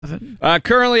7.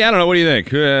 Currently, I don't know. What do you think?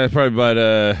 Probably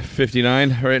about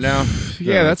 59 right now.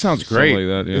 Yeah, that sounds great.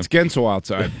 Like that, yeah. It's Gensel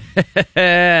outside.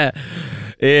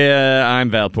 I'm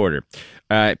Val Porter.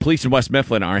 Police in West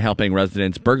Mifflin are helping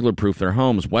residents burglar-proof their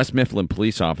homes. West Mifflin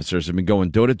police officers have been going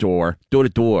door to door. Door to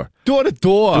door.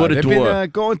 They've been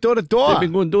going door to door. They've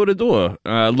been going door to door,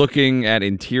 looking at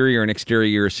interior and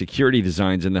exterior security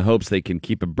designs in the hopes they can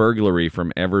keep a burglary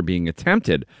from ever being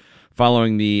attempted.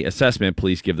 Following the assessment,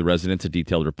 police give the residents a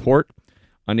detailed report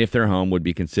on if their home would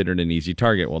be considered an easy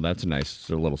target. Well, that's a nice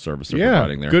little service they're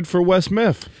providing there. Good for West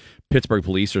Miff. Pittsburgh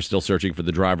police are still searching for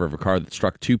the driver of a car that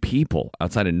struck 2 people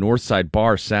outside a Northside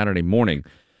bar Saturday morning.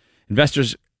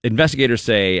 Investigators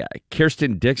say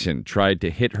Kirsten Dixon tried to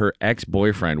hit her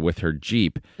ex-boyfriend with her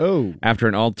Jeep after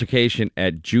an altercation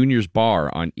at Junior's Bar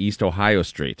on East Ohio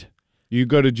Street. You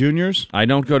go to Junior's? I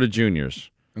don't go to Junior's.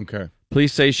 Okay.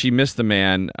 Police say she missed the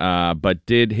man, but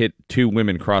did hit 2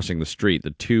 women crossing the street.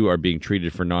 The 2 are being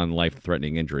treated for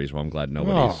non-life-threatening injuries. Well, I'm glad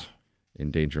nobody's in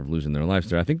danger of losing their lives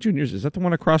there. I think Junior's, is that the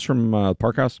one across from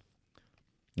Park House?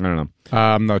 I don't know.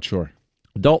 I'm not sure.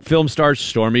 Adult film star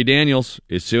Stormy Daniels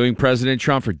is suing President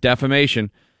Trump for defamation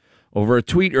over a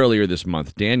tweet earlier this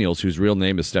month. Daniels, whose real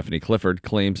name is Stephanie Clifford,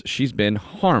 claims she's been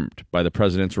harmed by the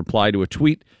president's reply to a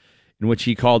tweet in which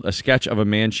he called a sketch of a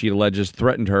man she alleges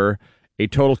threatened her a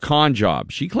total con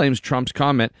job. She claims Trump's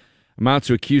comment amounts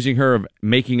to accusing her of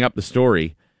making up the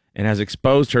story and has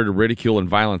exposed her to ridicule and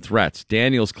violent threats.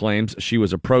 Daniels claims she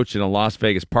was approached in a Las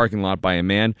Vegas parking lot by a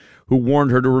man who warned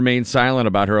her to remain silent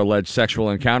about her alleged sexual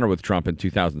encounter with Trump in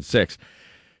 2006.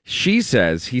 She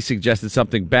says he suggested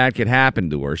something bad could happen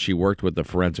to her. She worked with the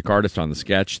forensic artist on the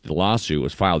sketch. The lawsuit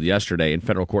was filed yesterday in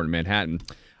federal court in Manhattan.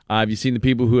 Have you seen the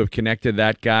people who have connected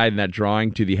that guy and that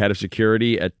drawing to the head of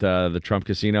security at the Trump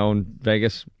casino in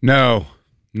Vegas? No.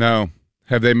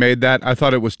 Have they made that? I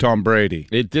thought it was Tom Brady.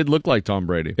 It did look like Tom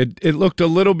Brady. It looked a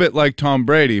little bit like Tom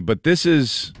Brady, but this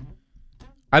is...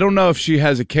 I don't know if she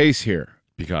has a case here.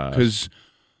 Because,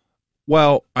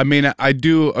 well, I mean, I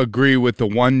do agree with the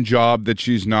one job that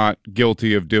she's not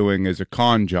guilty of doing is a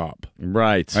con job.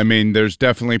 Right. I mean, there's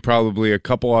definitely probably a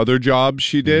couple other jobs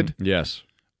she did. Yes.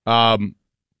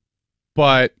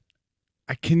 But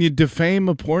can you defame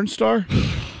a porn star?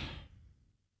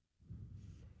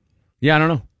 Yeah, I don't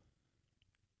know.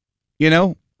 You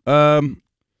know,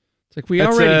 it's like we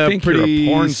already think you're a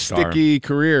porn star. Sticky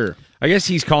career. I guess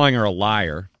he's calling her a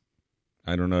liar.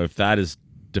 I don't know if that is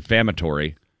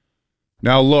defamatory.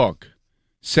 Now, look,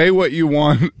 say what you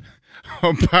want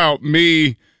about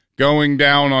me going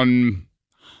down on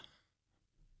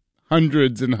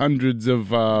hundreds and hundreds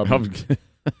of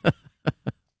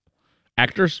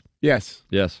actors. Yes.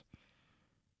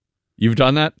 You've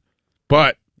done that,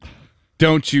 but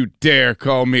don't you dare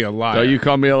call me a liar. Don't you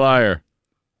call me a liar.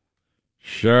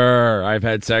 Sure, I've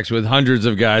had sex with hundreds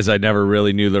of guys I never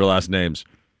really knew their last names.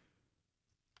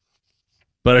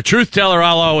 But a truth teller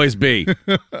I'll always be.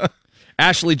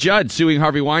 Ashley Judd suing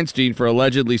Harvey Weinstein for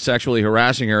allegedly sexually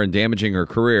harassing her and damaging her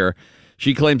career.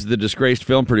 She claims the disgraced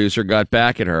film producer got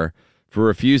back at her for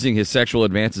refusing his sexual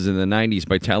advances in the 90s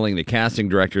by telling the casting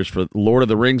directors for Lord of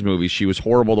the Rings movies she was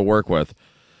horrible to work with.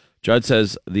 Judd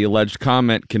says the alleged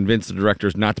comment convinced the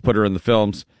directors not to put her in the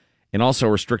films and also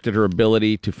restricted her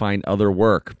ability to find other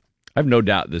work. I have no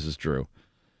doubt this is true.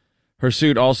 Her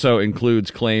suit also includes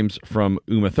claims from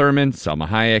Uma Thurman, Salma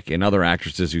Hayek, and other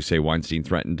actresses who say Weinstein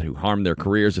threatened to harm their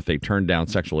careers if they turned down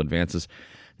sexual advances.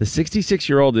 The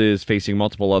 66-year-old is facing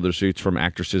multiple other suits from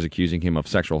actresses accusing him of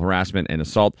sexual harassment and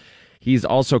assault. He's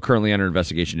also currently under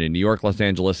investigation in New York, Los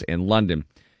Angeles, and London.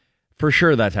 For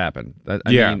sure that's happened. I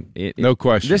mean, no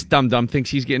question. This dum-dum thinks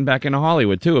he's getting back into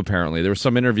Hollywood, too, apparently. There was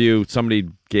some interview somebody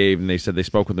gave, and they said they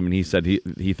spoke with him, and he said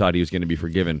he thought he was going to be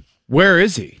forgiven. Where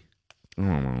is he? I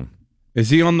don't know. Is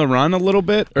he on the run a little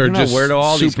bit? Or just where do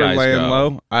all these guys laying go?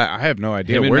 low? I have no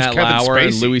idea. Him and Where's Matt Kevin Lauer Spacey?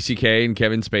 and Louis C.K. and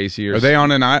Kevin Spacey. Are they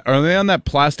on that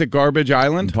plastic garbage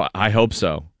island? I hope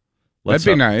so. That'd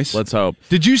be nice. Let's hope.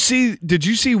 Did you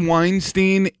see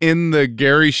Weinstein in the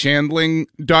Gary Shandling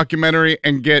documentary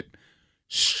and get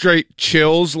straight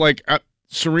chills? Like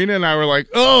Serena and I were like,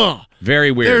 "Oh,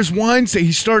 very weird." There's Weinstein.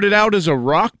 He started out as a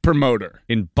rock promoter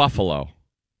in Buffalo.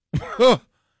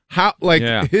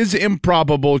 His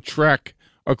improbable trek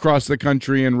across the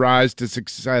country and rise to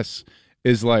success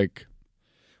is like.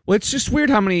 Well, it's just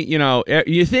weird how many,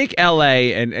 you think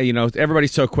L.A. and,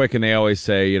 everybody's so quick and they always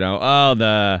say,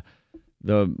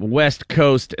 the West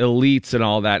Coast elites and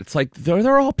all that. It's like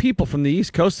they're all people from the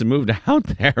East Coast that moved out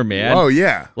there, man. Oh,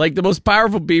 yeah. Like the most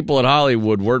powerful people in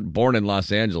Hollywood weren't born in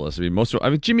Los Angeles. I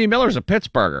mean, Jimmy Miller's a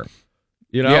Pittsburgher.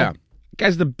 Yeah. The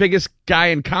guy's the biggest guy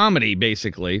in comedy,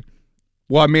 basically.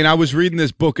 Well, I mean, I was reading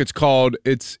this book. It's called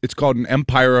An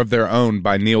Empire of Their Own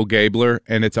by Neil Gabler,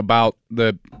 and it's about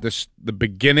the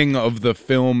beginning of the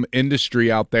film industry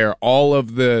out there. All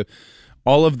of the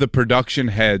production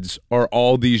heads are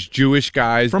all these Jewish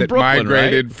guys From that Brooklyn,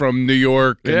 migrated right? from New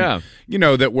York. And,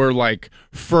 that were like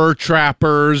fur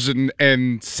trappers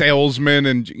and salesmen,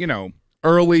 and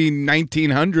early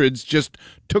 1900s just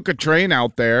took a train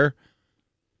out there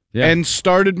and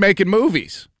started making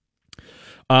movies.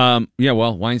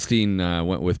 Well, Weinstein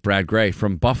went with Brad Gray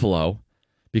from Buffalo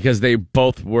because they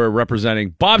both were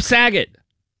representing Bob Saget.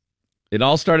 It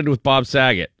all started with Bob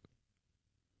Saget.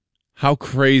 How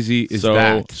crazy is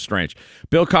that? Strange.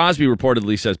 Bill Cosby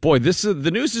reportedly says, boy,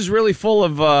 the news is really full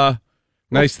of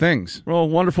nice things. Well,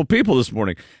 wonderful people this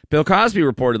morning. Bill Cosby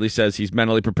reportedly says he's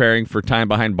mentally preparing for time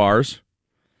behind bars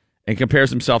and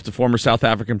compares himself to former South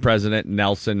African President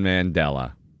Nelson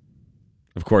Mandela.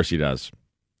 Of course he does.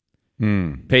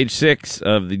 Page 6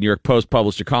 of the New York Post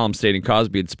published a column stating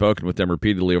Cosby had spoken with them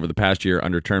repeatedly over the past year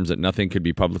under terms that nothing could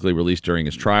be publicly released during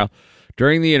his trial.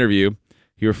 During the interview,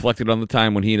 he reflected on the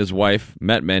time when he and his wife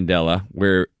met Mandela,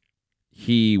 where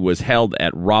he was held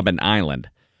at Robben Island.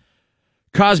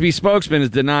 Cosby's spokesman has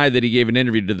denied that he gave an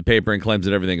interview to the paper and claims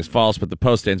that everything is false, but the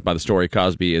Post stands by the story.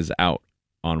 Cosby is out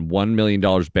on $1 million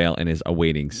bail and is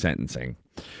awaiting sentencing.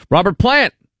 Robert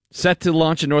Plant set to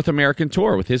launch a North American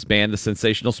tour with his band, the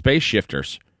Sensational Space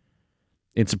Shifters.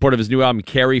 In support of his new album,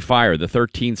 Carry Fire, the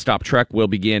 13-stop trek will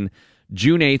begin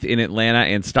June 8th in Atlanta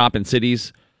and stop in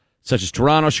cities such as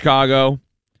Toronto, Chicago,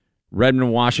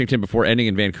 Redmond, Washington, before ending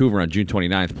in Vancouver on June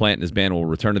 29th. Plant and his band will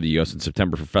return to the U.S. in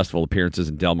September for festival appearances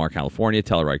in Del Mar, California,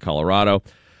 Telluride, Colorado.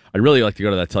 I'd really like to go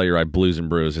to that Telluride Blues and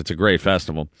Brews. It's a great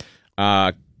festival.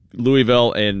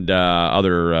 Louisville and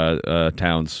other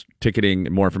towns. Ticketing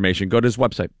and more information, go to his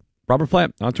website. Robert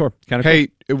Plant on tour. Kind of Hey,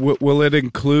 will it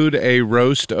include a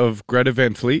roast of Greta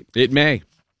Van Fleet? It may.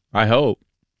 I hope.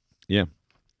 Yeah.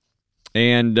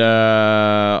 And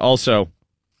also,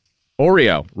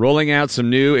 Oreo rolling out some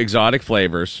new exotic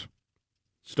flavors.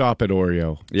 Stop it,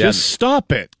 Oreo. Yeah. Just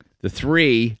stop it. The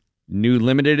 3 new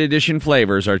limited edition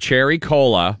flavors are cherry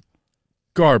cola,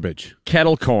 garbage,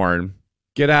 kettle corn,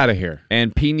 get out of here,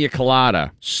 and pina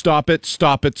colada. Stop it,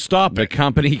 stop it, stop The it.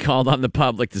 company called on the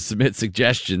public to submit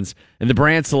suggestions, and the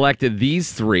brand selected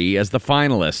these 3 as the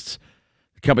finalists.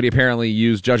 The company apparently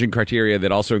used judging criteria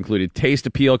that also included taste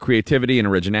appeal, creativity, and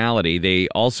originality. They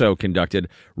also conducted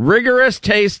rigorous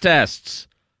taste tests.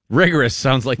 Rigorous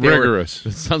sounds like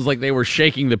they were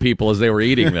shaking the people as they were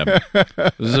eating them.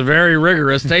 This is a very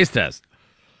rigorous taste test.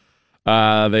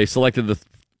 They selected the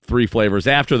 3 flavors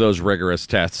after those rigorous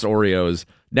tests. Oreo is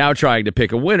now trying to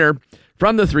pick a winner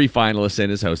from the 3 finalists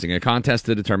and is hosting a contest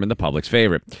to determine the public's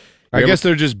favorite. I guess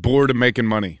they're just bored of making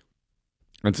money.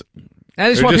 I just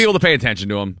want people to pay attention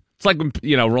to them. It's like when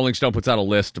Rolling Stone puts out a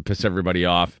list to piss everybody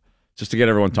off, just to get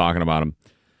everyone talking about them.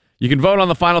 You can vote on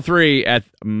the final 3 at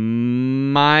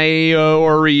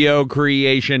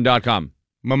myoreocreation.com.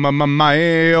 My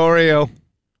Oreo.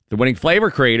 The winning flavor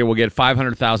creator will get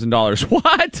 $500,000.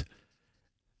 What?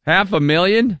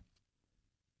 $500,000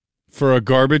 for a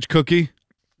garbage cookie?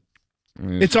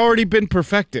 It's already been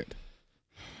perfected.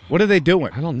 What are they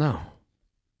doing? I don't know.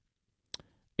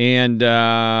 And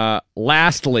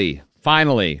lastly,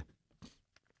 finally,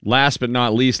 last but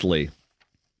not leastly,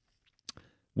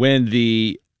 when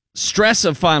the stress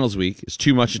of finals week is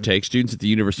too much to take, students at the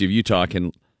University of Utah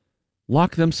can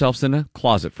lock themselves in a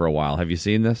closet for a while. Have you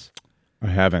seen this? I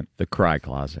haven't. The Cry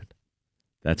Closet.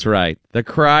 That's right. The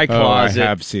Cry Closet. I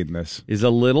have seen this. Is a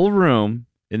little room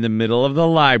in the middle of the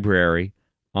library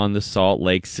on the Salt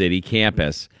Lake City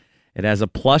campus. It has a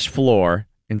plush floor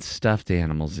and stuffed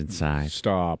animals inside.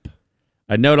 Stop.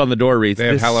 A note on the door reads, they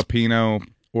have jalapeno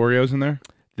Oreos in there?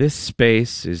 This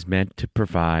space is meant to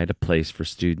provide a place for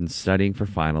students studying for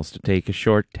finals to take a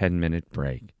short 10-minute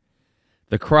break.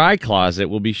 The Cry Closet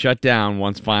will be shut down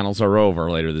once finals are over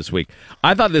later this week.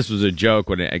 I thought this was a joke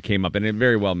when it came up, and it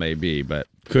very well may be, but...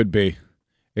 Could be.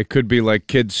 It could be like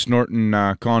kids snorting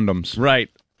condoms. Right.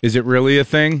 Is it really a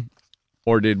thing?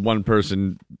 Or did one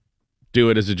person do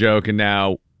it as a joke, and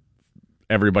now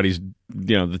everybody's,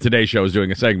 the Today Show is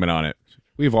doing a segment on it?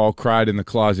 We've all cried in the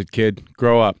closet, kid.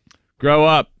 Grow up. Grow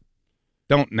up.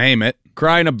 Don't name it.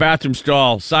 Cry in a bathroom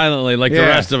stall silently like the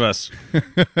rest of us.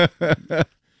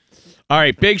 All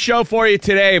right, big show for you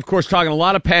today. Of course, talking a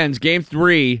lot of Pens. Game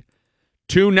 3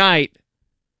 tonight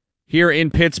here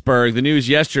in Pittsburgh. The news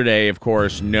yesterday, of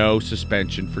course, no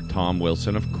suspension for Tom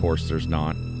Wilson. Of course there's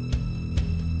not.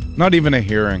 Not even a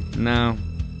hearing. No.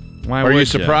 Why Are you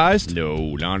surprised?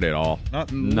 No, not at all.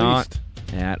 Not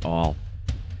at all.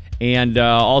 And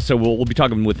also, we'll be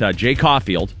talking with Jay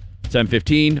Caulfield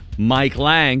 7:15, Mike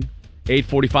Lang.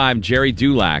 8:45, Jerry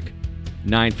Dulac.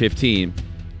 9:15,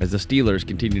 as the Steelers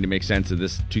continue to make sense of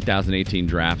this 2018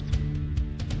 draft.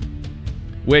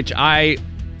 Which I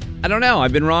don't know.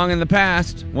 I've been wrong in the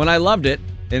past when I loved it,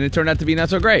 and it turned out to be not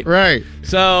so great. Right.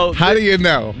 So how do you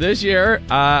know? This year,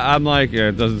 I'm like,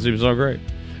 it doesn't seem so great.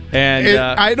 And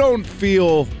I don't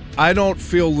feel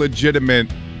legitimate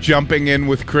jumping in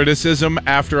with criticism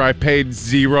after I paid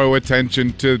zero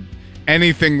attention to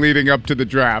anything leading up to the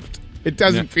draft. It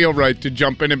doesn't feel right to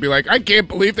jump in and be like, I can't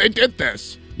believe they did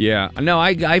this. Yeah. No,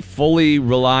 I fully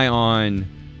rely on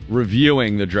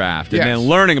reviewing the draft and then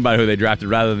learning about who they drafted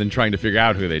rather than trying to figure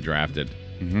out who they drafted.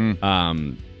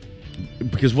 Mm-hmm.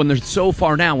 Because when they're so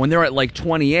far down, when they're at like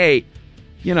 28,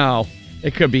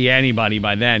 it could be anybody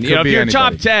by then. If you're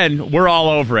top 10, we're all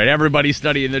over it. Everybody's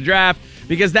studying the draft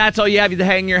because that's all you have to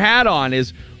hang your hat on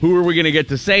is who are we going to get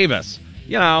to save us?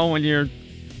 When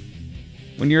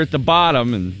you're at the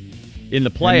bottom and in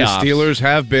the playoffs. And the Steelers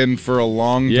have been for a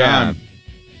long time.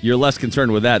 You're less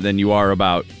concerned with that than you are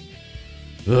about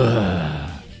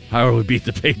how do we beat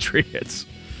the Patriots.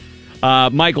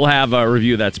 Mike will have a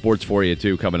review of that sports for you,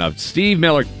 too, coming up. Steve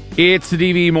Miller, it's the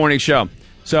DVE Morning Show.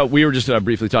 So we were just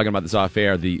briefly talking about this off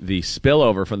air, the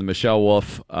spillover from the Michelle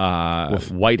Wolf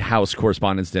White House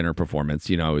Correspondents' Dinner performance.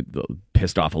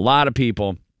 Pissed off a lot of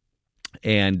people,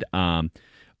 and a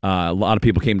lot of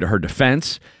people came to her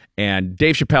defense. And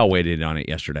Dave Chappelle weighed in on it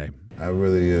yesterday. I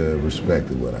really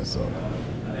respected what I saw.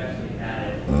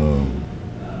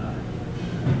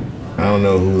 I don't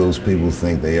know who those people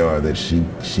think they are that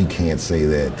she can't say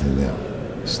that to them.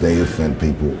 They offend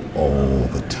people all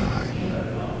the time.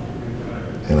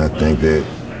 And I think that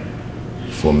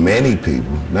for many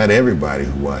people, not everybody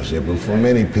who watched it, but for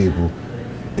many people,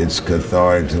 it's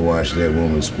cathartic to watch that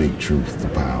woman speak truth to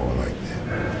power like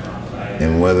that.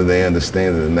 And whether they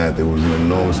understand it or not, there was an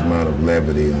enormous amount of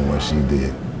levity in what she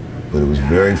did. But it was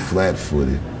very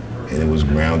flat-footed, and it was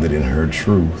grounded in her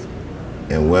truth.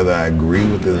 And whether I agree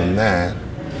with it or not,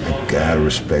 I gotta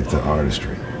respect her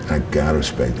artistry. I gotta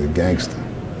respect her gangster.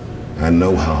 I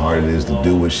know how hard it is to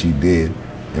do what she did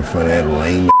in front of that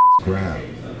lame crowd.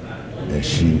 And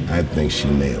I think she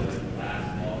nailed it.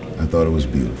 I thought it was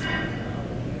beautiful.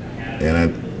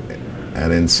 And I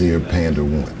didn't see her pander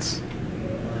once.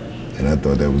 And I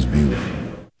thought that was beautiful.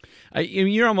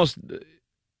 You're almost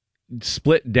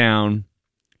split down,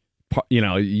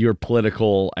 your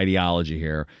political ideology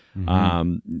here.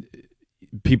 Mm-hmm.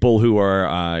 People who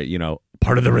are,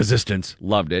 part of the resistance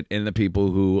loved it, and the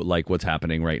people who like what's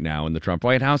happening right now in the Trump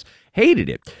White House hated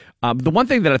it. The one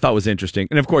thing that I thought was interesting,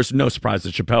 and of course, no surprise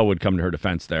that Chappelle would come to her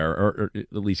defense there, or at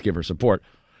least give her support.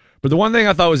 But the one thing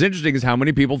I thought was interesting is how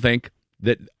many people think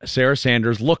that Sarah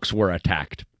Sanders' looks were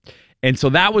attacked. And so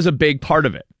that was a big part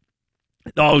of it.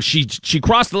 Oh, she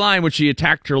crossed the line when she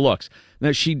attacked her looks.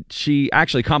 Now, she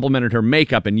actually complimented her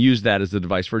makeup and used that as the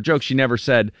device for a joke. She never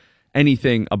said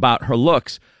anything about her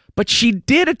looks. But she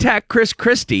did attack Chris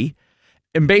Christie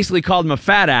and basically called him a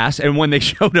fat ass. And when they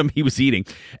showed him, he was eating.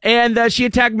 And she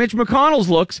attacked Mitch McConnell's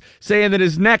looks, saying that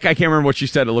his neck, I can't remember what she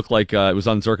said, it looked like it was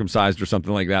uncircumcised or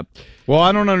something like that. Well,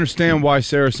 I don't understand why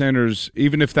Sarah Sanders,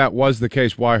 even if that was the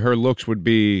case, why her looks would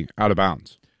be out of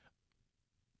bounds.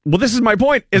 Well, this is my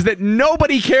point, is that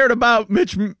nobody cared about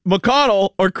Mitch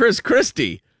McConnell or Chris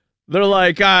Christie. They're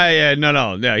like,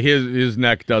 no, his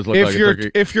neck does look like a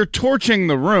turkey. If you're torching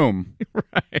the room,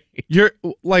 right? You're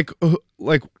like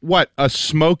what? A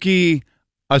smoky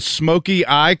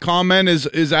eye comment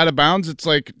is out of bounds. It's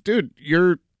like, dude,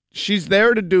 she's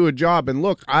there to do a job, and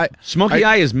look, smoky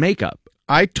eye is makeup.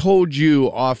 I told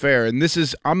you off air, and this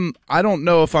is I don't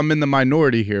know if I'm in the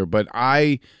minority here, but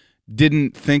I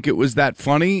didn't think it was that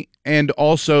funny, and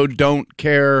also don't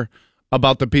care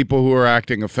about the people who are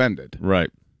acting offended. Right.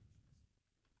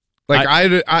 Like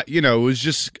I it was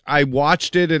just, I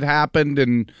watched it happened,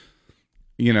 and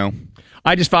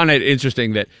I just found it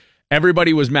interesting that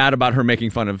everybody was mad about her making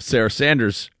fun of Sarah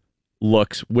Sanders'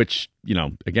 looks, which,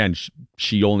 again,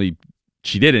 she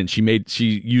didn't.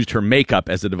 She used her makeup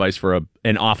as a device for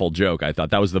an awful joke. I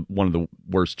thought that was one of the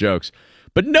worst jokes.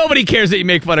 But nobody cares that you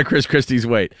make fun of Chris Christie's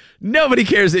weight. Nobody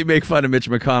cares that you make fun of Mitch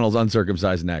McConnell's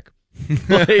uncircumcised neck.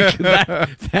 Like,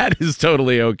 that is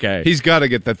totally okay. He's got to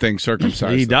get that thing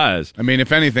circumcised. He does. I mean,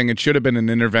 if anything, it should have been an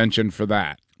intervention for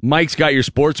that. Mike's got your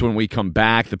sports when we come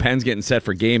back. The Pens getting set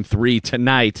for Game 3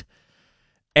 tonight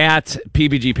at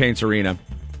PPG Paints Arena.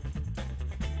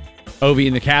 Ovi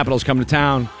and the Capitals come to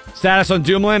town. Status on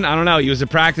Dumoulin? I don't know. He was at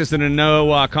practice in a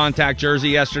no-contact jersey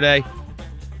yesterday.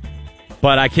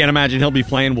 But I can't imagine he'll be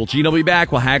playing. Will Gino be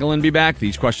back? Will Hagelin be back?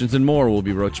 These questions and more will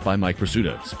be broached by Mike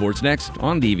Pursuta. Sports next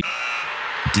on DV.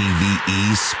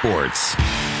 DVE Sports.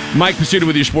 Mike Pizzuta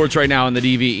with your sports right now on the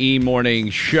DVE Morning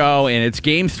Show, and it's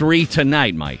Game 3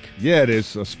 tonight, Mike. Yeah, it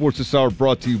is. Sports this hour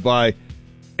brought to you by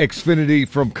Xfinity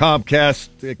from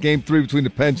Comcast. Game 3 between the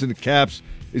Pens and the Caps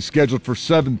is scheduled for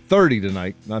 7:30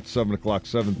 tonight, not 7 o'clock,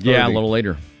 7:30. Yeah, a little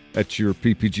later. At your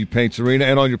PPG Paints Arena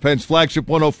and on your Pens flagship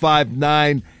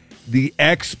 105.9. The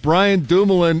X, Brian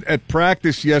Dumoulin, at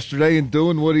practice yesterday and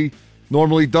doing what he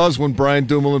normally does when Brian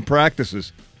Dumoulin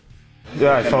practices.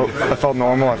 Yeah, I felt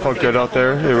normal. I felt good out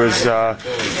there. It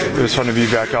was fun to be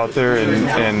back out there,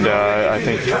 and I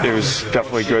think it was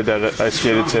definitely good that I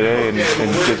skated today, and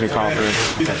gives me confidence.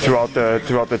 Throughout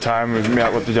the time, we've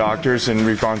met with the doctors, and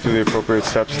we've gone through the appropriate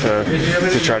steps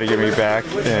to try to get me back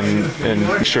and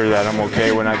make sure that I'm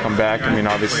okay when I come back. I mean,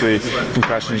 obviously,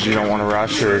 concussions you don't want to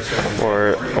rush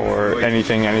or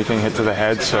anything hit to the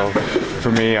head. So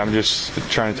for me, I'm just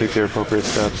trying to take the appropriate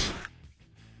steps.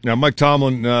 Now, Mike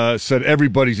Tomlin said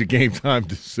everybody's a game-time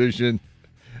decision.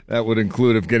 That would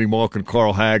include Evgeny Malkin,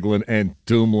 Carl Hagelin, and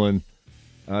Dumoulin.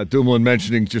 Dumoulin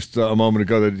mentioning just a moment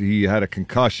ago that he had a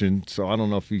concussion, so I don't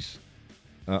know if he's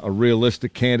a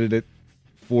realistic candidate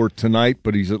for tonight,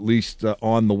 but he's at least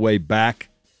on the way back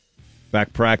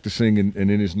practicing and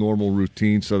in his normal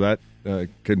routine, so that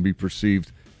can be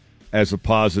perceived as a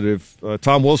positive.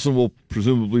 Tom Wilson will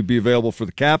presumably be available for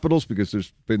the Capitals because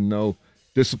there's been no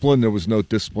discipline. There was no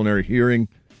disciplinary hearing.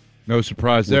 No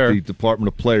surprise there. The Department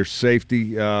of Player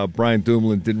Safety. Brian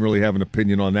Dumoulin didn't really have an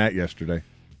opinion on that yesterday.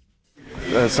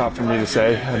 That's not for me to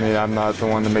say. I mean, I'm not the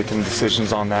one to making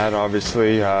decisions on that.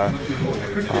 Obviously, I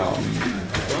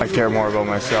care more about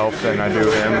myself than I do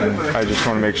him, and I just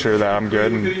want to make sure that I'm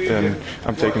good and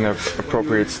I'm taking the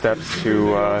appropriate steps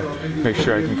to make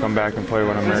sure I can come back and play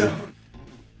when I'm ready.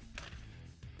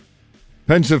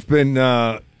 Pens have been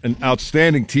an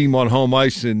outstanding team on home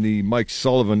ice in the Mike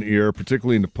Sullivan era,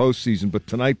 particularly in the postseason. But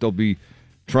tonight they'll be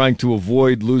trying to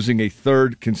avoid losing a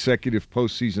third consecutive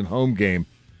postseason home game.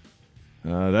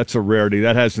 That's a rarity.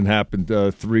 That hasn't happened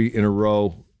 3 in a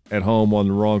row at home on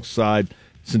the wrong side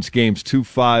since games 2,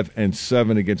 5, and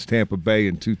 7 against Tampa Bay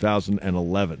in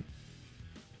 2011.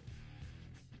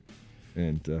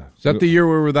 And is that the year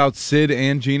we were without Sid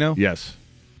and Gino? Yes.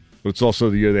 But it's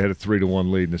also the year they had a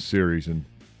 3-1 lead in the series and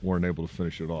weren't able to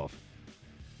finish it off.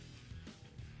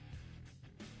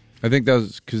 I think that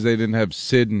was because they didn't have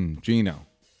Sid and Gino.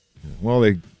 Well,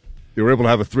 they were able to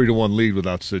have a 3-1 lead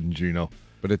without Sid and Gino.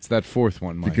 But it's that fourth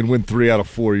one, Mike. You can win 3 out of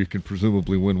 4. You can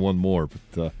presumably win one more.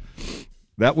 But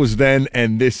that was then,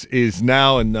 and this is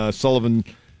now. And Sullivan's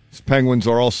Penguins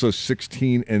are also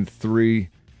 16-3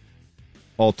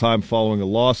 all-time following a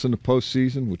loss in the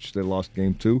postseason, which they lost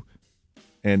Game 2.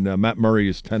 And Matt Murray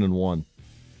is 10-1.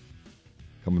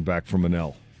 Coming back from an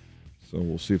L. So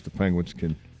we'll see if the Penguins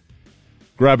can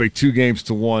grab a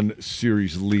 2-1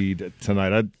 series lead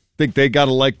tonight. I think they got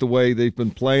to like the way they've been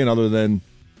playing other than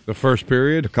the first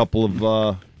period. A couple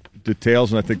of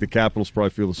details, and I think the Capitals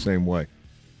probably feel the same way.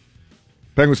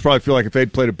 Penguins probably feel like if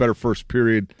they'd played a better first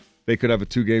period, they could have a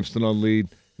 2-0 lead.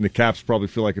 And the Caps probably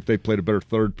feel like if they played a better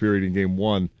third period in Game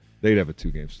 1, they'd have a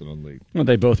 2-0 lead. Well,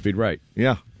 they'd both be right.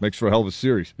 Yeah, makes for a hell of a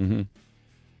series. Mm-hmm.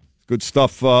 Good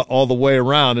stuff all the way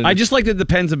around. And I just like that the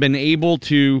Pens have been able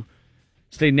to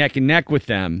stay neck and neck with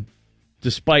them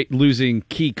despite losing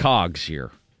key cogs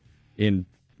here in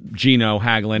Gino,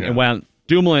 Hagelin, and well,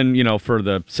 Dumoulin, for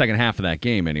the second half of that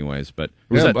game anyways. But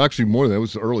actually more than that. It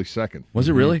was the early second. Was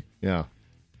it really? Yeah.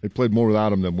 They played more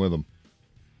without him than with him.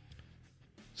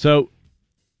 So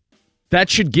that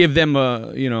should give them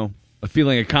a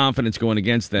feeling of confidence going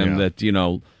against them that,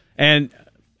 and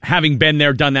having been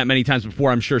there, done that many times before,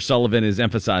 I'm sure Sullivan is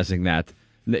emphasizing that.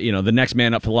 The next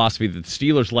man up philosophy that the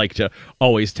Steelers like to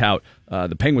always tout.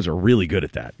 The Penguins are really good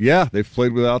at that. Yeah, they've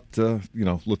played without,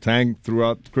 Letang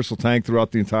Chris Letang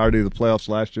throughout the entirety of the playoffs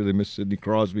last year. They missed Sidney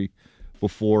Crosby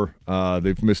before.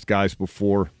 They've missed guys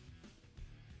before.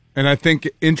 And I think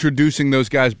introducing those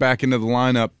guys back into the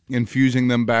lineup, infusing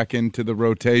them back into the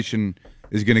rotation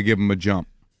is going to give them a jump.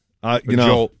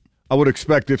 Jolt. I would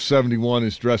expect if 71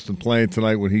 is dressed and playing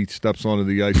tonight when he steps onto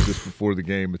the ice just before the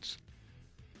game, it's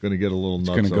going to get a little nuts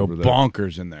over there. It's going to go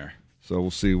bonkers in there. So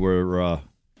we'll see where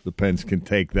the Pens can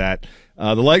take that.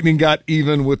 The Lightning got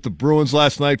even with the Bruins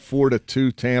last night,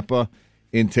 4-2 Tampa.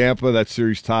 In Tampa, that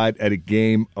series tied at a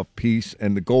game apiece.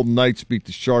 And the Golden Knights beat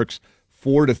the Sharks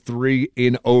 4-3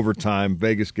 in overtime.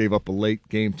 Vegas gave up a late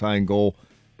game-tying goal,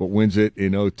 but wins it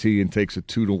in OT and takes a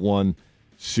 2-1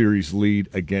 series lead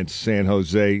against San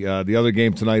Jose. The other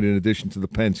game tonight, in addition to the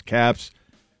Pens Caps,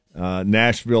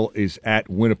 Nashville is at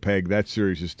Winnipeg. That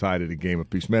series is tied at a game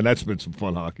apiece. Man, that's been some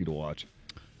fun hockey to watch.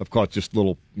 I've caught just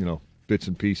little, bits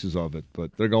and pieces of it.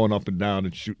 But they're going up and down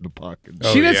and shooting the puck.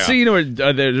 See that scene where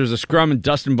there's a scrum and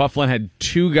Dustin Byfuglien had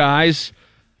two guys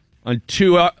on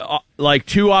two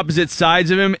opposite sides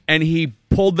of him, and he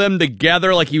pulled them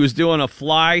together like he was doing a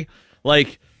fly,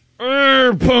 like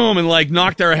boom, and like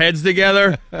knocked their heads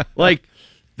together. Like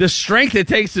the strength it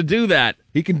takes to do that.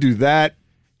 He can do that.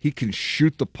 He can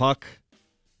shoot the puck.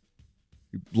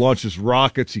 He launches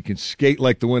rockets. He can skate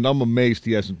like the wind. I'm amazed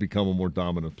he hasn't become a more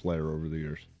dominant player over the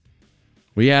years.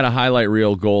 We had a highlight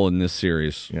reel goal in this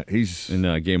series. Yeah, he's in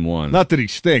game one. Not that he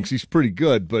stinks. He's pretty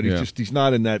good, but he's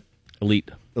not in that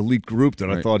elite group that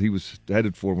I thought he was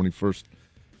headed for when he first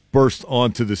burst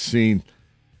onto the scene.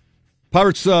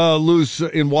 Pirates lose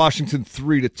in Washington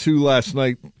 3-2 last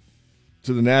night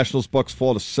to the Nationals. Bucks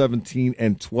fall to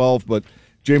 17-12, but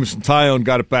Jameson Taillon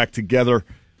got it back together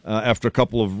after a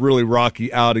couple of really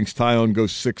rocky outings. Taillon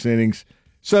goes 6 innings,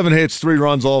 7 hits, 3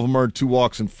 runs, all of them earned 2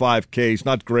 walks and 5 Ks.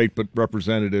 Not great, but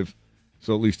representative.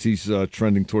 So at least he's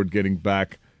trending toward getting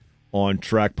back on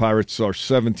track. Pirates are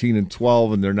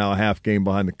 17-12, and they're now a half game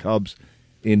behind the Cubs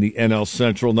in the NL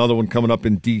Central. Another one coming up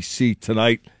in D.C.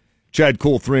 tonight. Chad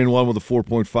Kuhl 3-1 with a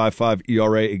 4.55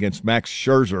 ERA against Max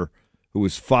Scherzer, who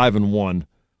is 5-1,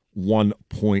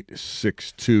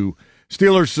 1.62.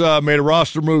 Steelers made a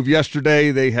roster move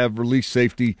yesterday. They have released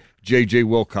safety J.J.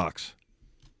 Wilcox.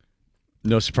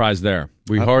 No surprise there.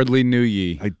 We hardly knew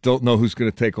ye. I don't know who's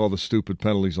going to take all the stupid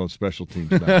penalties on special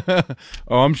teams now.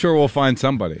 I'm sure we'll find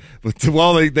somebody. But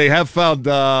they have found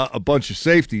a bunch of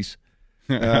safeties.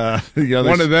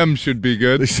 One of them should be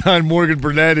good. They signed Morgan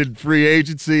Burnett in free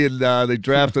agency, and they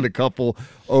drafted a couple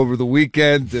over the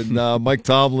weekend. And Mike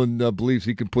Tomlin believes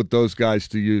he can put those guys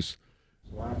to use.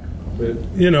 But,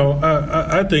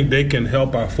 I think they can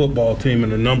help our football team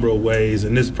in a number of ways,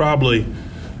 and it's probably,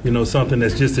 something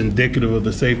that's just indicative of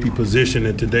the safety position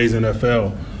in today's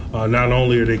NFL. Not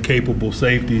only are they capable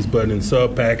safeties, but in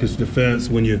sub-package defense,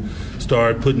 when you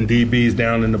start putting DBs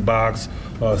down in the box,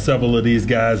 several of these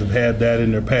guys have had that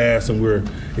in their past, and we're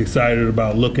excited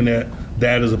about looking at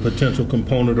that as a potential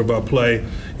component of our play.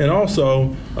 And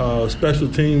also,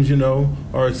 special teams,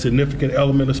 are a significant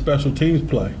element of special teams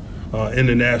play in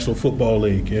the National Football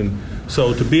League. And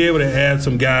so to be able to add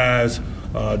some guys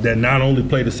that not only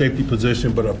play the safety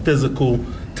position but are physical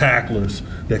tacklers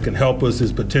that can help us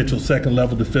as potential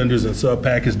second-level defenders and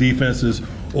sub-package defenses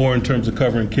or in terms of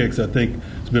covering kicks, I think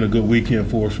it's been a good weekend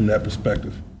for us from that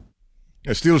perspective.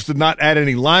 The Steelers did not add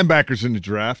any linebackers in the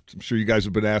draft. I'm sure you guys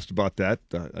have been asked about that.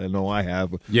 I know I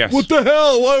have. Yes. What the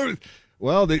hell?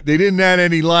 Well, they didn't add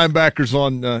any linebackers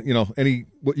on, any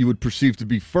what you would perceive to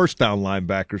be first-down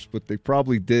linebackers, but they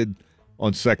probably did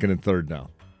on second and third down.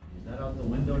 Is that out the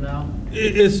window now?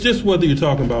 It's just whether you're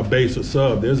talking about base or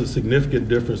sub. There's a significant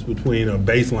difference between a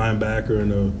base linebacker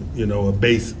and a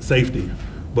base safety.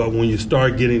 But when you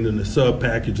start getting in the sub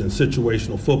package and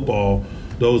situational football,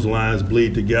 those lines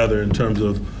bleed together in terms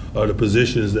of the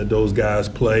positions that those guys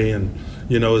play. And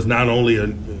it's not only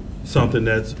something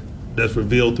that's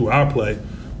revealed through our play,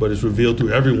 but it's revealed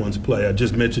through everyone's play. I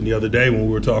just mentioned the other day when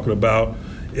we were talking about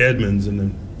Edmonds, and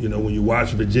then, when you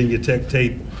watch Virginia Tech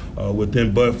tape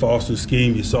within Bud Foster's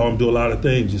scheme, you saw him do a lot of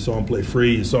things. You saw him play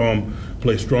free. You saw him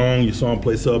play strong. You saw him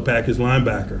play sub-package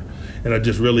linebacker. And I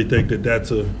just really think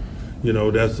that's an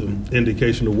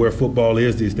indication of where football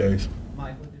is these days.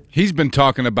 He's been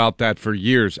talking about that for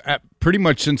years, pretty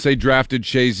much since they drafted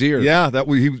Shazier. Yeah,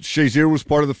 Shazier was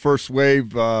part of the first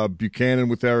wave. Buchanan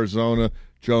with Arizona,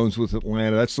 Jones with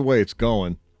Atlanta. That's the way it's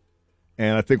going.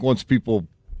 And I think once people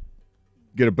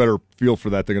get a better feel for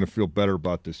that, they're going to feel better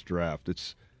about this draft.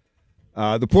 It's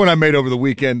the point I made over the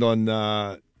weekend on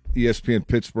ESPN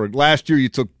Pittsburgh. Last year you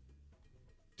took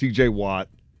T.J. Watt,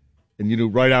 and you knew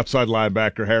right outside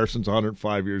linebacker, Harrison's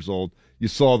 105 years old. You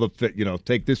saw the fit,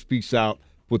 take this piece out,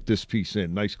 put this piece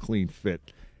in. Nice, clean fit.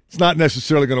 It's not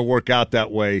necessarily going to work out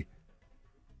that way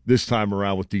this time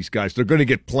around with these guys. They're going to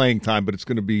get playing time, but it's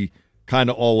going to be kind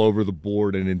of all over the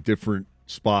board and in different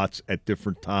spots at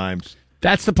different times.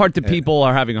 That's the part that people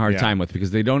are having a hard time with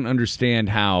because they don't understand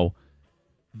how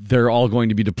they're all going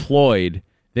to be deployed.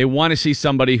 They want to see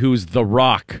somebody who's the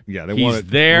rock. Yeah, He's want it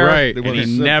there, right, and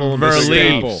he never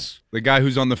leaves. The guy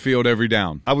who's on the field every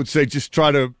down. I would say just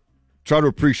try to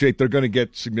appreciate they're going to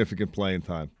get significant playing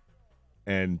time,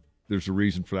 and there's a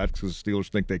reason for that because the Steelers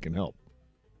think they can help.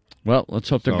 Well, let's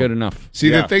hope they're good enough. See,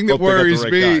 the thing that worries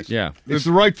me, it's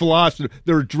the right philosophy.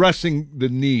 They're addressing the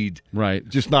need, right?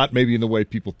 Just not maybe in the way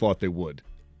people thought they would.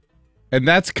 And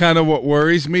that's kind of what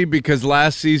worries me because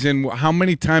last season, how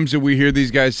many times did we hear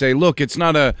these guys say, look,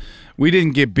 we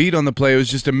didn't get beat on the play, it was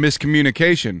just a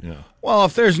miscommunication. Yeah. Well,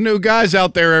 if there's new guys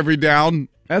out there every down,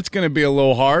 that's going to be a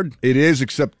little hard. It is,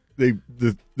 except there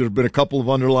have been a couple of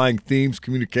underlying themes.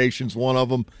 Communications, one of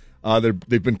them.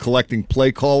 They've been collecting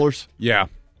play callers. Yeah.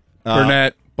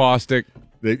 Burnett, Bostic.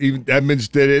 Even Edmonds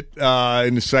did it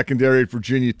in the secondary at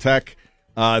Virginia Tech.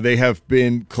 They have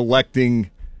been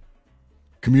collecting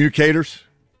communicators,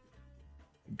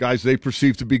 guys they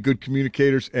perceive to be good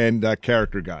communicators, and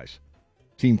character guys,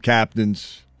 team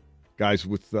captains, guys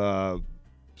with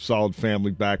solid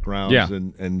family backgrounds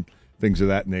and things of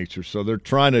that nature. So they're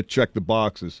trying to check the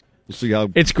boxes. We'll see how.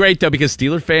 It's great, though, because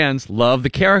Steeler fans love the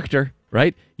character,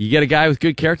 right? You get a guy with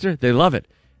good character, they love it.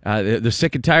 They're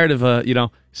sick and tired of,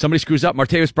 somebody screws up.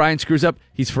 Martavis Bryant screws up.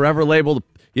 He's forever labeled,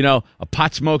 a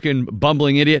pot-smoking,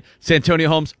 bumbling idiot. Santonio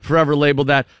Holmes, forever labeled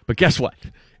that. But guess what?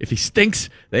 If he stinks,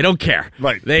 they don't care.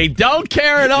 Right. They don't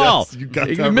care at all. Yes, you got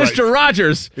that Mr. right.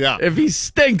 Rogers, Yeah. if he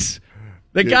stinks,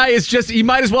 the guy is he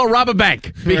might as well rob a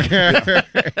bank.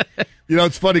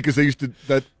 It's funny because they used to,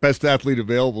 that best athlete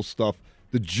available stuff,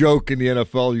 the joke in the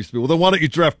NFL used to be, well, then why don't you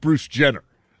draft Bruce Jenner?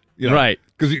 Right.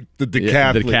 Because the decathlete.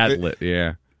 Yeah, the decathlete,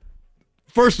 yeah.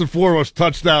 First and foremost,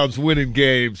 touchdowns, winning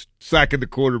games, sacking the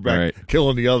quarterback,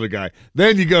 killing the other guy.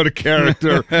 Then you go to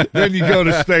character. Then you go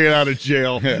to staying out of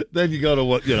jail. Then you go to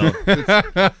what.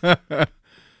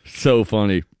 So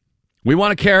funny. We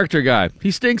want a character guy.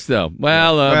 He stinks, though.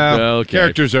 Well, okay.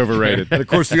 Character's overrated. And, of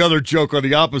course, the other joke on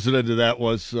the opposite end of that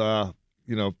was,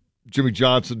 Jimmy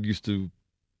Johnson used to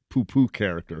poo-poo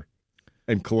character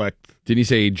and collect. Didn't he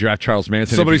say he'd draft Charles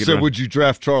Manson? Somebody said, would you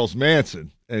draft Charles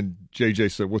Manson? And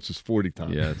JJ said, what's his 40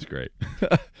 time? Yeah, that's great.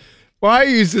 Well, I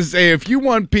used to say, if you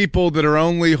want people that are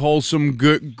only wholesome,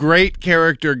 good, great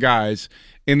character guys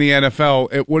in the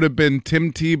NFL, it would have been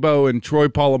Tim Tebow and Troy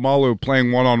Polamalu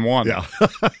playing one-on-one. Yeah.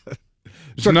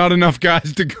 There's not enough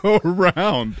guys to go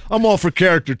around. I'm all for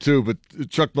character, too, but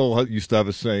Chuck Noll used to have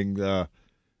a saying, the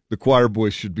choir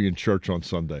boys should be in church on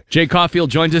Sunday. Jay Caulfield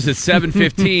joins us at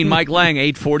 7:15. Mike Lang,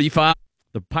 8:45.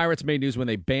 The Pirates made news when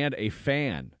they banned a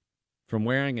fan from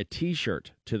wearing a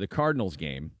T-shirt to the Cardinals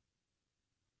game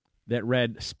that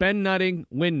read, spend nutting,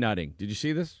 win nutting. Did you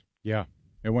see this? Yeah,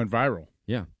 it went viral.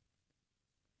 Yeah.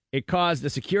 It caused a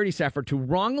security staffer to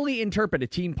wrongly interpret a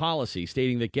team policy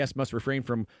stating that guests must refrain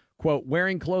from, quote,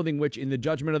 wearing clothing which, in the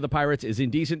judgment of the Pirates, is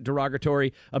indecent,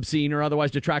 derogatory, obscene, or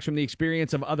otherwise detracts from the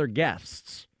experience of other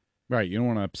guests. Right, you don't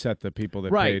want to upset the people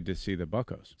that paid to see the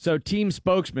Buccos. So team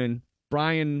spokesman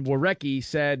Brian Warecki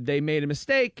said they made a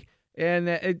mistake, and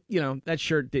that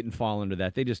shirt didn't fall under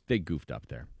that. They goofed up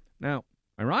there. Now,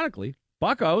 ironically,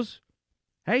 Buccos,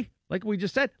 hey, like we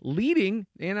just said, leading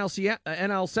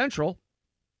NL Central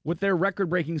with their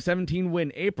record-breaking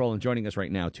 17-win April. And joining us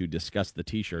right now to discuss the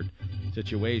T-shirt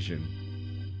situation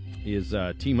is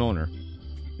team owner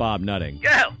Bob Nutting.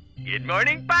 Yo, good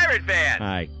morning, Pirate fan.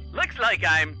 Hi. Looks like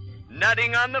I'm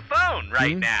nutting on the phone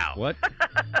right now. What?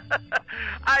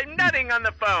 I'm nutting on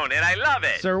the phone, and I love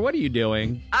it. Sir, what are you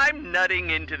doing? I'm nutting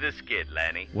into the skid,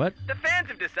 Lanny. What? The fans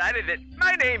have decided that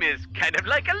my name is kind of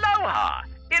like Aloha.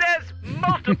 It has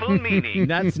multiple meanings.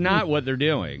 That's not what they're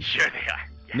doing. Sure they are.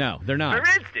 Yeah. No, they're not. For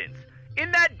instance,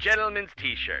 in that gentleman's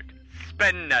T-shirt,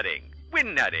 spend nutting,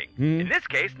 win nutting. In this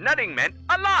case, nutting meant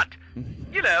a lot.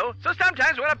 So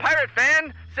sometimes when a Pirate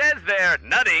fan says they're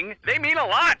nutting, they mean a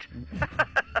lot.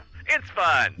 It's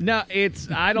fun. No,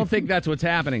 I don't think that's what's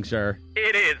happening, sir.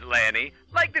 It is, Lanny.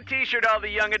 Like the T-shirt all the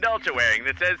young adults are wearing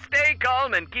that says, stay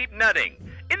calm and keep nutting.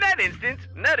 In that instance,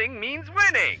 nutting means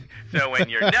winning. So when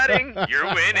you're nutting,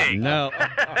 you're winning. No.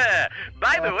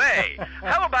 By the way,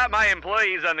 how about my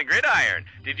employees on the gridiron?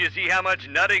 Did you see how much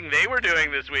nutting they were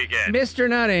doing this weekend? Mr.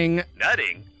 Nutting.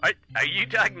 Nutting? Are you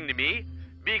talking to me?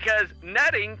 Because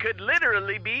nutting could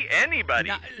literally be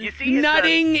anybody. You see,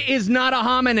 nutting is not a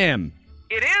homonym.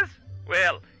 It is?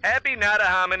 Well, happy not a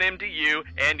homonym to you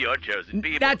and your chosen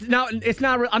people. It's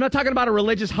not. I'm not talking about a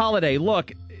religious holiday.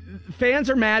 Look, fans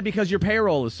are mad because your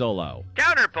payroll is so low.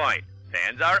 Counterpoint.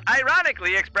 Fans are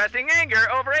ironically expressing anger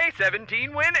over a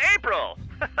 17-win April.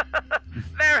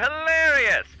 They're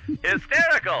hilarious,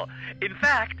 hysterical. In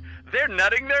fact, they're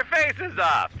nutting their faces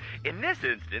off. In this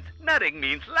instance, nutting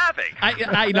means laughing.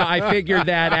 I know. I figured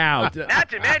that out. Not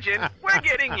to mention, we're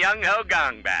getting Young Ho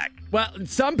Gong back. Well,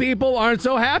 some people aren't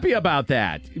so happy about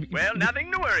that. Well,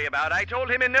 nothing to worry about. I told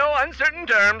him in no uncertain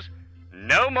terms,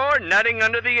 no more nutting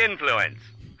under the influence.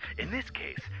 In this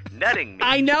case, nutting means...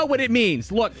 I know what it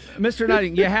means. Look, Mr.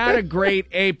 Nutting, you had a great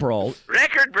April.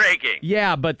 Record-breaking.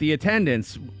 Yeah, but the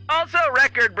attendance... Also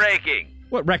record-breaking.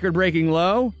 What, record-breaking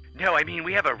low? No, I mean,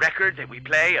 we have a record that we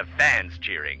play of fans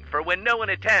cheering for when no one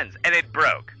attends, and it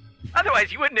broke.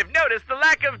 Otherwise, you wouldn't have noticed the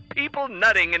lack of people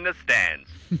nutting in the stands.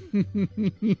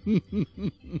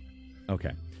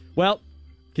 Okay. Well,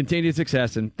 continued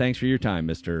success, and thanks for your time,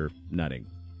 Mr. Nutting.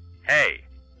 Hey,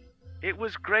 it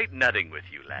was great nutting with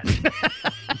you last night.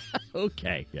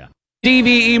 Okay, yeah.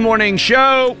 DVE Morning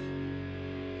Show.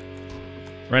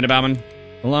 Brenda Bauman,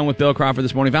 along with Bill Crawford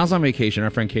this morning. Val's on vacation. Our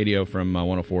friend Katie from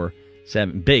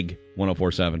 104.7, Big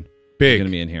 104.7. Big. Going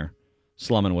to be in here,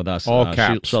 slumming with us. All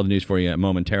caps. She'll have the news for you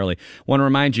momentarily. Want to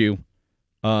remind you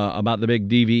about the big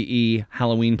DVE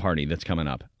Halloween party that's coming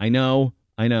up. I know.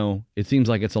 It seems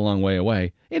like it's a long way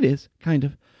away. It is, kind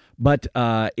of. But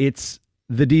it's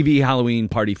the DVE Halloween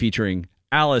party featuring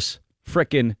Alice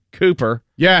frickin' Cooper.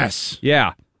 Yes.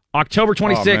 Yeah. October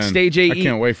 26th, man. Stage AE. I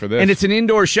can't wait for this. And it's an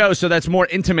indoor show, so that's more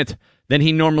intimate than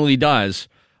he normally does.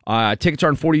 Tickets are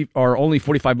only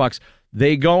 $45.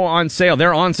 They go on sale.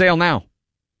 They're on sale now.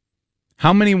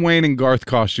 How many Wayne and Garth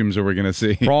costumes are we going to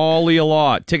see? Probably a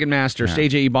lot. Ticketmaster,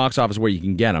 Stage AE box office, where you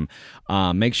can get them.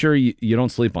 Make sure you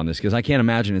don't sleep on this, because I can't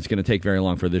imagine it's going to take very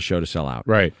long for this show to sell out.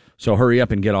 Right. So hurry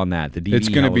up and get on that. It's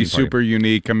going to be super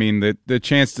unique. I mean, the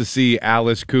chance to see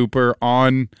Alice Cooper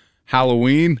on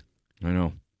Halloween. I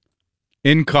know.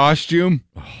 In costume.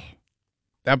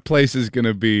 That place is going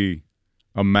to be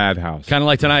a madhouse. Kind of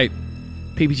like tonight.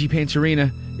 PPG Paints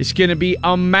Arena is going to be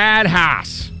a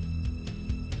madhouse.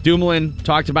 Dumoulin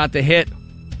talked about the hit,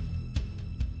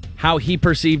 how he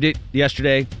perceived it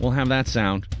yesterday. We'll have that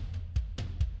sound.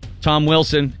 Tom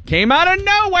Wilson came out of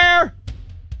nowhere.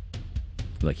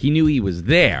 Look, he knew he was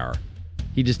there.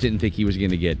 He just didn't think he was going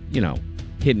to get,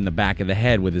 hit in the back of the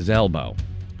head with his elbow.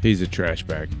 He's a trash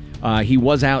bag. He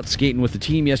was out skating with the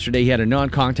team yesterday. He had a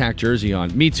non-contact jersey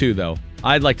on. Me too, though.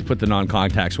 I'd like to put the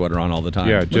non-contact sweater on all the time.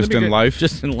 Yeah, just in life?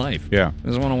 Just in life. Yeah. I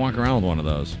just want to walk around with one of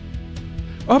those.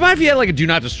 How about if you had like a do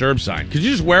not disturb sign? Could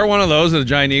you just wear one of those at a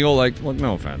Giant Eagle? Like, look,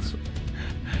 no offense.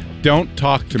 Don't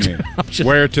talk to me.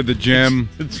 Wear it to the gym.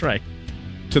 That's right.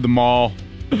 To the mall.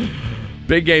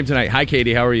 Big game tonight. Hi,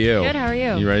 Katie. How are you? Good. How are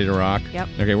you? You ready to rock? Yep.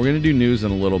 Okay, we're going to do news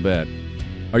in a little bit.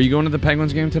 Are you going to the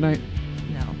Penguins game tonight?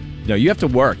 No. No, you have to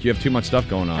work. You have too much stuff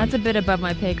going on. That's a bit above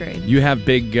my pay grade. You have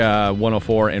big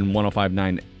 104 and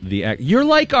 105.9. You're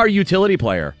like our utility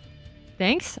player.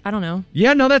 Thanks. I don't know.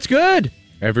 Yeah, no, that's good.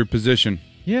 Every position.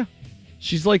 Yeah.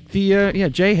 She's like the,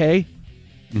 Jay Hay.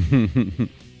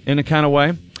 In a kind of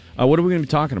way. What are we going to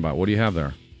be talking about? What do you have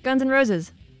there? Guns N'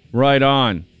 Roses. Right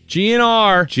on. G and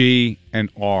R. G and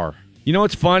R. You know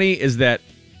what's funny is that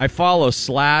I follow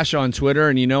Slash on Twitter,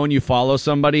 and when you follow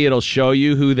somebody, it'll show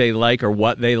you who they like or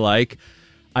what they like.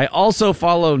 I also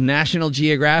follow National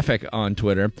Geographic on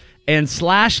Twitter, and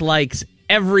Slash likes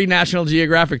every National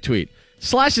Geographic tweet.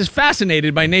 Slash is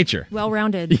fascinated by nature.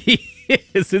 Well-rounded. He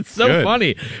is. It's so Good.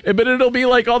 funny. But it'll be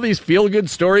like all these feel-good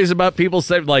stories about people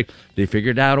saying, like, they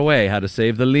figured out a way how to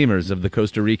save the lemurs of the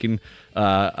Costa Rican,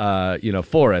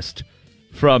 forest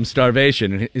from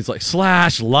starvation. And he's like,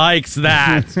 Slash likes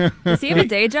that. Does he have a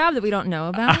day job that we don't know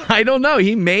about? I don't know.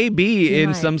 He may be in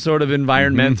might. some sort of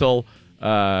environmental,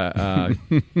 I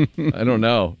don't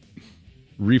know,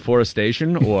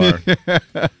 reforestation or...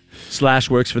 Slash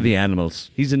works for the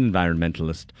animals. He's an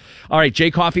environmentalist. All right,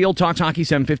 Jay Caulfield, Talks Hockey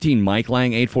 7:15, Mike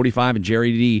Lang 8:45, and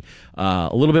Jerry D. A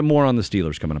little bit more on the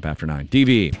Steelers coming up after 9.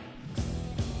 DV.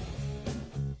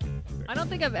 I don't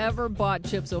think I've ever bought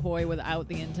Chips Ahoy without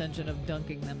the intention of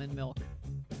dunking them in milk.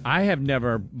 I have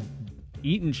never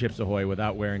eaten Chips Ahoy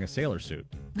without wearing a sailor suit.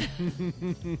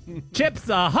 Chips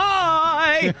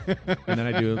Ahoy! And then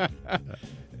I do...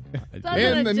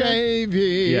 In the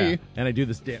Navy. Yeah, and I do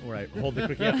this dance where I hold the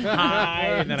cookie up high,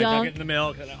 and then I dunk it in the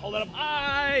milk, and I hold it up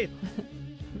high.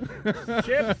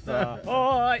 Chips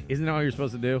Ahoy! Isn't that what you're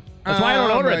supposed to do? That's why I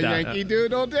don't order it. Yankee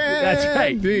Doodle Dandy. That's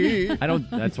right. I don't.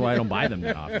 That's why I don't buy them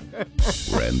that often.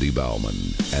 Randy Bauman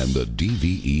and the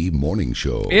DVE Morning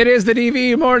Show. It is the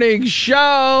DVE Morning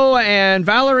Show, and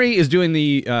Valerie is doing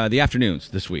the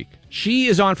afternoons this week. She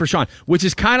is on for Sean, which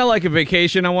is kind of like a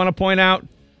vacation. I want to point out.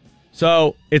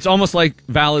 So it's almost like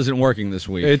Val isn't working this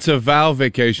week. It's a Val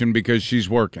vacation because she's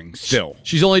working still.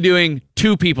 She's only doing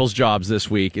 2 people's jobs this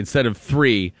week instead of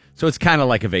 3, so it's kind of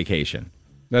like a vacation.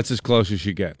 That's as close as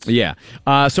she gets. Yeah.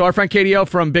 So our friend Katie O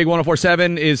from Big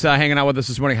 104.7 is hanging out with us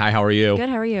this morning. Hi, how are you? Good.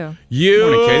 How are you? You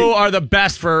Morning, Katie. are the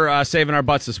best for saving our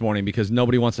butts this morning because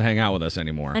nobody wants to hang out with us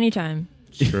anymore. Anytime.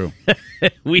 It's true.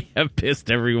 We have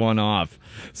pissed everyone off.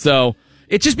 So...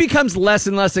 it just becomes less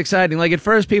and less exciting. Like, at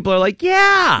first, people are like,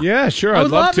 yeah, sure, I I'd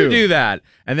would love to to do that.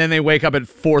 And then they wake up at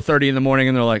 4:30 in the morning,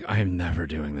 and they're like, I'm never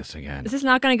doing this again. Is this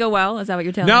not going to go well? Is that what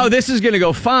you're telling No, me? this is going to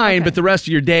go fine, Okay. but the rest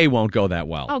of your day won't go that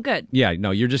well. Oh, good. Yeah,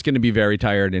 no, you're just going to be very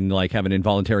tired and, like, have an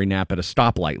involuntary nap at a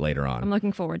stoplight later on. I'm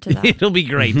looking forward to that. It'll be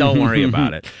great. Don't worry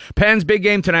about it. Penn's big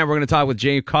game tonight. We're going to talk with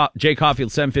Jay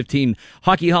Caulfield, 7:15.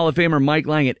 Hockey Hall of Famer Mike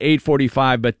Lang at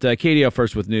 8:45. But Katie O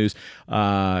first with news.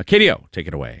 Katie O, take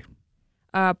it away.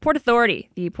 Port Authority.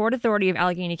 The Port Authority of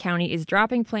Allegheny County is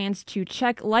dropping plans to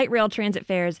check light rail transit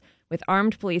fares with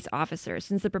armed police officers.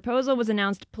 Since the proposal was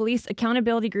announced, police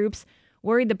accountability groups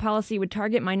worried the policy would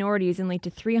target minorities and lead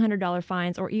to $300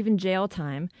 fines or even jail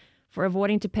time for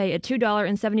avoiding to pay a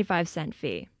 $2.75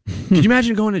 fee. Could you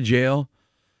imagine going to jail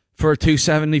for a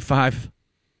 $2.75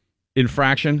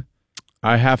 infraction?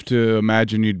 I have to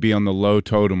imagine you'd be on the low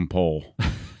totem pole,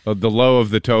 the low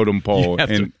of the totem pole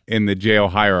in the jail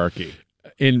hierarchy.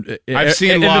 I've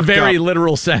seen in a very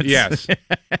literal sense. Yes.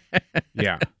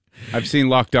 Yeah. I've seen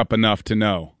locked up enough to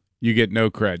know you get no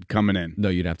cred coming in. No,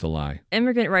 you'd have to lie.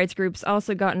 Immigrant rights groups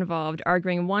also got involved,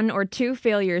 arguing 1 or 2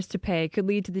 failures to pay could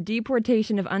lead to the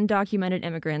deportation of undocumented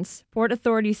immigrants. Port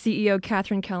Authority CEO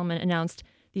Catherine Kellerman announced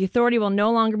the authority will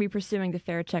no longer be pursuing the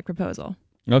fare check proposal.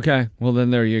 Okay, well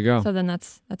then there you go. So then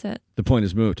that's it. The point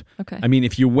is moot. Okay. I mean,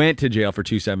 if you went to jail for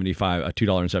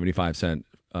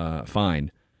 $2.75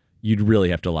 fine, you'd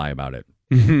really have to lie about it.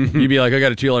 You'd be like, I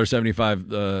got a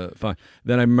 $2.75 fine.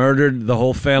 Then I murdered the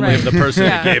whole family of the person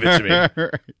who gave it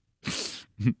to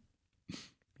me.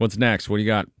 What's next? What do you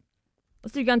got?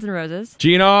 Let's do Guns N' Roses.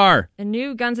 GNR. A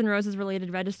new Guns N' Roses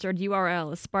related registered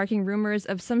URL is sparking rumors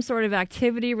of some sort of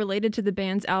activity related to the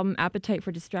band's album Appetite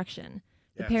for Destruction.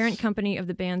 The parent company of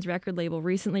the band's record label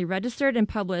recently registered and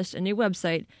published a new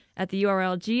website at the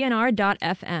URL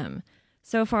gnr.fm.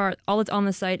 So far, all that's on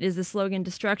the site is the slogan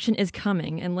 "Destruction is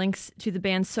coming" and links to the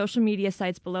band's social media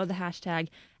sites below the hashtag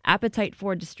Appetite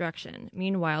for Destruction.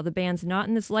 Meanwhile, the band's Not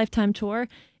in This Lifetime tour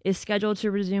is scheduled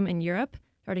to resume in Europe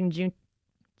starting June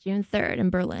 3rd in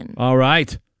Berlin. All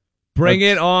right. Bring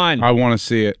it on. I want to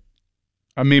see it.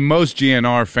 I mean, most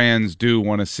GNR fans do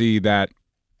want to see that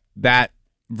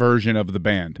version of the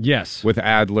band. Yes. With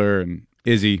Adler and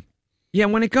Izzy. Yeah,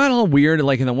 when it got all weird,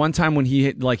 like in the one time when he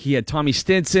had Tommy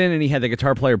Stinson and he had the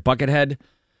guitar player Buckethead,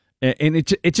 and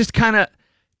it just kind of,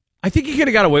 I think he could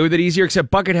have got away with it easier,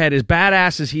 except Buckethead, as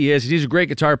badass as he is, he's a great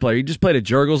guitar player. He just played at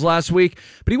Jurgles last week,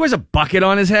 but he wears a bucket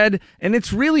on his head, and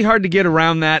it's really hard to get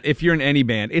around that if you're in any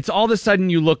band. It's all of a sudden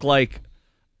you look like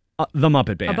the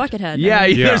Muppet Band. A Buckethead. Yeah,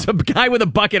 there's a guy with a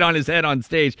bucket on his head on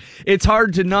stage. It's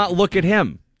hard to not look at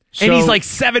him. So, and he's like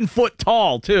 7 foot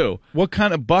tall too. What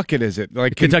kind of bucket is it?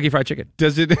 Like Kentucky Fried Chicken.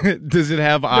 Does it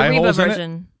have eye Reba holes version.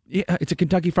 in it? Yeah, it's a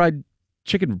Kentucky Fried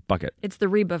Chicken bucket. It's the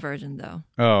Reba version, though.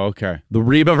 Oh, okay. The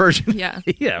Reba version? Yeah.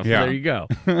 yeah, there you go.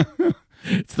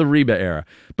 It's the Reba era.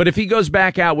 But if he goes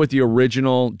back out with the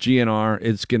original GNR,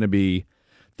 it's going to be,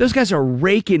 those guys are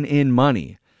raking in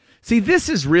money. See, this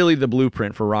is really the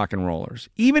blueprint for rock and rollers.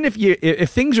 Even if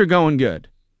things are going good,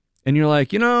 and you're like,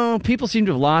 people seem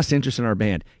to have lost interest in our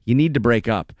band. You need to break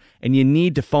up, and you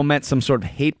need to foment some sort of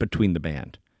hate between the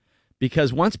band.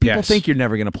 Because once people think you're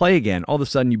never going to play again, all of a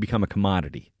sudden you become a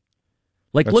commodity.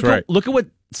 Like, look at what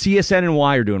CSN and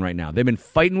Y are doing right now. They've been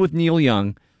fighting with Neil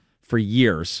Young for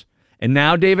years. And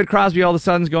now David Crosby all of a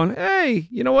sudden is going, hey,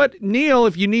 you know what, Neil,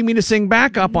 if you need me to sing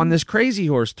backup on this Crazy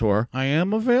Horse tour, I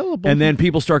am available. And then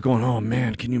people start going, oh,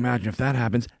 man, can you imagine if that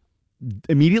happens?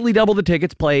 Immediately double the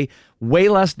tickets, play way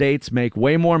less dates, make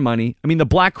way more money. I mean, the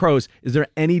Black Crowes, is there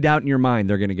any doubt in your mind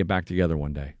they're going to get back together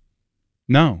one day?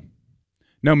 No,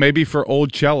 maybe for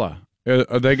Old Cella.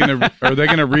 Are they going to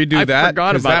redo that? I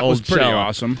forgot about that Old was pretty Cella.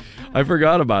 awesome. I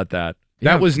forgot about that.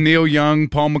 That was Neil Young,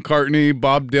 Paul McCartney,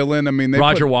 Bob Dylan. I mean,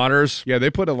 Roger Waters. Yeah,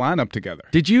 they put a lineup together.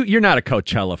 You're not a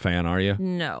Coachella fan, are you?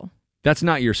 No. That's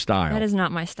not your style. That is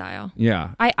not my style.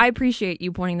 Yeah. I appreciate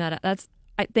you pointing that out.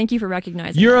 Thank you for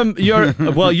recognizing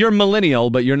you're millennial,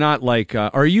 but you're not like,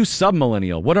 are you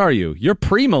sub-millennial? What are you? You're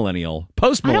pre-millennial,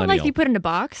 post-millennial. I don't like to be put in a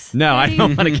box. No, I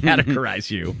don't want to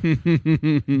categorize you.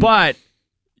 But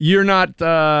you're not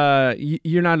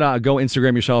go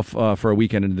Instagram yourself for a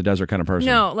weekend in the desert kind of person.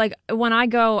 No, like when I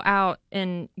go out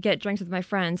and get drinks with my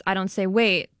friends, I don't say,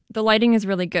 wait, the lighting is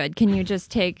really good. Can you just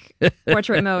take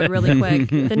portrait mode really quick?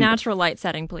 The natural light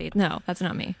setting, please. No, that's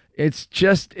not me. It's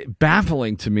just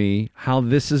baffling to me how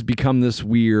this has become this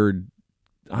weird,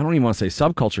 I don't even want to say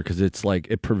subculture, because it's like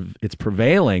it's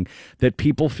prevailing that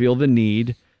people feel the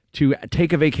need to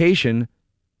take a vacation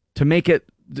to make it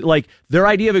like their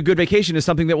idea of a good vacation is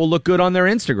something that will look good on their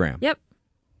Instagram. Yep.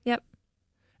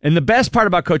 And the best part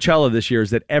about Coachella this year is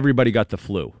that everybody got the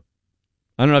flu.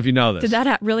 I don't know if you know this. Did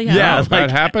that really happen? Yeah,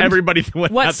 that happened. Everybody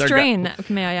went what out there strain,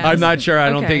 may I ask? I'm not sure. I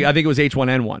think it was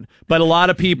H1N1. But a lot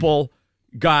of people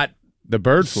got the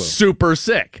bird flu. Super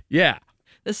sick. Yeah.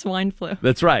 The swine flu.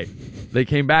 That's right. They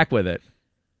came back with it.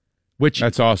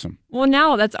 That's awesome. Well,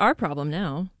 now that's our problem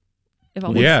now. If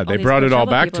all they brought it all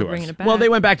back to us. Well, they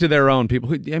went back to their own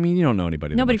people. You don't know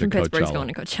anybody. Nobody from Pittsburgh's going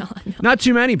to Coachella. No. Not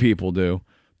too many people do.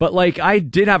 But like, I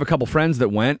did have a couple friends that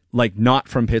went, like not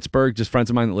from Pittsburgh, just friends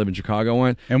of mine that live in Chicago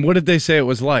went. And what did they say it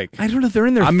was like? I don't know. They're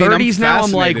in their 30s now.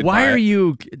 I'm like, why are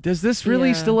you? Does this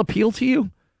really still appeal to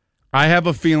you? I have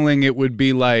a feeling it would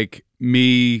be like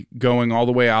me going all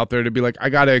the way out there to be like, I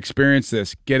got to experience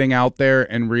this, getting out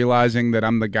there and realizing that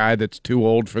I'm the guy that's too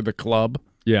old for the club.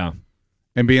 Yeah.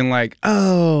 And being like,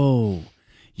 oh,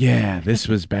 yeah, this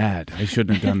was bad. I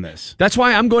shouldn't have done this. That's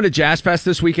why I'm going to Jazz Fest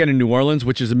this weekend in New Orleans,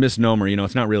 which is a misnomer. You know,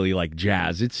 it's not really like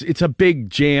jazz. It's a big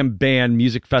jam band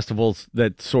music festivals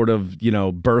that sort of, you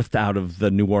know, birthed out of the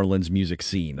New Orleans music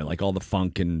scene, like all the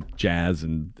funk and jazz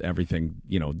and everything,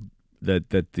 you know, that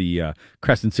the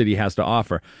Crescent City has to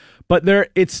offer. But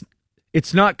it's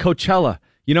not Coachella.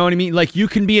 You know what I mean? Like, you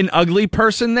can be an ugly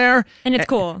person there. And it's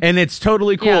cool. And it's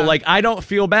totally cool. Yeah. Like, I don't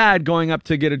feel bad going up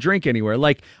to get a drink anywhere.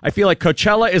 Like, I feel like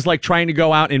Coachella is like trying to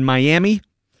go out in Miami.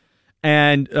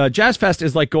 And Jazz Fest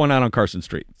is like going out on Carson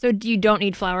Street. So you don't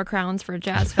need flower crowns for a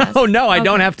Jazz Fest? Oh, no, I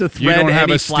don't have to thread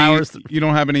any flowers. You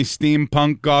don't have any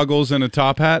steampunk goggles and a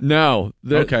top hat? No.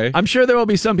 Okay. I'm sure there will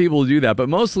be some people who do that, but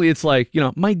mostly it's like, you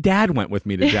know, my dad went with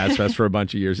me to Jazz Fest for a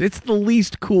bunch of years. It's the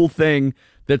least cool thing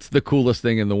that's the coolest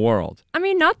thing in the world. I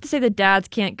mean, not to say that dads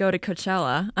can't go to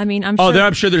Coachella. I mean, I'm sure.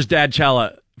 I'm sure there's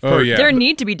Dad-chella. There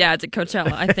need to be dads at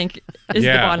Coachella, I think, is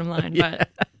the bottom line. But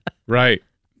Right.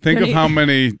 Think of how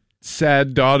many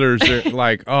sad daughters are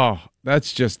like, oh,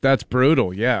 that's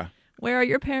brutal. Yeah. Where are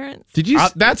your parents? Did you?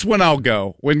 That's when I'll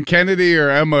go. When Kennedy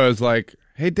or Emma is like,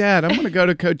 hey, Dad, I'm going to go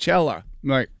to Coachella. I'm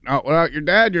like, oh, without your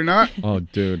dad, you're not. Oh,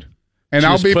 dude. And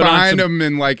Just I'll be put on behind some him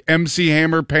in like MC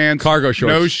Hammer pants, cargo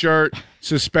shorts, no shirt,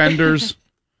 suspenders,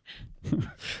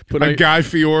 put a Guy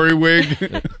Fieri wig.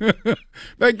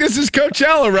 Like, this is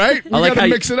Coachella, right? We gotta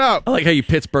mix it up. I like how you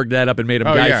Pittsburghed that up and made him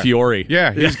Guy Fieri.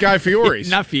 Yeah, he's Guy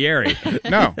Fieri's. Not Fieri.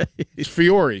 No, he's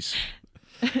Fiori's.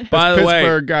 By the way,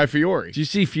 Pittsburgh Guy Fieri. Do you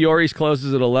see Fiori's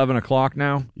closes at 11 o'clock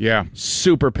now? Yeah.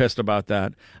 Super pissed about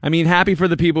that. I mean, happy for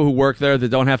the people who work there that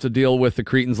don't have to deal with the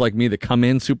cretins like me that come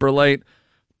in super late.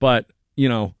 But, you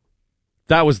know,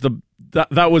 that was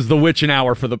the witching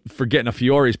hour for getting a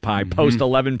Fiori's pie post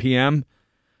 11 p.m.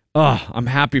 Oh, I'm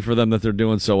happy for them that they're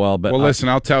doing so well. But listen,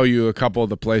 I'll tell you a couple of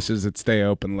the places that stay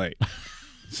open late.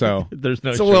 So there's no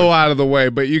it's a little out of the way,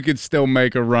 but you could still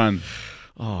make a run.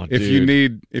 Oh, if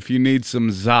you need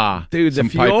some za, dude, some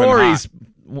the Fiori's,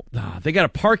 they got a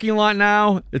parking lot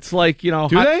now. It's like, you know,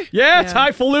 do they? Yeah, it's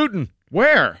highfalutin.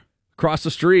 Where? Across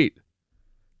the street.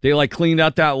 They like cleaned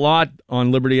out that lot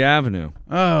on Liberty Avenue.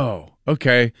 Oh,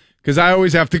 okay. Because I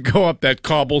always have to go up that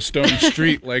cobblestone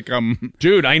street like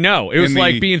dude, I know. It was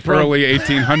like being from early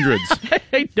 1800s.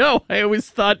 I know. I always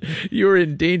thought you were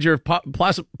in danger of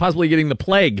possibly getting the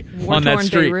plague on that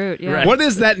street. Beirut, yeah. Right. What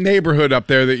is that neighborhood up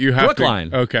there that you have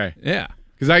Brookline. Okay. Yeah.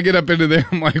 Because I get up into there,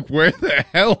 I'm like, where the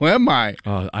hell am I?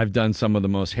 I've done some of the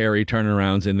most hairy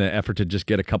turnarounds in the effort to just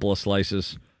get a couple of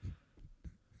slices.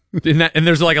 And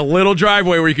there's like a little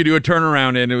driveway where you could do a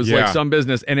turnaround in. It was like some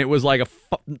business, and it was like I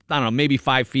don't know, maybe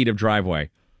 5 feet of driveway.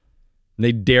 And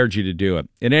they dared you to do it.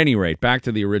 At any rate, back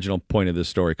to the original point of this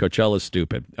story. Coachella's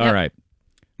stupid. All right.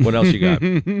 What else you got?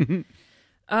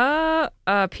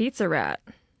 Pizza Rat.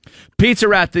 Pizza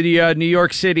Rat, the New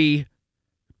York City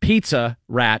pizza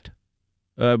rat,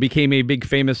 became a big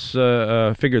famous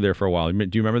figure there for a while.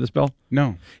 Do you remember this, Bill?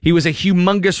 No. He was a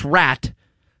humongous rat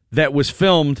that was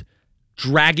filmed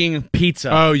dragging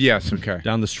pizza. Oh, yes, okay.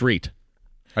 Down the street.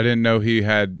 I didn't know he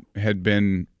had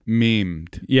been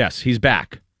memed. Yes, he's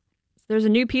back. There's a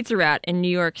new pizza rat in New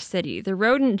York City. The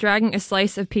rodent dragging a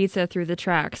slice of pizza through the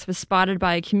tracks was spotted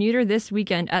by a commuter this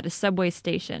weekend at a subway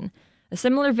station. A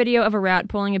similar video of a rat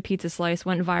pulling a pizza slice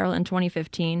went viral in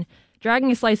 2015. Dragging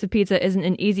a slice of pizza isn't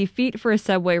an easy feat for a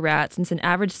subway rat since an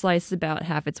average slice is about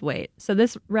half its weight. So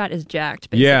this rat is jacked,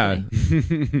 basically.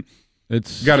 Yeah.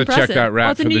 It's got to check that rat.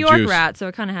 Well, it's a New York rat, so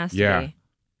it kind of has to be,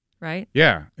 right?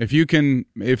 Yeah, if you can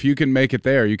make it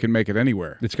there, you can make it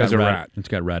anywhere. It's got a rat. It's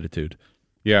got ratitude.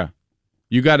 Yeah,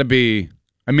 you got to be.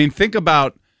 I mean, think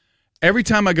about every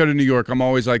time I go to New York, I'm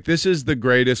always like, this is the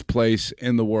greatest place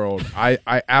in the world. I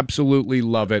absolutely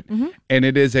love it, and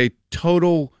it is a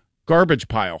total garbage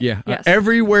pile. Yeah, yes.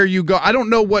 Everywhere you go, I don't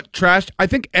know what trash. I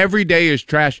think every day is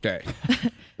trash day.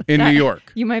 In New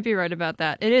York. You might be right about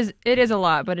that. It is a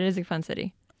lot, but it is a fun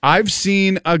city. I've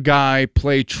seen a guy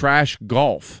play trash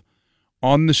golf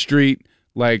on the street,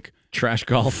 like trash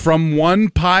golf from one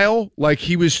pile, like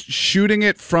he was shooting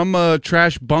it from a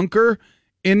trash bunker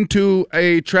into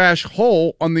a trash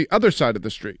hole on the other side of the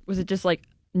street. Was it just like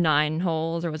 9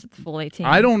 holes or was it the full 18?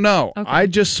 I don't know. Okay. I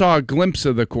just saw a glimpse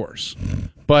of the course,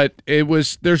 but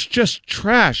there's just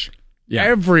trash Yeah.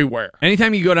 Everywhere.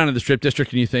 Anytime you go down to the Strip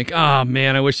District and you think, oh,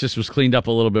 man, I wish this was cleaned up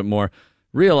a little bit more,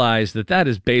 realize that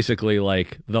is basically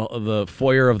like the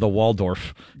foyer of the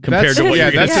Waldorf compared to what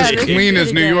you're going to that's see. as clean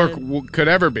as New York could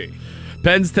ever be.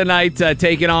 Pens tonight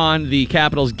taking on the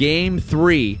Capitals Game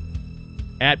 3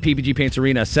 at PPG Paints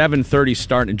Arena, 7:30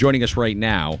 start. And joining us right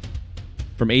now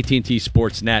from AT&T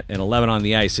Sportsnet and 11 on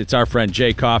the ice, it's our friend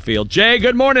Jay Caulfield. Jay,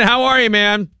 good morning. How are you,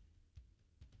 man?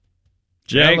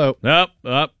 Jay?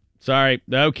 Hello. Sorry.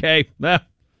 Okay. That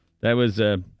was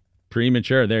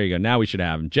premature. There you go. Now we should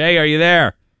have him. Jay, are you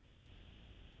there?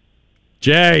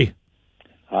 Jay.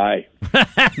 Hi.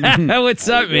 What's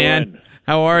up, man?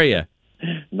 How are you?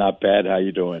 Not bad. How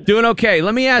you doing? Doing okay.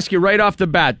 Let me ask you right off the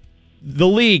bat. The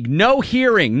league, no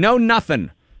hearing, no nothing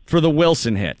for the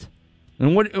Wilson hit.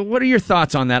 And what are your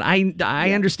thoughts on that?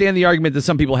 I understand the argument that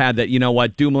some people had that, you know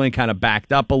what, Dumoulin kind of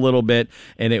backed up a little bit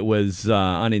and it was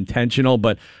unintentional.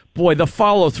 But, boy, the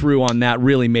follow-through on that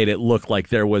really made it look like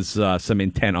there was some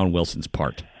intent on Wilson's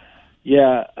part.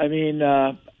 Yeah, I mean,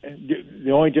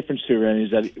 the only difference too, Randy,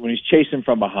 is that when he's chasing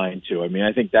from behind too. I mean,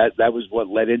 I think that was what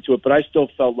led into it. But I still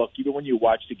felt, look, even when you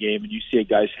watch the game and you see a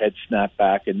guy's head snap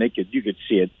back, and you could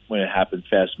see it when it happened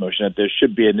fast motion, that there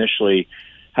should be initially.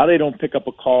 How they don't pick up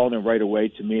a call on it right away,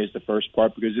 to me, is the first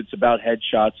part, because it's about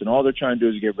headshots, and all they're trying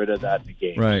to do is get rid of that in the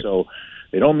game. Right. So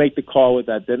they don't make the call with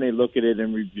that. Then they look at it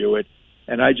and review it.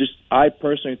 And I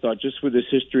personally thought, just with his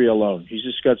history alone, he's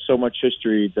just got so much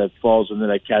history that falls into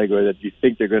that category that you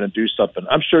think they're going to do something.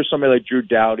 I'm sure somebody like Drew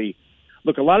Doughty.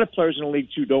 Look, a lot of players in the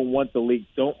league too don't want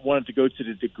it to go to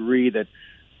the degree that,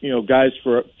 you know, guys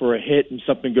for a hit and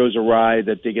something goes awry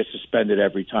that they get suspended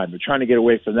every time. They're trying to get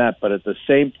away from that. But at the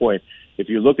same point, if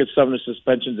you look at some of the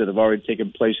suspensions that have already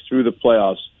taken place through the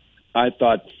playoffs, I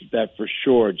thought that for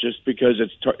sure, just because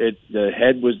the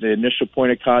head was the initial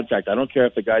point of contact. I don't care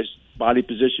if the guy's body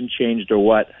position changed or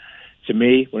what. To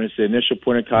me, when it's the initial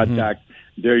point of contact,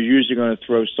 they're usually going to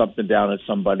throw something down at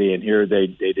somebody, and here they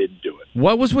didn't do it.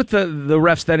 What was with the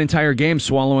refs that entire game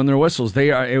swallowing their whistles?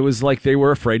 It was like they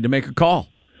were afraid to make a call.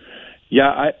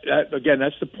 Yeah, again,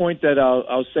 that's the point that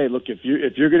I'll say. Look, if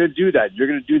you're going to do that, you're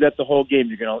going to do that the whole game.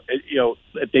 You're going to, you know,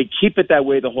 if they keep it that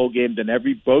way the whole game, then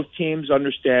both teams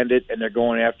understand it and they're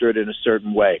going after it in a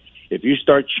certain way. If you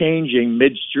start changing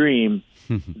midstream,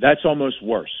 that's almost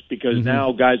worse, because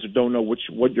now guys don't know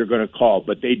what you're going to call.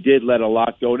 But they did let a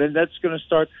lot go, and that's going to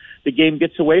start. The game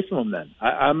gets away from them. Then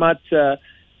I'm not.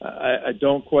 I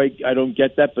don't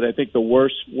get that, but I think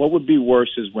what would be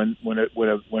worse is when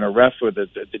a ref or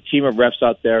the team of refs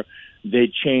out there,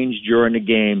 they change during the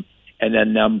game, and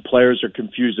then players are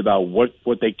confused about what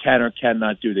they can or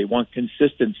cannot do. They want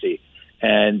consistency,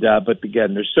 and but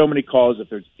again, there's so many calls.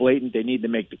 If it's blatant, they need to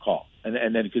make the call, and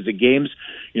then because the games,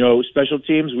 you know, special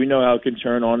teams, we know how it can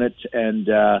turn on it, and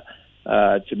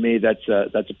to me, that's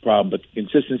a problem. But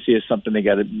consistency is something they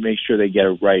got to make sure they get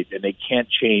it right, and they can't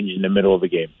change in the middle of a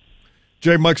game.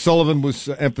 Jay, Mike Sullivan was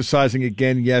emphasizing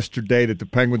again yesterday that the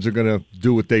Penguins are going to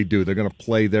do what they do. They're going to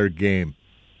play their game.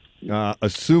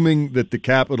 Assuming that the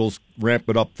Capitals ramp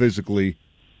it up physically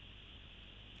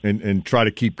and try to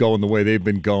keep going the way they've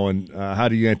been going, how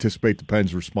do you anticipate the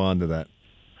Pens respond to that?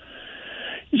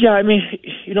 Yeah, I mean,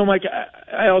 you know, Mike,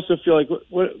 I also feel like,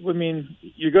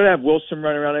 you're going to have Wilson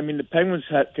run around. I mean, the Penguins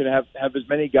could have as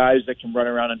many guys that can run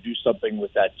around and do something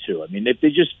with that, too. I mean, if they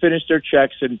just finish their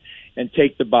checks and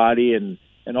take the body and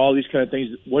all these kind of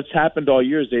things, what's happened all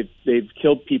year is they've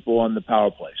killed people on the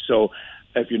power play. So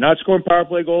if you're not scoring power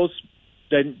play goals,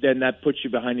 then that puts you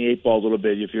behind the eight ball a little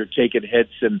bit if you're taking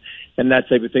hits and that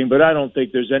type of thing. But I don't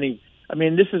think there's any – I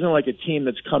mean, this isn't like a team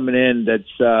that's coming in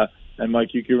that's and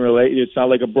Mike, you can relate. It's not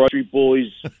like a Broad Street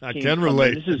Bullies. I can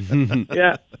relate.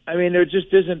 Yeah, I mean, there just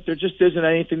isn't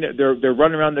anything that they're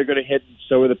running around. They're going to hit. And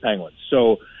so are the Penguins.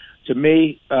 So, to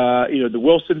me, you know, the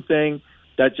Wilson thing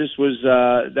that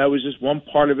was just one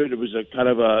part of it. It was a kind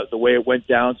of the way it went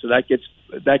down. So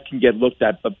that can get looked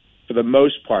at. But for the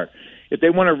most part, if they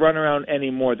want to run around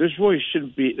anymore, there's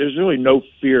really no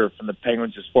fear from the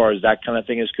Penguins as far as that kind of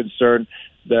thing is concerned.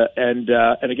 And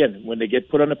again, when they get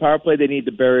put on the power play, they need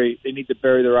to bury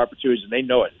their opportunities, and they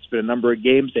know it. It's been a number of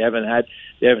games they haven't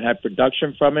had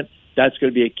production from it. That's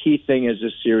going to be a key thing as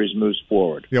this series moves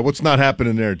forward. Yeah, what's not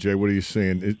happening there, Jay? What are you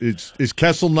seeing? Is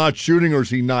Kessel not shooting, or is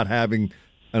he not having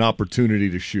an opportunity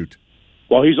to shoot?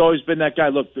 Well, he's always been that guy.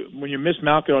 Look, when you miss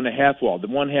Malkin on the half wall,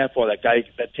 that guy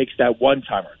that takes that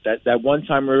one-timer, that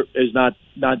one-timer is not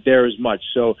there as much.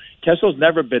 So Kessel's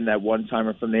never been that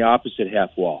one-timer from the opposite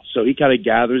half wall. So he kind of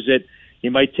gathers it. He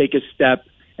might take a step,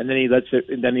 and then he lets it,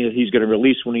 and then he's going to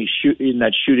release when he's in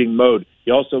that shooting mode.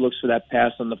 He also looks for that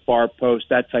pass on the far post,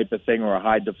 that type of thing, or a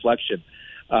high deflection.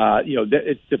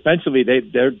 defensively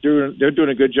they're doing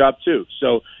a good job too.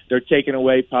 So they're taking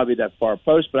away probably that far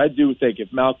post. But I do think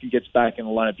if Malkin gets back in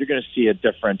the lineup, you're going to see a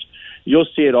difference. You'll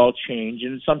see it all change,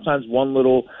 and sometimes one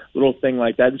little thing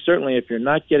like that. And certainly, if you're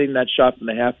not getting that shot from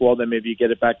the half wall, then maybe you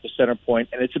get it back to center point.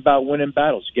 And it's about winning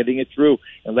battles, getting it through,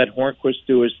 and let Hornquist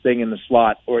do his thing in the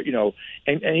slot, or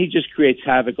and he just creates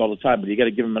havoc all the time. But you got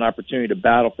to give him an opportunity to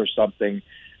battle for something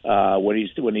when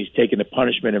he's taking the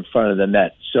punishment in front of the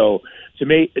net. So to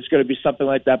me, it's going to be something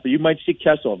like that. But you might see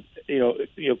Kessel,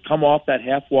 come off that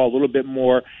half wall a little bit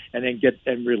more, and then get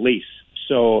and release.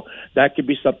 So that could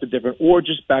be something different, or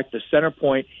just back to center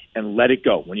point and let it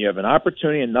go. When you have an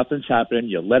opportunity and nothing's happening,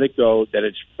 you let it go. That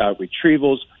it's about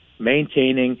retrievals,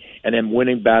 maintaining, and then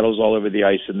winning battles all over the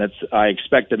ice. And I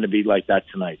expect them to be like that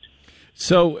tonight.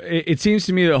 So it seems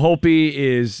to me that Holtby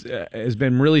has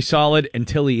been really solid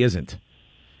until he isn't.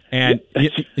 And True.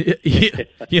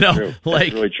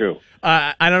 That's really true.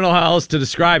 I don't know how else to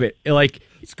describe it. Like,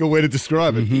 it's a good way to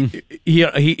describe it.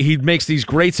 Mm-hmm. He makes these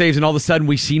great saves, and all of a sudden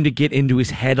we seem to get into his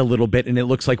head a little bit, and it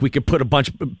looks like we could put a bunch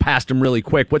past him really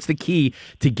quick. What's the key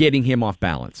to getting him off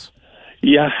balance?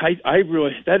 Yeah, I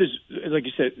really, that is, like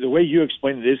you said, the way you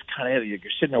explained it is kind of, you're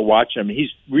sitting there watching him.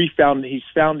 He's found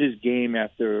his game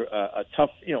after a tough,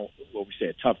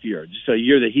 a tough year, just a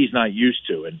year that he's not used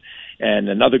to. And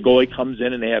another goalie comes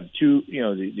in, and they have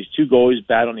these two goalies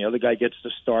battle, and the other guy gets to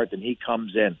start, and he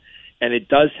comes in. And it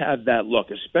does have that look,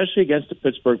 especially against the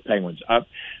Pittsburgh Penguins.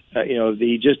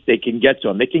 They can get to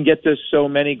him. They can get to so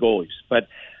many goalies. But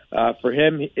for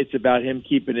him, it's about him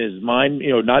keeping his mind,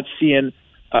 not seeing,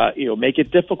 make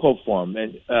it difficult for him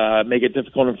and make it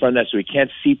difficult in front of that so he can't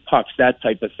see pucks, that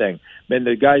type of thing. Man,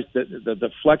 the guys, the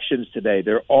deflections today,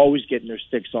 they're always getting their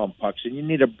sticks on pucks, and you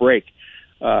need a break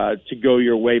to go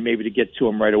your way, maybe to get to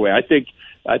them right away. I think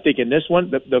in this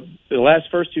one, the last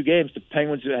first two games, the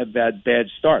Penguins have had bad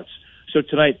starts. So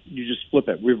tonight, you just flip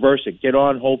it, reverse it, get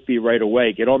on Holtby right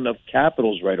away, get on the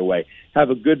Capitals right away, have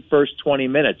a good first 20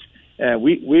 minutes.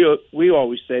 We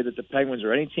always say that the Penguins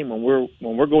or any team when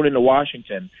we're going into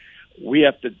Washington,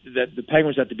 the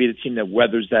Penguins have to be the team that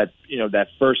weathers that that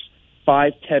first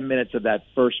 5-10 minutes of that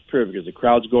first period because the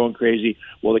crowd's going crazy.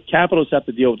 Well, the Capitals have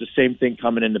to deal with the same thing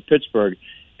coming into Pittsburgh,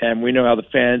 and we know how the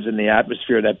fans and the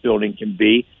atmosphere of that building can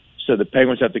be. So the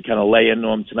Penguins have to kind of lay into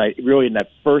them tonight, really in that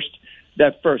first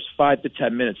 5 to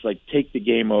 10 minutes, like take the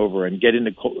game over and get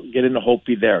into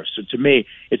Holtby there. So to me,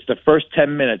 it's the first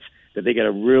 10 minutes that they got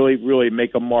to really, really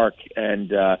make a mark and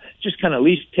just kind of at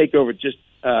least take over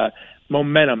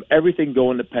momentum, everything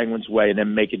going the Penguins' way, and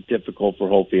then make it difficult for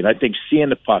Holtby. And I think seeing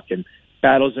the puck and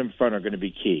battles in front are going to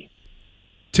be key.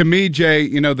 To me, Jay,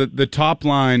 the top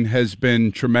line has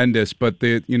been tremendous, but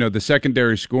the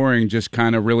secondary scoring just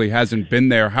kind of really hasn't been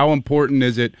there. How important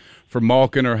is it for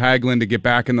Malkin or Hagelin to get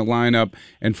back in the lineup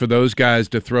and for those guys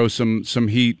to throw some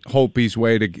heat Holtby's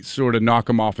way to sort of knock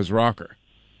him off his rocker?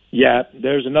 Yeah,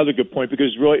 there's another good point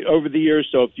because really over the years,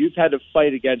 so if you've had to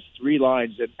fight against three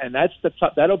lines, and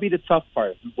that'll be the tough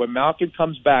part. When Malkin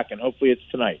comes back, and hopefully it's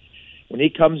tonight, when he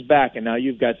comes back, and now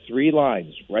you've got three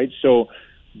lines, right? So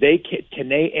can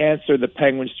they answer the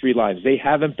Penguins' three lines? They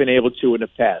haven't been able to in the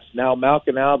past. Now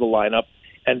Malkin out of the lineup,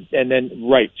 and then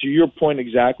right to your point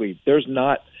exactly. There's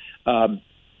not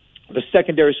the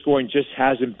secondary scoring just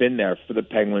hasn't been there for the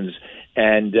Penguins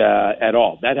and at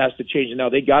all. That has to change. Now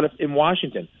they got it in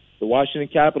Washington. The Washington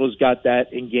Capitals got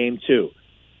that in Game 2.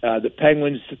 The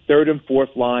Penguins' third and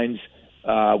fourth lines.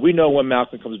 We know when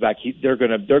Malkin comes back, they're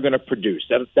gonna produce.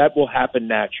 That will happen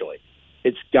naturally.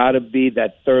 It's got to be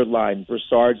that third line.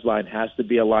 Brassard's line has to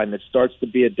be a line that starts to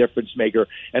be a difference maker.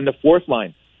 And the fourth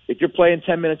line, if you're playing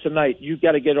 10 minutes a night, you've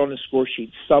got to get on the score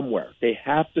sheet somewhere. They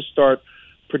have to start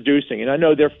producing. And I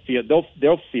know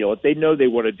they'll feel it. They know they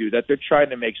want to do that. They're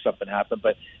trying to make something happen,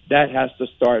 but that has to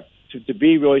start. To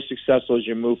be really successful as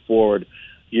you move forward,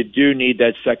 you do need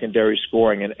that secondary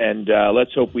scoring. And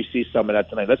let's hope we see some of that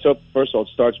tonight. Let's hope, first of all, it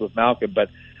starts with Malkin, but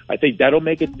I think that'll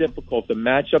make it difficult. The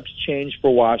matchups change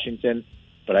for Washington,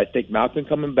 but I think Malkin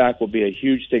coming back will be a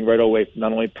huge thing right away from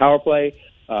not only power play,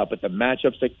 but the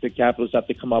matchups that the Capitals have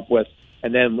to come up with.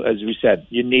 And then, as we said,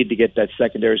 you need to get that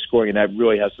secondary scoring, and that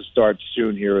really has to start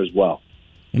soon here as well.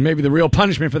 And maybe the real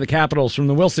punishment for the Capitals from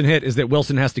the Wilson hit is that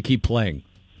Wilson has to keep playing.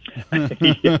 That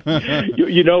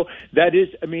is.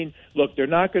 I mean, look, they're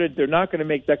not going to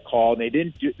make that call, and they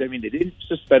didn't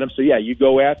suspend him. So yeah, you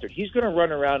go after it. He's going to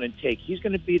run around and take. He's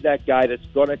going to be that guy that's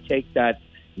going to take that.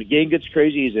 The game gets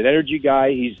crazy. He's an energy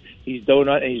guy. He's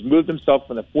donut, and he's moved himself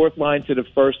from the fourth line to the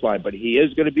first line. But he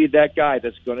is going to be that guy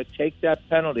that's going to take that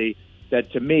penalty.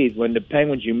 That to me, when the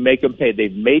Penguins, you make them pay.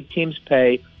 They've made teams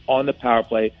pay on the power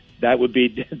play. that would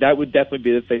definitely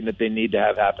be the thing that they need to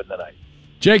have happen tonight.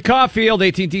 Jay Caulfield,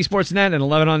 AT&T Sportsnet, and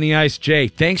 11 on the Ice. Jay,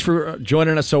 thanks for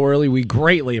joining us so early. We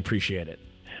greatly appreciate it.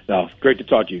 No, great to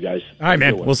talk to you guys. All right,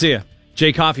 man. We'll see you.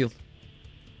 Jay Caulfield,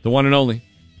 the one and only.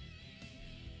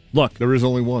 Look, there is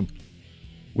only one.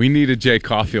 We need a Jay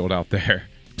Caulfield out there.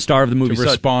 Star of the movie. To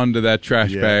respond to that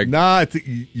trash bag. Nah, I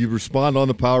think you respond on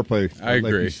the power play. I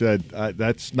agree. Like you said,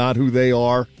 that's not who they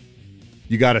are.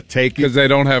 You got to take it. Because they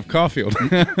don't have Caulfield.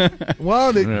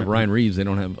 Well, they don't have Ryan Reeves. They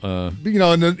don't have...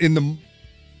 in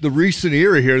the recent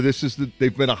era here,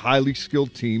 they've been a highly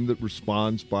skilled team that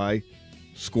responds by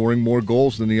scoring more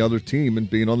goals than the other team and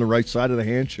being on the right side of the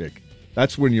handshake.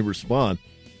 That's when you respond.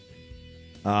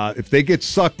 If they get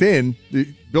sucked in,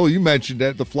 Bill, you mentioned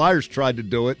that the Flyers tried to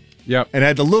do it. Yep. And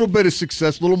had a little bit of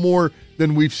success, a little more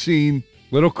than we've seen.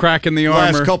 Little crack in the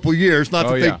last armor. Couple years. Not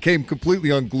that they came completely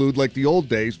unglued like the old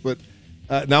days, but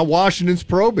now Washington's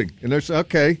probing. And they're saying,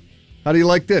 okay, how do you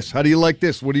like this? How do you like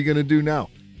this? What are you going to do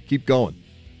now? Keep going.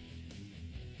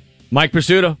 Mike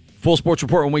Pursuta, full sports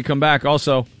report when we come back.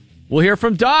 Also, we'll hear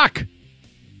from Doc.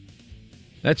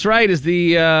 That's right, as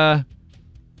the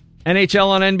NHL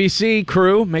on NBC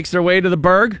crew makes their way to the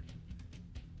Berg.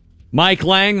 Mike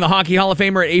Lang, the Hockey Hall of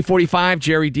Famer at 8:45.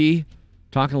 Jerry D,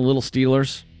 talking a little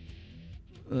Steelers.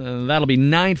 That'll be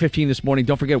 9:15 this morning.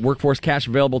 Don't forget, Workforce Cash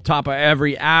available top of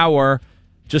every hour.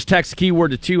 Just text the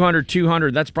keyword to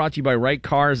 200-200. That's brought to you by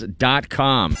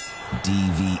rightcars.com.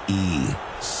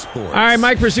 DVE Sports. All right,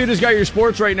 Mike Pursuita's got your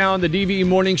sports right now on the DVE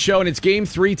Morning Show, and it's Game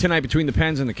 3 tonight between the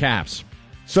Pens and the Caps.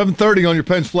 7:30 on your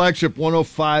Pens flagship,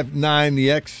 105.9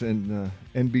 The X and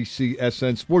NBC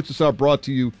SN. Sports is brought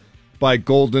to you by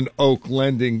Golden Oak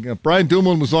Lending. Brian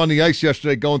Dumoulin was on the ice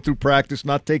yesterday going through practice,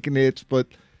 not taking hits, but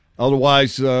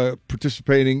otherwise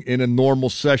participating in a normal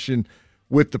session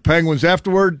with the Penguins.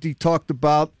 Afterward, he talked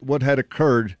about what had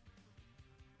occurred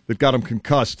that got him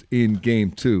concussed in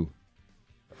Game 2.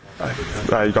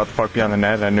 I got the puck behind the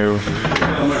net. I knew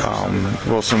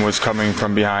Wilson was coming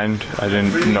from behind. I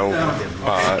didn't know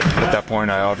at that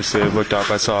point. I obviously looked up.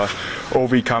 I saw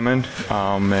Ovi coming,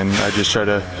 and I just tried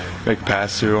to make a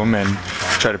pass to him and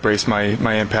try to brace my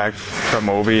impact from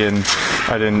Ovi. And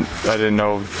I didn't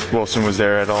know Wilson was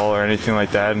there at all or anything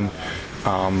like that. And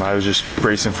I was just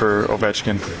bracing for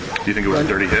Ovechkin. Do you think it was a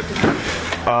dirty hit?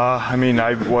 I mean,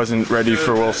 I wasn't ready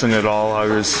for Wilson at all. I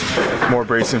was more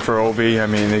bracing for Ovi. I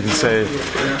mean, they can say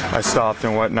I stopped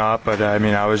and whatnot, but I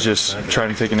mean, I was just trying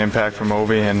to take an impact from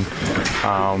Ovi, and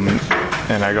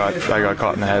I got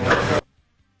caught in the head.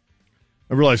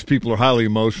 I realize people are highly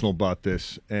emotional about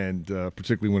this, and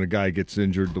particularly when a guy gets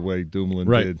injured the way Dumoulin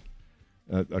did,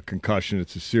 a concussion.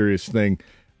 It's a serious thing.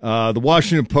 The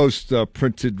Washington Post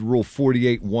printed Rule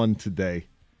 48.1 today,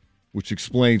 which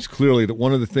explains clearly that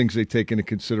one of the things they take into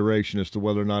consideration as to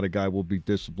whether or not a guy will be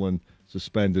disciplined,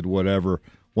 suspended, whatever,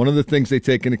 one of the things they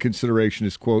take into consideration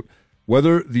is, quote,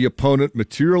 whether the opponent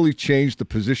materially changed the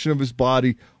position of his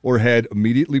body or head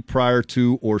immediately prior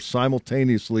to or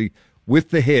simultaneously with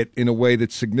the hit in a way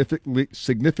that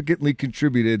significantly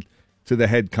contributed to the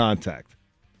head contact.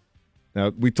 Now,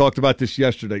 we talked about this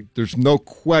yesterday. There's no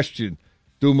question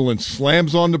Dumoulin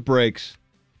slams on the brakes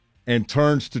and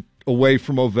turns away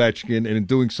from Ovechkin, and in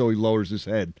doing so, he lowers his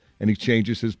head and he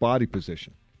changes his body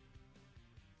position.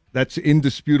 That's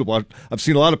indisputable. I've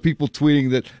seen a lot of people tweeting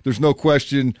that there's no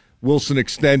question Wilson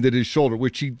extended his shoulder,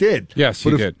 which he did. Yes,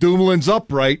 but he if did. Dumoulin's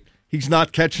upright, he's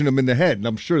not catching him in the head, and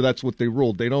I'm sure that's what they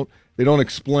ruled. They don't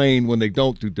explain when they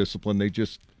don't do discipline. They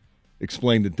just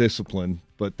explain the discipline.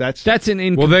 But that's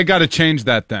well, they got to change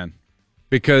that then.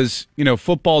 Because,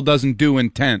 football doesn't do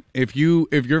intent. If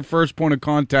your first point of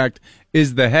contact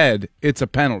is the head, it's a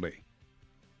penalty.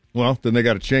 Well, then they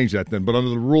got to change that then. But under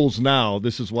the rules now,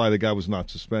 this is why the guy was not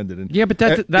suspended. And yeah, but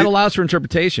that allows for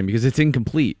interpretation because it's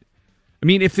incomplete. I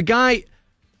mean, if the guy...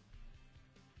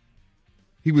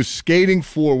 He was skating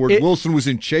forward. Wilson was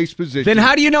in chase position. Then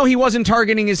how do you know he wasn't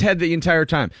targeting his head the entire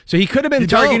time? So he could have been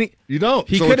targeting... You don't.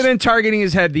 He could have been targeting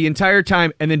his head the entire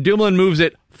time, and then Dumoulin moves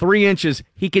it 3 inches.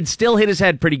 He could still hit his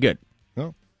head pretty good.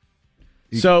 No.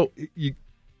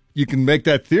 You can make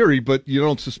that theory, but you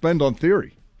don't suspend on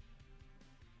theory.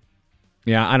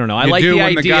 Yeah, I don't know. I you like do the when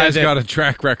idea the guy's that, got a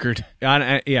track record.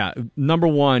 Yeah, number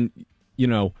one,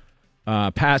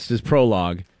 past his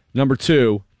prologue. Number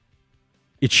two,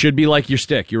 it should be like your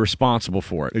stick. You're responsible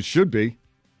for it. It should be,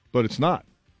 but it's not.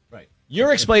 Right.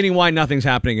 You're explaining why nothing's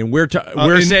happening, and we're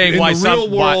saying in why the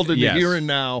real world, in yes. the here and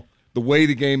now, the way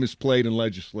the game is played and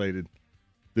legislated,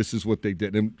 this is what they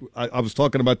did. And I was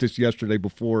talking about this yesterday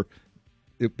before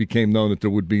it became known that there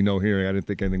would be no hearing. I didn't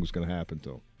think anything was going to happen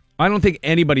to him. I don't think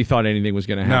anybody thought anything was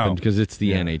going to happen because it's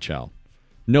the NHL.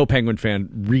 no Penguin fan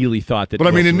really thought that. But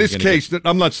I mean, in Wilson this case,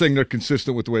 I'm not saying they're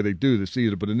consistent with the way they do this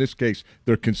either. But in this case,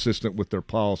 they're consistent with their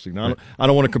policy. Now, I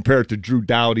don't want to compare it to Drew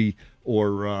Doughty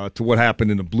or to what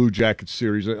happened in the Blue Jackets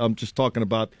series. I'm just talking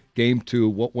about Game 2,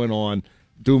 what went on.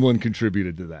 Dumoulin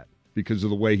contributed to that because of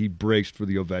the way he braced for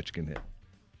the Ovechkin hit.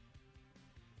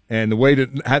 And the way to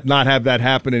not have that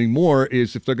happen anymore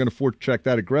is if they're going to forecheck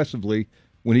that aggressively,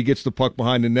 when he gets the puck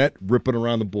behind the net, rip it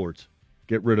around the boards.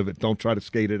 Get rid of it. Don't try to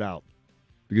skate it out.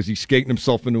 Because he's skating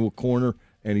himself into a corner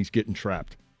and he's getting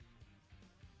trapped.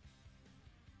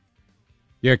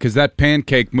 Yeah, because that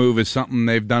pancake move is something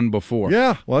they've done before.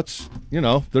 Yeah, well, it's,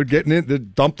 they're getting it. They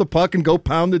dump the puck and go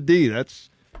pound the D. That's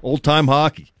old-time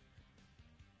hockey.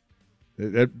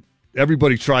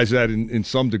 Everybody tries that in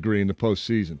some degree in the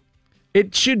postseason.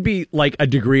 It should be like a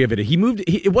degree of it.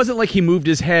 It wasn't like he moved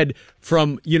his head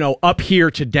from up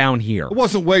here to down here. It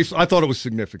wasn't waste. I thought it was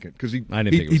significant because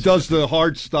he does the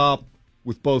hard stop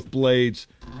with both blades,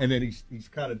 and then he's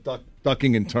kind of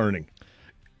ducking and turning.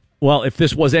 Well, if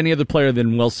this was any other player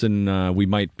than Wilson, we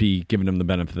might be giving him the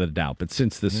benefit of the doubt. But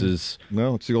since this is...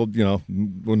 No, it's the old,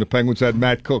 when the Penguins had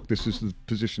Matt Cook, this is the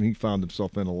position he found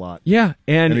himself in a lot. Yeah,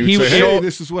 and he would say, hey,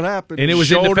 this is what happened. And it was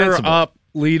shoulder up,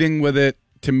 leading with it.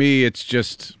 To me,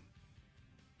 it's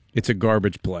a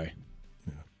garbage play.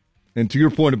 Yeah. And to your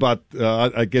point about,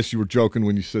 I guess you were joking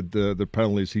when you said the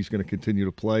penalties, he's going to continue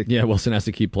to play. Yeah, Wilson has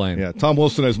to keep playing. Yeah, Tom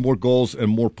Wilson has more goals and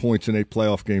more points in 8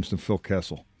 playoff games than Phil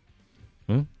Kessel.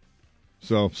 Hmm?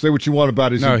 So say what you want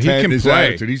about his intent, his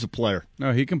attitude. He's a player.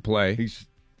 No, he can play. He's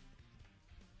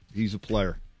a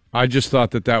player. I just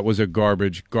thought that was a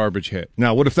garbage hit.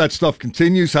 Now, what if that stuff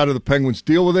continues? How do the Penguins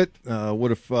deal with it?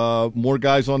 What if more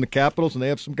guys on the Capitals, and they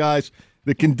have some guys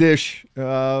that can dish?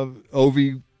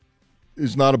 Ovi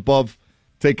is not above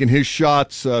taking his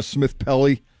shots. Smith,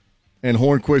 Pelly, and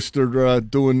Hornquist are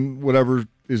doing whatever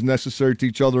is necessary to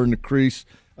each other in the crease.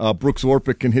 Brooks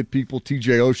Orpik can hit people.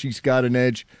 TJ Oshie's got an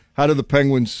edge. How do the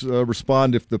Penguins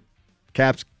respond if the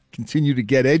Caps continue to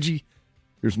get edgy?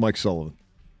 Here's Mike Sullivan.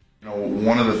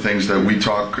 One of the things that we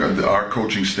talk, our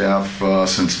coaching staff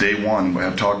since day one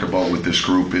have talked about with this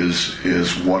group is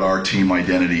what our team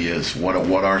identity is. What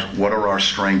are our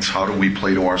strengths? How do we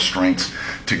play to our strengths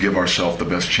to give ourselves the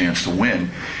best chance to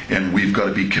win? And we've got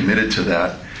to be committed to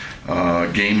that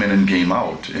game in and game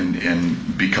out,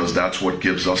 and because that's what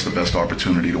gives us the best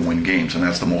opportunity to win games, and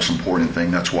that's the most important thing.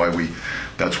 That's why we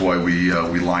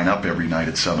line up every night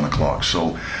at 7:00.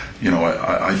 So,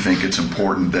 I think it's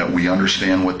important that we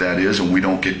understand what that is, and we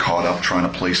don't get caught up trying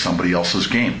to play somebody else's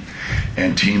game.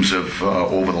 And teams have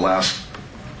over the last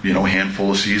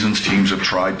handful of seasons, teams have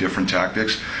tried different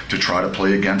tactics to try to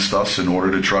play against us in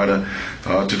order to try to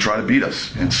beat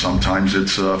us. And sometimes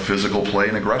it's physical play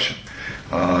and aggression.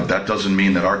 That doesn't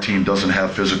mean that our team doesn't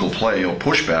have physical play or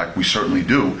pushback. We certainly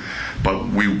do, but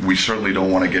we certainly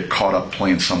don't want to get caught up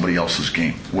playing somebody else's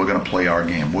game. We're going to play our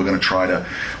game. We're going to try to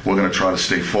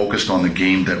stay focused on the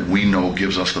game that we know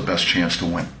gives us the best chance to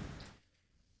win.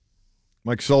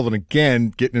 Mike Sullivan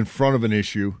again getting in front of an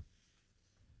issue.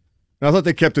 Now, I thought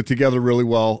they kept it together really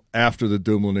well after the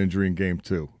Dumoulin injury in Game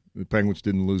 2. The Penguins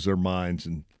didn't lose their minds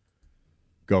and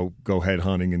go head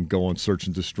hunting and go on search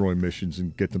and destroy missions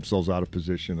and get themselves out of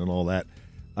position and all that.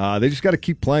 They just got to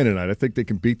keep playing tonight. I think they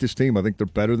can beat this team. I think they're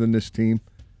better than this team,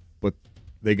 but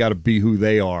they got to be who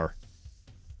they are.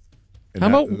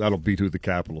 And that'll beat who the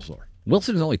Capitals are.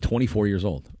 Wilson is only 24 years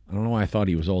old. I don't know why I thought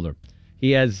he was older.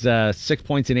 He has 6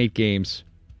 points in 8 games.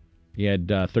 He had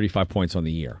 35 points on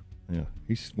the year. Yeah,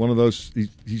 he's one of those.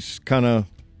 He's kind of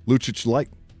Lucic-like,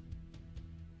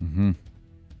 and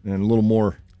a little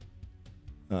more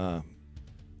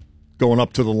going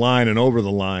up to the line and over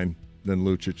the line than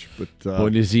Lucic. But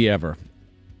is he ever?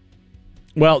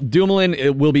 Well, Dumoulin,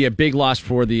 it will be a big loss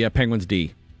for the Penguins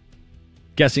D.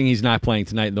 Guessing he's not playing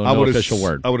tonight, though no official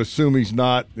word. I would assume he's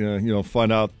not.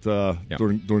 Find out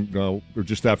during or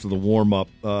just after the warm up.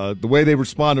 The way they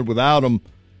responded without him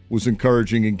was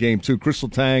encouraging in Game 2. Crystal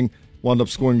Tang wound up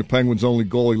scoring the Penguins' only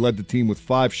goal. He led the team with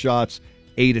 5 shots,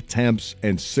 8 attempts,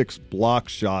 and 6 block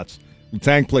shots.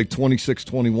 Tang played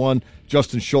 26-21.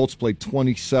 Justin Schultz played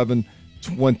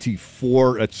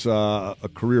 27-24. That's a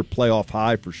career playoff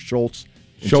high for Schultz.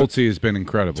 Schultz has been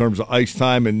incredible in terms of ice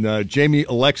time. And Jamie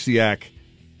Alexiak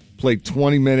played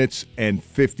 20 minutes and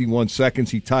 51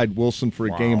 seconds. He tied Wilson for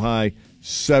a game-high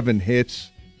 7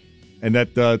 hits. And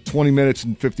that 20 minutes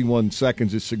and 51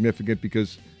 seconds is significant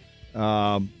because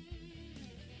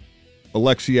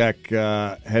Alexiak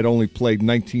had only played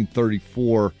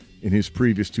 1934 in his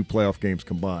previous 2 playoff games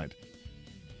combined.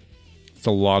 It's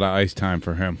a lot of ice time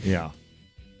for him. Yeah.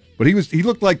 But he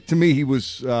looked like, to me, he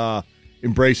was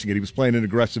embracing it. He was playing an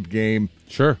aggressive game.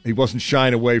 Sure. He wasn't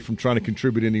shying away from trying to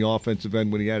contribute in the offensive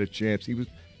end when he had a chance.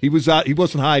 He was out. He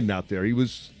wasn't hiding out there. He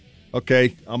was,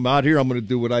 okay, I'm out here. I'm going to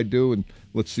do what I do, and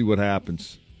let's see what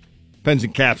happens. Pens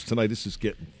and Caps tonight. This is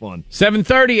getting fun.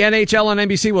 7:30 NHL on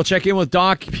NBC. We'll check in with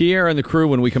Doc, Pierre, and the crew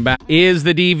when we come back. Is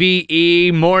the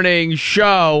DVE Morning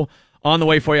Show on the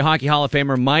way for you. Hockey Hall of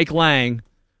Famer Mike Lang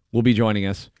will be joining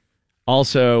us.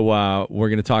 Also, we're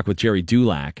going to talk with Jerry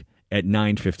Dulac at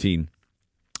 9:15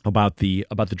 about the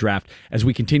draft as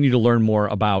we continue to learn more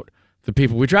about the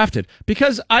people we drafted,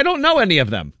 because I don't know any of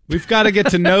them. We've got to get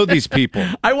to know these people.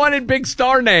 I wanted big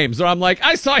star names, or I'm like,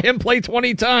 I saw him play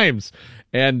 20 times,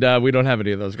 and we don't have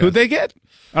any of those guys. Who'd they get?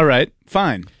 All right,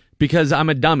 fine. Because I'm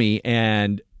a dummy,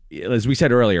 and as we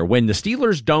said earlier, when the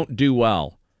Steelers don't do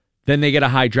well, then they get a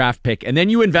high draft pick, and then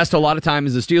you invest a lot of time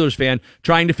as a Steelers fan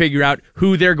trying to figure out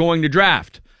who they're going to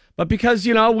draft. But because,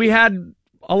 we had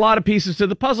a lot of pieces to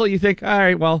the puzzle, you think, all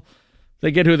right, well, they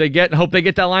get who they get and hope they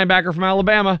get that linebacker from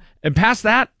Alabama. And past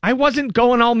that, I wasn't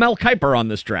going all Mel Kiper on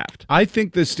this draft. I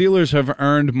think the Steelers have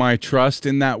earned my trust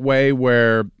in that way,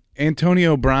 where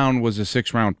Antonio Brown was a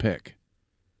 6th-round pick.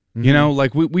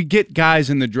 Mm-hmm. We get guys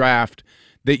in the draft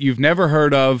that you've never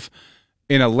heard of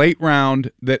in a late round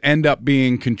that end up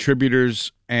being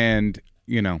contributors and,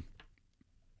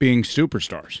 being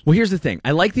superstars. Well, here's the thing.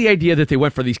 I like the idea that they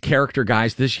went for these character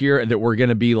guys this year and that we're going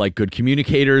to be like good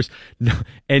communicators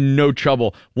and no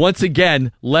trouble. Once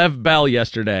again, Lev Bell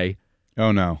yesterday.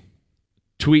 Oh, no.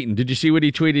 Tweeting. Did you see what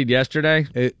he tweeted yesterday?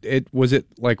 Was it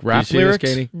like rap lyrics?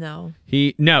 This, Katie? No.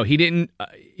 He didn't.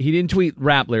 He didn't tweet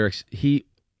rap lyrics.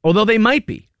 Although they might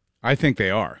be. I think they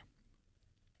are.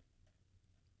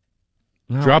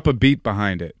 Well, drop a beat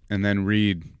behind it and then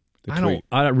read the tweet.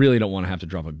 I really don't want to have to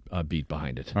drop a beat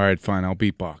behind it. All right, fine. I'll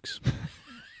beatbox.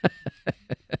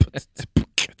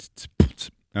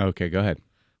 Okay, go ahead.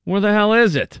 Where the hell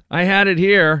is it? I had it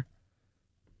here.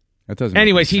 That doesn't.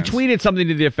 Anyways, make he sense. tweeted something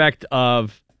to the effect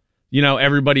of,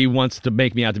 everybody wants to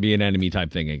make me out to be an enemy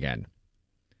type thing again.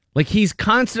 Like, he's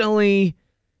constantly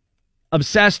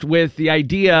obsessed with the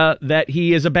idea that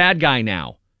he is a bad guy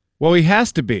now. Well, he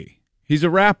has to be. He's a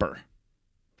rapper.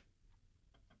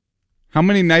 How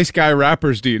many nice guy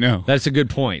rappers do you know? That's a good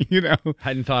point. I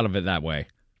hadn't thought of it that way.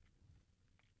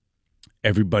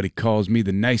 Everybody calls me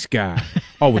the nice guy.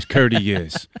 Always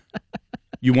courteous.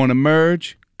 You want to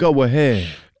merge? Go ahead.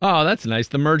 Oh, that's nice.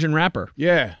 The merging rapper.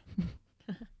 Yeah.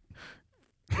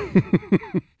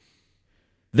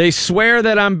 They swear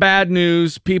that I'm bad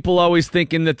news. People always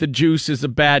thinking that the Juice is a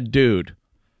bad dude.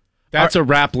 That's a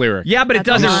rap lyric. Yeah, but it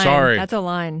doesn't. Sorry. That's a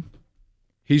line.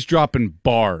 He's dropping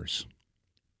bars.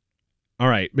 All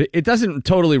right, but it doesn't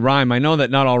totally rhyme. I know that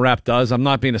not all rap does. I'm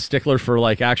not being a stickler for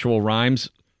actual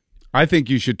rhymes. I think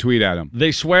you should tweet at him.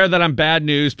 They swear that I'm bad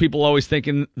news. People always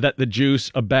thinking that the Juice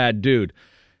a bad dude.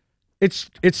 It's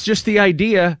just the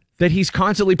idea that he's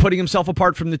constantly putting himself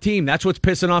apart from the team. That's what's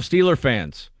pissing off Steeler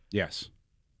fans. Yes.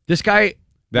 This guy...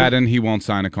 That and he won't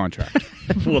sign a contract.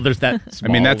 Well, there's that that's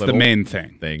the main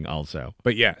thing also.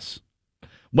 But yes.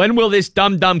 When will this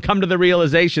dum-dum come to the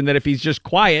realization that if he's just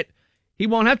quiet, he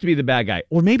won't have to be the bad guy?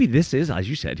 Or maybe this is, as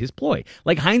you said, his ploy.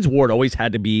 Like Hines Ward always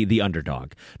had to be the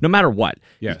underdog, no matter what.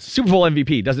 Yes. Super Bowl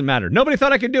MVP, doesn't matter. Nobody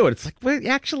thought I could do it. It's like, well,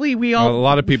 actually, we all... Well, a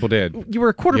lot of people did. You were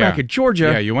a quarterback at Georgia.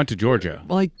 Yeah, you went to Georgia.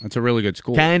 That's a really good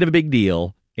school. Kind of a big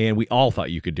deal, and we all thought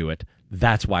you could do it.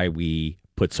 That's why we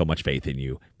put so much faith in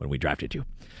you when we drafted you.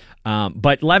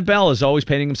 But Lev Bell is always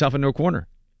painting himself into a corner.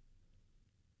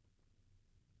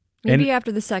 Maybe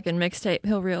after the second mixtape,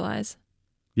 he'll realize.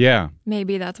 Yeah.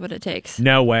 Maybe that's what it takes.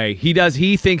 No way. He does.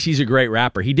 He thinks he's a great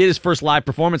rapper. He did his first live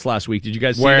performance last week. Did you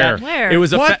guys see that? Where? It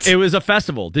was it was a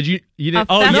festival. Did you didn't? A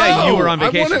festival? Yeah, you were on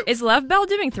vacation. Is Lev Bell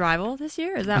doing Thrival this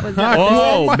year? Is that what?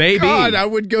 Oh, my maybe. God, I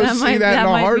would go see that in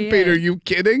a heartbeat. Are you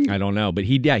kidding? I don't know, but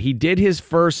he did his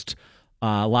first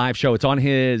live show. It's on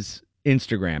his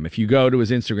Instagram. If you go to his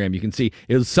Instagram, you can see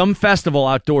it was some festival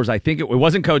outdoors. I think it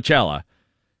wasn't Coachella.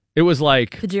 It was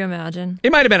like... Could you imagine?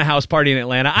 It might have been a house party in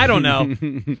Atlanta. I don't know.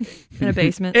 In a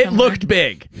basement It somewhere. looked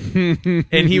big.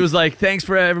 And he was like, thanks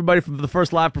for everybody for the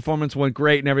first live performance. Went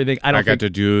great and everything. I got the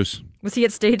juice. Was he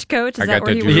at Stagecoach? Is I that got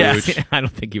where the he was? juice. Yeah, I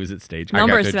don't think he was at Stagecoach.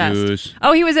 Numbers I got the Fest. juice.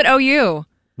 Oh, he was at OU.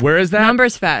 Where is that?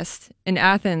 Numbers Fest in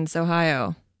Athens,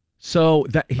 Ohio. So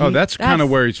that's kind of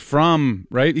where he's from,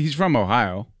 right? He's from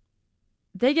Ohio.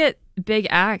 They get big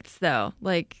acts, though.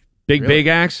 Big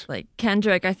acts? Like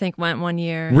Kendrick, I think, went one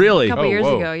year. Really? A couple Oh, years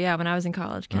whoa. ago, yeah, when I was in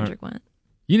college, Kendrick went.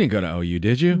 You didn't go to OU,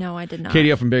 did you? No, I did not.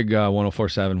 KDO from Big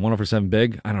 1047. 1047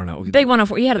 Big? I don't know. Big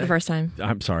 104. You had it the first time.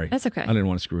 I'm sorry. That's okay. I didn't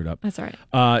want to screw it up. That's all right.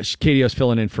 KDO's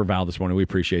filling in for Val this morning. We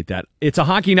appreciate that. It's a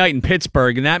hockey night in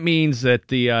Pittsburgh, and that means that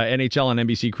the NHL and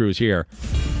NBC crew is here.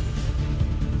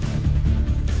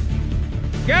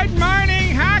 Good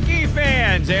morning, hockey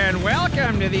fans, and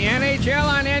welcome to the NHL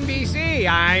on NBC.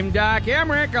 I'm Doc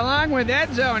Emmerich, along with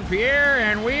Edzo and Pierre,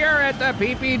 and we are at the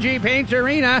PPG Paints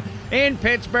Arena in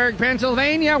Pittsburgh,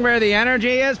 Pennsylvania, where the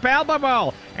energy is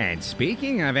palpable. And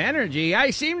speaking of energy,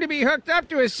 I seem to be hooked up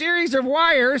to a series of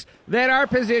wires that are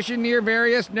positioned near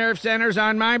various nerve centers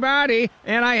on my body,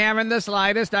 and I haven't the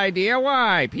slightest idea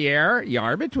why. Pierre,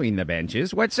 you're between the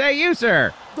benches. What say you,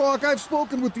 sir? Doc, I've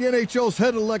spoken with the NHL's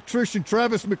head electrician,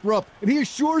 Travis McRupp, and he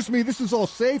assures me this is all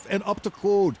safe and up to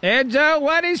code. Edzo,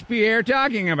 what is Pierre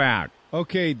talking about?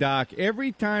 Okay, Doc,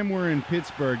 every time we're in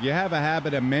Pittsburgh, you have a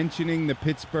habit of mentioning the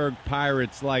Pittsburgh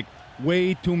Pirates like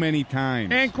way too many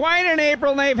times. And quite an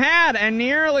April they've had. A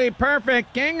nearly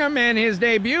perfect Kingham in his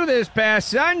debut this past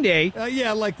Sunday.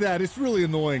 Yeah, like that. It's really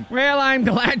annoying. Well, I'm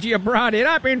glad you brought it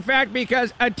up, in fact,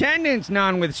 because attendance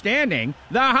notwithstanding,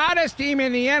 the hottest team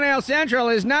in the NL Central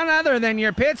is none other than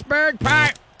your Pittsburgh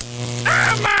Pirates.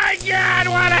 Oh, my God,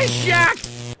 what a shock!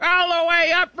 All the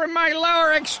way up from my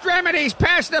lower extremities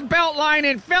past the belt line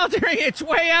and filtering its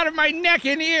way out of my neck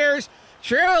and ears.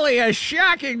 Truly a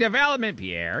shocking development.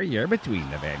 Pierre, you're between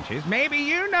the benches. Maybe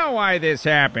you know why this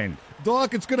happened.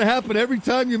 Doc, it's going to happen every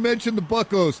time you mention the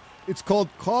Buccos. It's called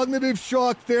cognitive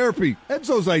shock therapy.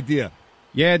 Edzo's idea.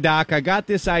 Yeah, Doc, I got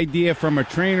this idea from a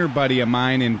trainer buddy of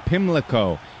mine in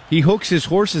Pimlico. He hooks his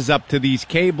horses up to these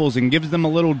cables and gives them a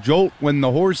little jolt when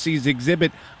the horses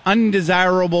exhibit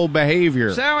undesirable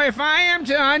behavior. So if I am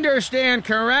to understand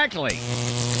correctly...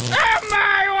 Oh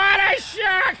my, what a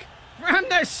shock! From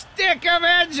the stick of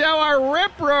Edzo, a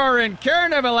rip-roaring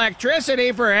current of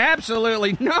electricity for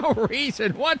absolutely no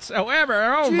reason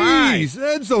whatsoever. Oh, my. Jeez,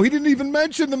 Edzo, he didn't even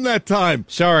mention them that time.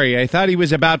 Sorry, I thought he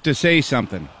was about to say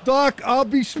something. Doc, I'll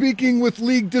be speaking with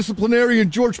league disciplinarian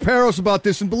George Paros about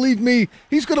this, and believe me,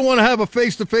 he's going to want to have a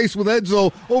face-to-face with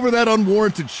Edzo over that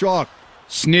unwarranted shock.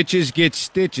 Snitches get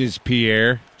stitches,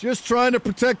 Pierre. Just trying to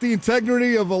protect the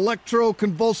integrity of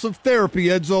electroconvulsive therapy,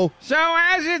 Edzo. So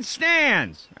as it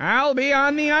stands, I'll be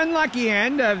on the unlucky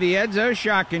end of the Edzo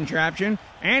shock contraption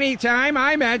anytime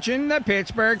I mention the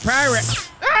Pittsburgh Pirates.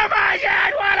 Oh my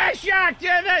God, what a shock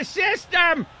to the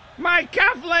system! My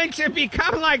cufflinks have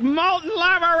become like molten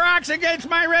lava rocks against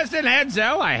my wrist, and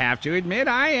Edzo, I have to admit,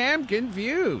 I am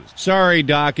confused. Sorry,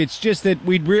 Doc. It's just that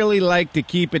we'd really like to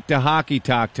keep it to hockey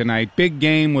talk tonight. Big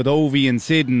game with Ovi and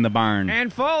Sid in the barn.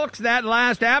 And folks, that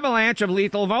last avalanche of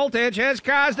lethal voltage has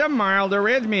caused a mild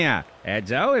arrhythmia.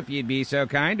 Edzo, if you'd be so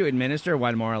kind to administer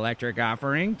one more electric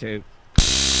offering to...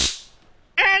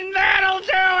 And that'll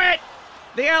do it!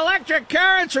 The electric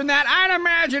currents from that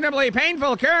unimaginably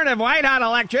painful current of white-hot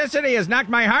electricity has knocked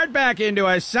my heart back into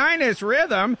a sinus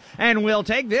rhythm, and we'll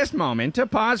take this moment to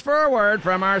pause for a word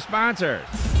from our sponsors.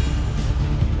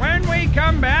 When we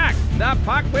come back, the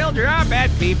puck will drop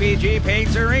at PPG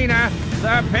Paints Arena,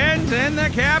 the Pens and the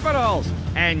Capitals,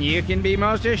 and you can be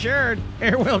most assured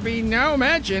there will be no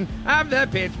mention of the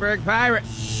Pittsburgh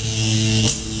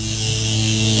Pirates.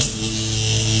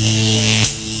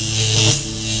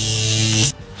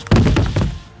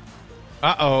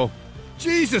 Uh-oh.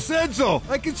 Jesus, Edzo,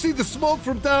 I can see the smoke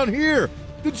from down here.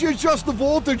 Did you adjust the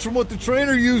voltage from what the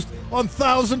trainer used on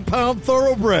 1,000-pound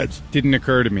thoroughbreds? Didn't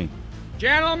occur to me.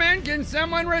 Gentlemen, can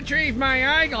someone retrieve my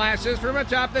eyeglasses from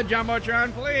atop the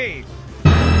Jumbotron, please?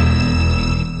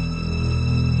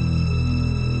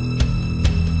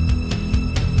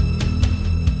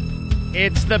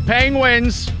 It's the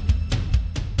Penguins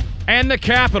and the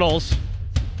Capitals.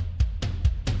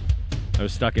 I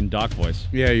was stuck in Doc voice.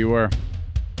 Yeah, you were.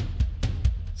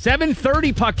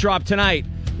 7:30 puck drop tonight.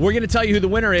 We're going to tell you who the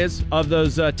winner is of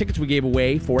those tickets we gave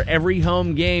away for every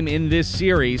home game in this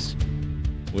series,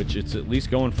 which it's at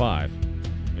least going 5.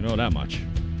 We know that much.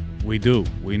 We do.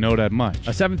 We know that much.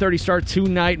 A 7:30 start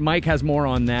tonight. Mike has more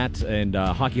on that, and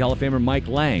Hockey Hall of Famer Mike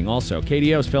Lang also.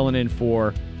 KDO is filling in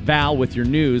for Val with your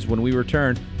news when we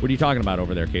return. What are you talking about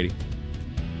over there, Katie?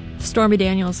 Stormy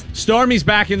Daniels. Stormy's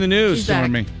back in the news. She's back.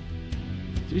 Stormy.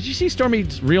 Did you see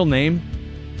Stormy's real name?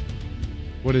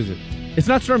 What is it? It's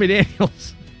not Stormy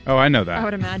Daniels. Oh, I know that. I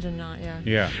would imagine not, yeah.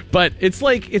 Yeah. But it's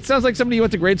like, it sounds like somebody you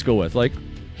went to grade school with. Like,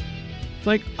 it's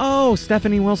like, oh,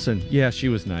 Stephanie Wilson. Yeah, she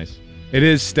was nice. It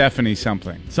is Stephanie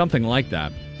something. Something like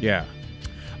that. Yeah.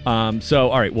 So,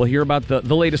 all right, we'll hear about the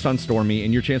latest on Stormy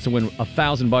and your chance to win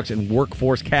 $1,000 in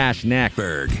workforce cash next.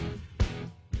 The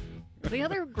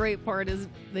other great part is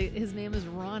his name is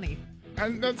Ronnie.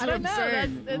 And that's I what I'm don't know.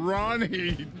 saying. That's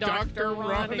Ronnie. Dr.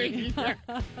 Ronnie.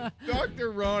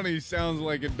 Dr. Ronnie sounds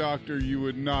like a doctor you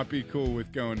would not be cool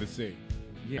with going to see.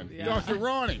 Yeah. Dr.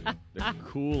 Ronnie. The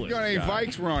coolest. You got any guy.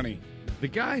 Vikes, Ronnie? The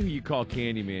guy who you call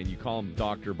Candyman, you call him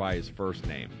Doctor by his first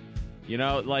name. You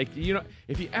know,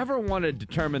 if you ever want to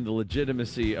determine the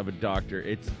legitimacy of a doctor,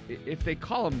 it's if they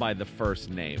call him by the first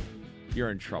name, you're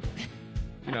in trouble.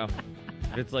 You know,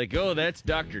 it's like, oh, that's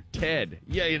Dr. Ted.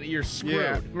 Yeah, you're screwed.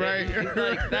 Yeah, right.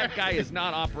 Like, that guy is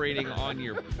not operating on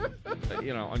your,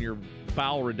 on your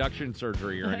bowel reduction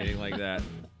surgery or anything like that.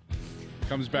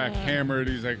 Comes back hammered.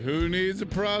 He's like, who needs a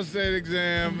prostate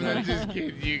exam? That's just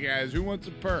kidding you guys. Who wants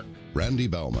a perk? Randy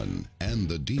Bauman and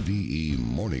the DVE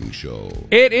Morning Show.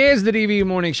 It is the DVE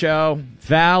Morning Show.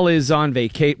 Val is on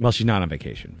vacation. Well, she's not on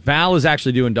vacation. Val is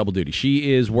actually doing double duty.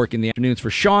 She is working the afternoons for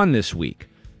Sean this week.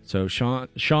 So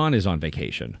Sean is on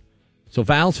vacation. So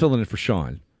Val's filling in for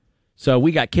Sean. So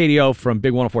we got KDO from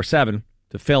Big 104.7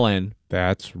 to fill in.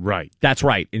 That's right. That's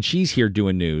right. And she's here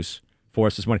doing news for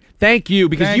us this morning. Thank you,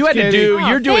 because Thanks, you had to Katie. do. Oh,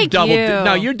 You're doing thank double. you.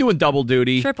 No, you're doing double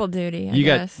duty. Triple duty, I You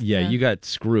guess. got you got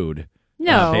screwed.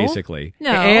 No. Basically.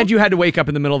 No. And you had to wake up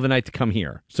in the middle of the night to come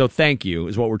here. So thank you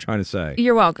is what we're trying to say.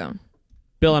 You're welcome.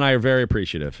 Bill and I are very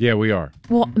appreciative. Yeah, we are.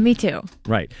 Well, me too.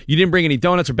 Right. You didn't bring any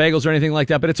donuts or bagels or anything like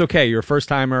that, but it's okay. You're a first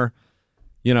timer.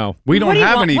 You know, We don't What do you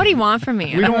have want- any. What do you want from me?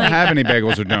 We I'm don't like, have any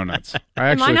bagels or donuts. I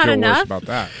actually not feel enough? worse about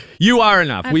that. you are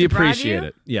enough. I have We to bribe appreciate you?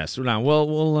 it. Yes. Now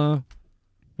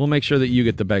we'll make sure that you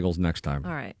get the bagels next time.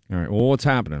 All right. All right. Well, what's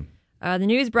happening? The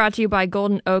news brought to you by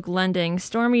Golden Oak Lending.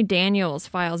 Stormy Daniels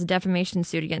files a defamation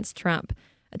suit against Trump.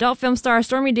 Adult film star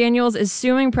Stormy Daniels is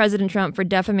suing President Trump for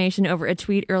defamation over a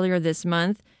tweet earlier this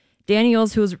month.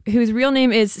 Daniels, whose real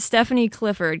name is Stephanie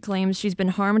Clifford, claims she's been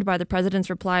harmed by the president's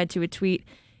reply to a tweet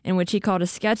in which he called a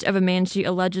sketch of a man she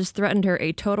alleges threatened her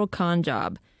a total con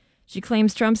job. She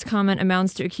claims Trump's comment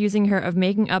amounts to accusing her of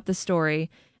making up the story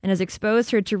and has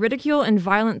exposed her to ridicule and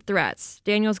violent threats.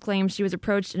 Daniels claims she was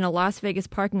approached in a Las Vegas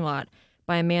parking lot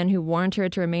by a man who warned her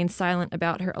to remain silent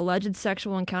about her alleged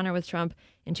sexual encounter with Trump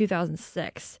in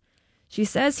 2006. She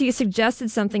says he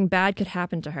suggested something bad could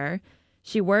happen to her.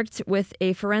 She worked with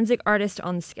a forensic artist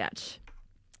on the sketch.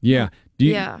 Yeah.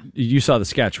 Yeah. You saw the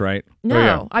sketch, right? No, Oh,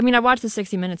 yeah. I mean, I watched the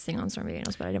 60 Minutes thing on Stormy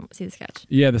Daniels, but I didn't see the sketch.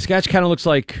 Yeah. The sketch kind of looks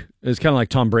like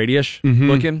Tom Brady-ish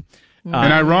looking. And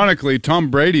ironically, Tom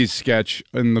Brady's sketch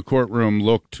in the courtroom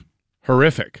looked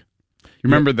horrific. You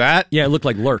remember that? Yeah, it looked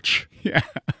like Lurch. Yeah.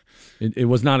 It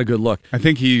was not a good look. I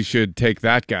think he should take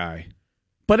that guy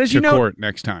But as to you know, court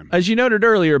next time. as you noted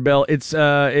earlier, Bill, it's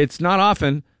not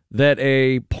often that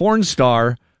a porn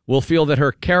star will feel that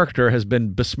her character has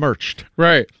been besmirched.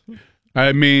 Right.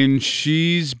 I mean,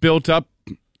 she's built up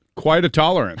quite a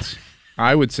tolerance,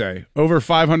 I would say. Over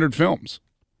 500 films.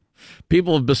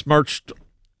 People have besmirched.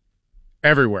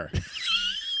 Everywhere.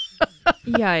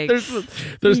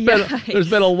 Yikes. There's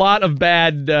been a lot of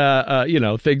bad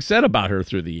things said about her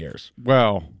through the years.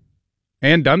 Well,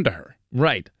 and done to her.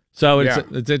 Right. So Yeah.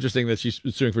 it's interesting that she's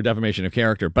suing for defamation of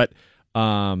character, but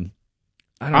I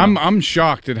don't know. I'm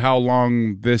shocked at how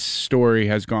long this story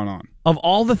has gone on. Of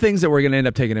all the things that we're going to end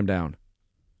up taking him down,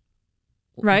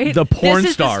 Right? The porn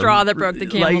this is star. the straw that broke the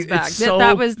camel's Like, back. it's so-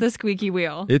 That was the squeaky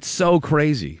wheel. it's so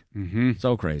crazy. Mm-hmm.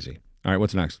 So crazy. All right,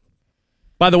 what's next?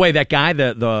 By the way, that guy,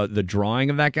 the drawing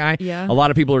of that guy, Yeah. a lot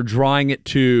of people are drawing it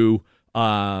to,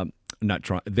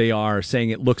 they are saying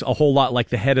it looks a whole lot like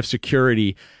the head of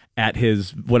security at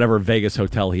his whatever Vegas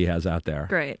hotel he has out there.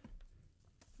 Great.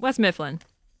 West Mifflin.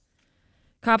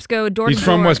 Cops go door to door. He's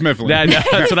from West Mifflin.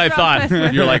 That's what I From thought. West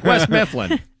Mifflin. You're like, West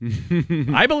Mifflin.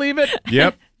 I believe it.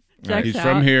 Yep. Checks He's out.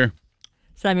 from here.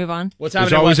 Should I move on? What's There's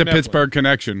happening in always West a Mifflin? Pittsburgh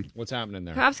connection. What's happening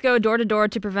there? Cops go door to door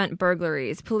to prevent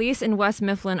burglaries. Police in West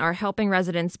Mifflin are helping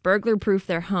residents burglar-proof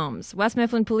their homes. West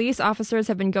Mifflin police officers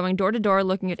have been going door to door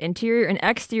looking at interior and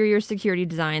exterior security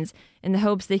designs in the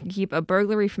hopes they can keep a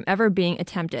burglary from ever being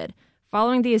attempted.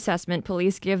 Following the assessment,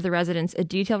 police give the residents a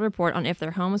detailed report on if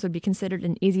their homes would be considered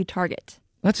an easy target.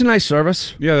 That's a nice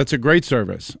service. Yeah, that's a great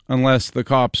service. Unless the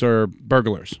cops are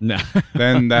burglars. No.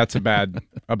 Then that's a bad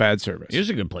service. Here's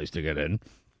a good place to get in.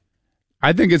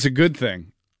 I think it's a good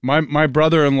thing. My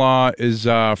brother-in-law is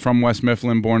from West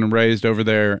Mifflin, born and raised over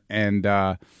there, and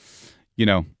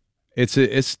it's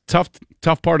a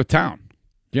tough part of town.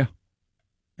 Yeah.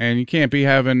 And you can't be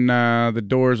having the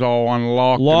doors all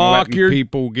unlocked Lock and your letting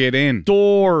people get in.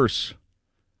 Doors.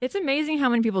 It's amazing how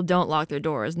many people don't lock their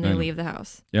doors and they leave the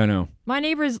house. Yeah, I know. My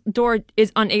neighbor's door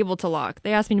is unable to lock.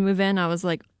 They asked me to move in. I was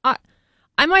like,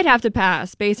 I might have to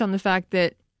pass based on the fact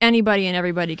that anybody and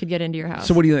everybody could get into your house.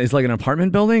 So what do you? It's like an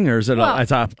apartment building, or is it Well-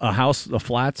 it's a house, a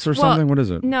flats or Well, something? What is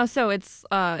it? No, so it's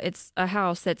a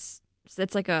house that's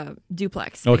it's like a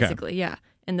duplex, Okay. basically. Yeah,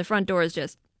 and the front door is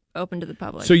just open to the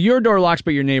public. So your door locks,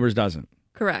 but your neighbor's doesn't.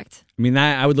 Correct. I mean,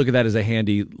 I would look at that as a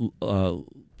handy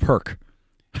perk.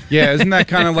 Yeah, isn't that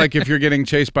kind of like if you're getting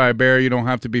chased by a bear, you don't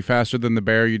have to be faster than the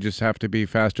bear, you just have to be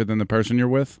faster than the person you're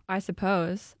with? I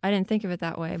suppose. I didn't think of it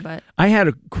that way, but I had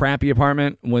a crappy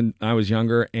apartment when I was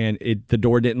younger, and the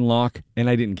door didn't lock, and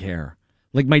I didn't care.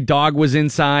 Like, my dog was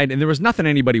inside, and there was nothing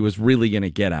anybody was really going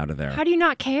to get out of there. how do you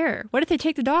not care? What if they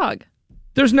take the dog?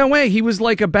 There's no way. He was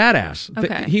like a badass.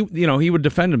 Okay. He would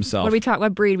defend himself.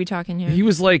 What breed are we talking here? He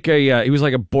was like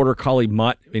a border collie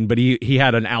mutt, but he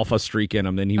had an alpha streak in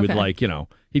him, and he would Okay.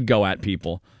 he'd go at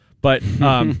people. But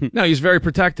no, he's very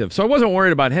protective. So I wasn't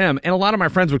worried about him. And a lot of my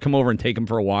friends would come over and take him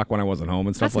for a walk when I wasn't home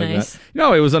and stuff That's like nice. that.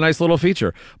 No, it was a nice little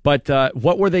feature. But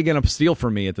what were they going to steal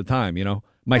from me at the time?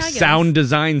 My I guess. sound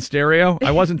design stereo.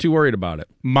 I wasn't too worried about it.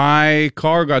 My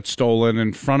car got stolen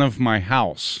in front of my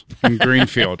house in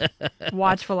Greenfield.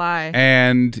 Watchful eye.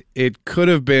 And it could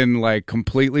have been like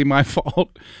completely my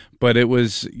fault, but it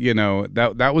was,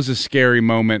 that was a scary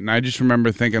moment. And I just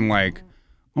remember thinking like,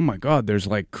 oh my God, there's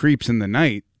like creeps in the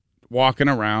night walking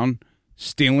around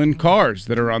stealing cars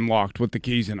that are unlocked with the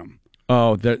keys in them.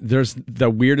 Oh, there's the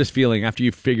weirdest feeling after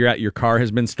you figure out your car has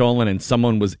been stolen and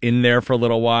someone was in there for a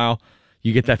little while.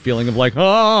 You get that feeling of like, Ew,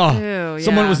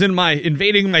 someone yeah. was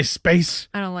invading my space.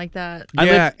 I don't like that.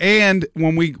 And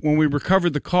when we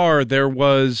recovered the car, there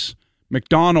was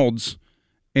McDonald's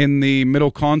in the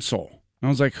middle console. And I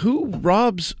was like,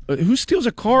 who steals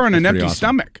a car on an empty awesome.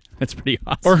 stomach? That's pretty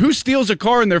awesome. Or who steals a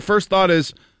car and their first thought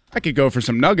is, I could go for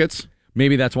some nuggets.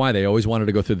 Maybe that's why they always wanted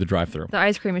to go through the drive-thru. The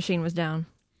ice cream machine was down.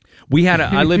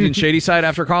 I lived in Shadyside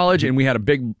after college, and we had a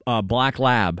big black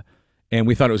lab, and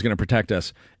we thought it was going to protect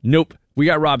us. Nope. We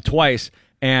got robbed twice,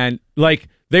 and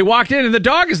they walked in, and the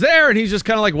dog is there, and he's just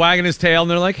kind of like wagging his tail,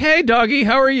 and they're like, "Hey, doggy,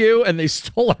 how are you?" And they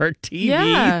stole our TV.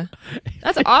 Yeah,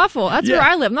 that's awful. That's Yeah. where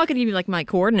I live. I'm not going to give you my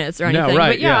coordinates or anything,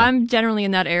 right, but yeah, yeah. I'm generally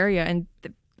in that area, and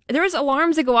there's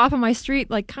alarms that go off on my street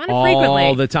kind of frequently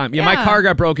all the time. Yeah, my car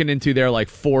got broken into there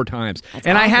 4 times,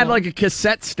 and I had awful. a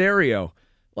cassette stereo.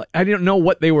 I didn't know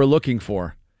what they were looking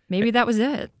for. Maybe that was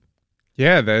it.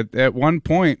 Yeah, that at one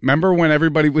point, remember when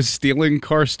everybody was stealing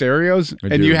car stereos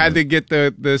and you had to get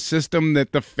the system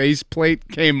that the faceplate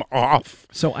came off?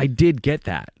 So I did get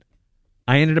that.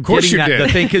 I ended up course getting you that did.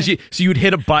 the thing because you'd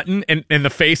hit a button and the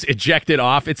face ejected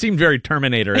off. It seemed very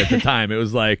Terminator at the time. It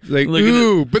was like look at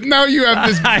ooh, but now you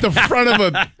have the front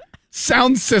of a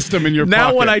sound system in your now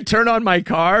pocket. when I turn on my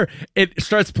car, it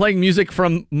starts playing music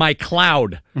from my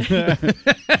cloud.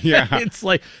 Yeah. It's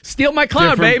like, steal my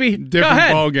cloud, baby. Go Different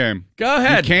ahead. ball game. Go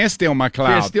ahead. You can't steal my cloud.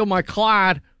 Can't steal my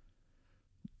cloud.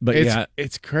 But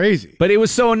it's crazy. But it was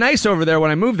so nice over there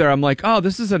when I moved there. I'm like, oh,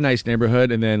 this is a nice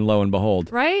neighborhood. And then lo and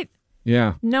behold. Right?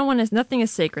 Yeah. Nothing is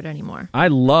sacred anymore. I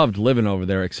loved living over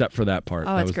there except for that part.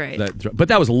 Oh, That that's was- great. But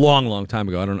that was a long, long time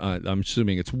ago. I'm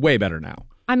assuming it's way better now.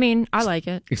 I mean, I like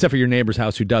it. Except for your neighbor's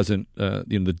house who doesn't,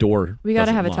 the door. We got to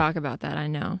doesn't have a lock. talk about that. I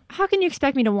know. How can you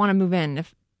expect me to want to move in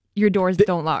if your doors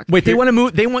don't lock? Wait, they want to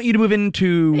move. They want you to move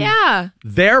into Yeah.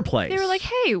 their place. They were like,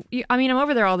 "Hey, I'm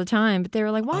over there all the time," but they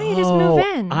were like, "Why don't you just move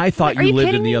in?" I thought Are you lived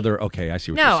in kidding the me? other. Okay, I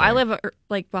see what No, you're saying. I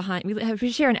live behind.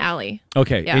 We share an alley.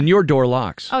 Okay, Yeah. and your door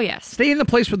locks. Oh yes. Stay in the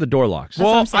place where the door locks. That's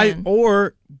what I'm saying.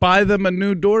 Or buy them a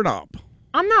new doorknob.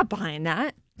 I'm not buying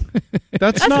that.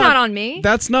 That's not on me.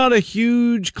 That's not a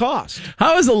huge cost.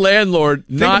 How is a landlord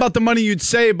Think about the money you'd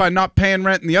save by not paying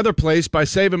rent in the other place by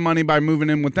saving money by moving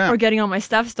in with them. Or getting all my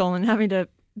stuff stolen, and having to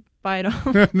buy it all.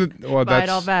 Well, buy it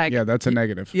all back. Yeah, that's a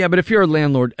negative. Yeah, but if you're a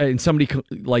landlord and somebody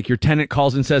like your tenant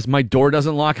calls and says my door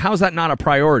doesn't lock, how is that not a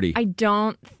priority? I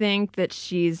don't think that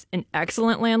she's an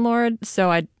excellent landlord,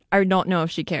 so I don't know if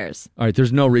she cares. All right,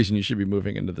 there's no reason you should be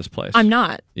moving into this place. I'm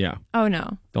not. Yeah, Oh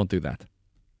no. don't do that.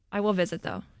 I will visit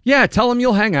though. Yeah, tell them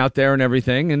you'll hang out there and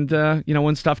everything, and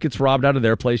when stuff gets robbed out of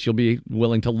their place, you'll be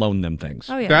willing to loan them things.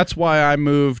 Oh yeah. That's why I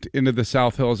moved into the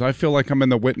South Hills. I feel like I'm in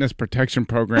the witness protection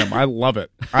program. I love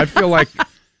it. I feel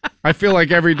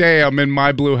like every day I'm in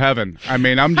my blue heaven. I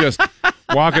mean, I'm just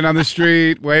walking on the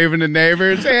street, waving to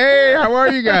neighbors. Hey, how are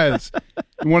you guys?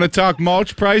 You want to talk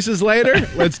mulch prices later?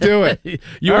 Let's do it.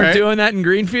 You All weren't right. doing that in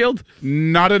Greenfield?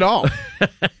 Not at all.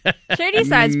 Shady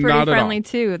Side's Not pretty at all. friendly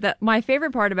too. My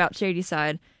favorite part about Shady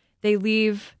Side, they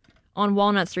leave on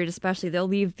Walnut Street especially. They'll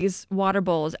leave these water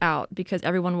bowls out because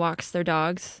everyone walks their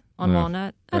dogs on Yeah.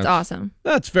 Walnut. That's That's- awesome.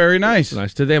 That's very nice.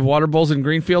 Nice. Did they have water bowls in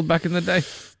Greenfield back in the day?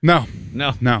 No.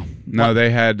 No. They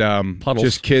had Puddles.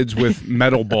 just kids with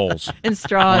metal bowls And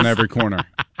straws. on every corner.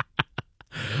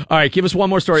 All right, give us one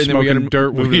more story, and then we got to Smoking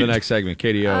dirt move to weed. the next segment.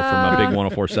 KDO from Big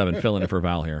 104.7, filling in for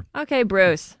Val here. Okay,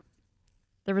 Bruce.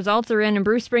 The results are in, and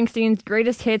Bruce Springsteen's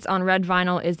Greatest Hits on Red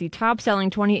Vinyl is the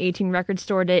top-selling 2018 Record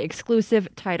Store Day exclusive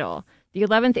title. The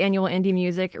 11th annual Indie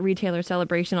Music Retailer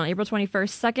Celebration on April 21st,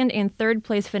 second and third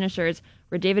place finishers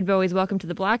were David Bowie's Welcome to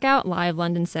the Blackout, live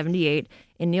London 78,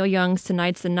 and Neil Young's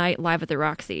Tonight's the Night, live at the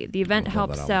Roxy. The event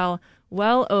helped sell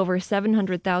well over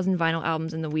 700,000 vinyl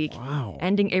albums in the week,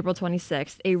 ending April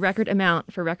 26th, a record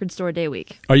amount for Record Store Day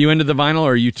week. Are you into the vinyl,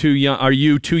 or are you too young? Are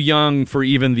you too young for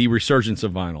even the resurgence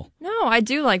of vinyl? No, I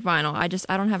do like vinyl.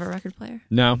 I don't have a record player.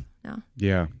 No? No.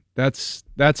 Yeah, that's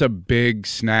a big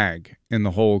snag in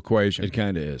the whole equation. It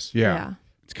kind of is. Yeah.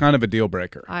 It's kind of a deal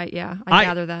breaker. I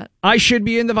gather that. I should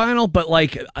be into vinyl, but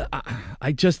like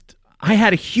I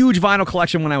had a huge vinyl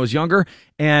collection when I was younger,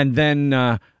 and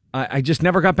then I just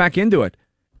never got back into it.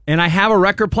 And I have a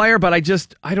record player, but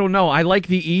I don't know. I like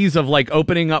the ease of like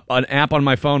opening up an app on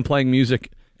my phone, playing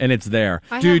music, and it's there.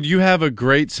 Dude, you have a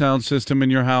great sound system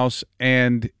in your house,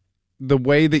 and the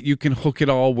way that you can hook it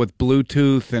all with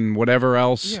Bluetooth and whatever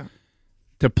else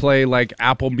to play like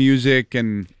Apple Music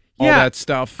and all that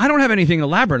stuff. I don't have anything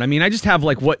elaborate. I mean, I just have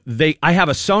like I have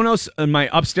a Sonos in my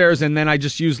upstairs, and then I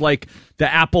just use like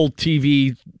the Apple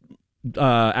TV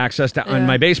access in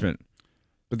my basement.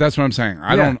 But that's what I'm saying.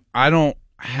 I don't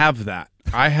have that.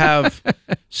 I have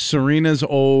Serena's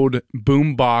old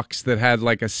boom box that had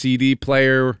like a CD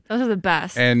player. Those are the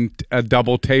best. And a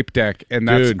double tape deck, and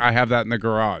I have that in the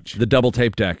garage. The double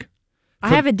tape deck. I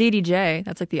have a DDJ.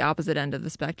 That's like the opposite end of the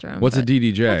spectrum. What's a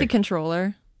DDJ? Like a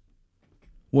controller.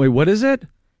 Wait, what is it?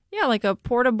 Yeah, like a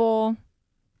portable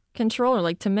controller,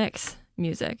 like to mix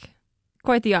music.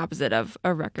 Quite the opposite of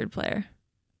a record player.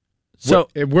 So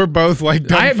we're both like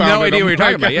dumbfounded. I have no idea what you're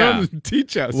talking about. Yeah,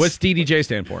 teach us. What's DDJ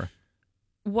stand for?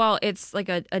 Well, it's like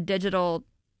a digital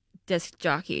disc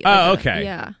jockey. Oh, okay.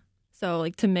 Yeah. So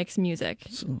like to mix music.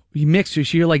 So you mix. So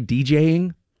you're like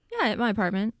DJing? Yeah, at my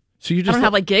apartment. So you just I don't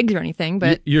have like gigs or anything,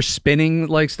 but you're spinning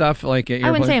like stuff like at your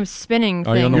I wouldn't place? say I'm spinning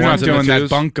Are you on things. the You're not ones doing and that twos?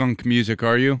 bunk gunk music,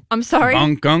 are you? I'm sorry?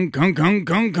 Bunk gunk gunk gunk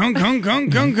gunk gunk gunk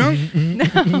gunk gunk gunk.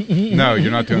 No,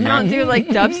 you're not doing I that. don't do like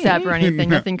dubstep or anything,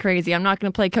 nothing crazy. I'm not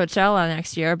going to play Coachella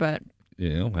next year, but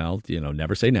Yeah, well,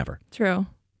 never say never. true.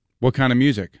 What kind of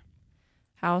music?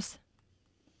 House.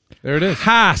 There it is.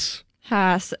 Haas.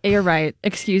 Haas. You're right.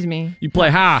 Excuse me. You play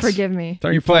Haas. Forgive me.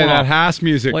 Turn You your play phone that off. Haas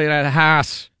music. Play that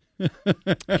Haas.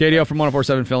 KDO from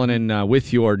 104.7 filling in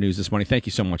with your news this morning. Thank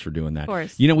you so much for doing that. Of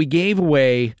course. We gave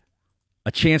away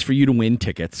a chance for you to win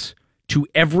tickets to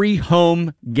every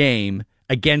home game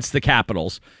against the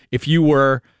Capitals if you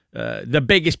were the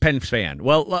biggest Pens fan.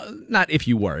 Well, not if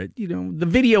you were. The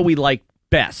video we liked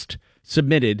best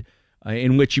submitted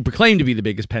in which you proclaimed to be the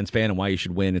biggest Pens fan and why you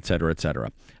should win, et cetera, et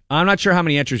cetera. I'm not sure how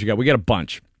many entries you got. We got a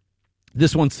bunch.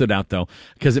 This one stood out, though,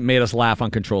 because it made us laugh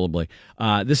uncontrollably.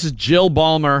 This is Jill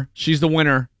Ballmer. She's the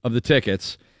winner of the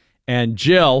tickets. And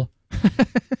Jill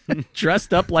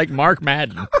dressed up like Mark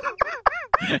Madden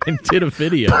and did a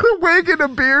video. Put a wig and a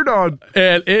beard on.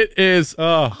 And it is...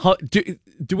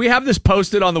 do we have this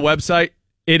posted on the website?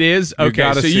 It is?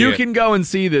 Okay, so you can go and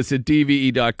see this at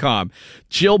DVE.com.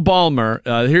 Jill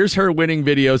Ballmer, here's her winning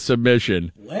video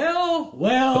submission. Well.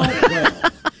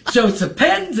 So it's the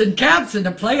Pens and Caps in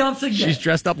the playoffs again. She's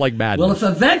dressed up like Madden. Well, if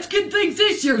Ovechkin thinks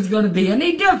this year is going to be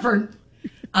any different,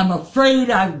 I'm afraid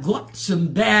I've got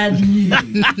some bad news.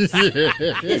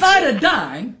 If I had a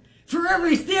dime for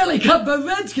every Stanley Cup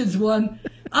Ovechkin's won,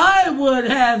 I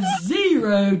would have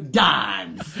 0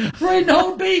 dimes. Right,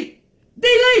 hold me.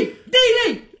 D-Lee!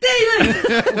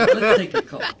 Let's take a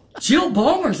call. Jill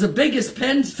Ballmer's the biggest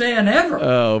Pens fan ever.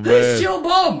 Oh, man. Who's Jill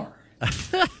Ballmer?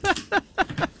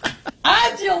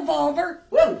 I'm Jill Ballmer.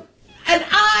 Woo! And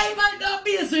I might not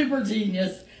be a super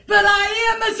genius, but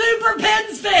I am a super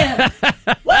Pens fan.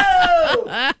 Woo!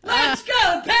 Let's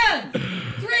go, Pens!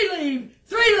 3 leave!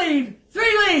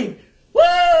 Woo!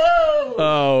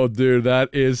 Oh, dude, that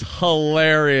is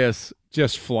hilarious.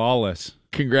 Just flawless.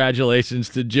 Congratulations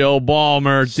to Jill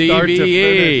Ballmer, Start to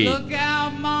DVE. finish. Look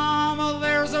out, Mama,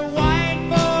 there's a white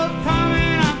boat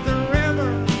coming up the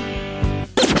river.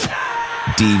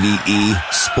 DVE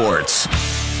Sports.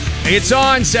 It's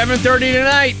on 7:30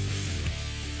 tonight.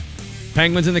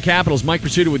 Penguins and the Capitals. Mike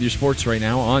Pursuta with your sports right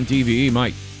now on DVE.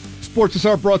 Mike. Sports is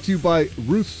brought to you by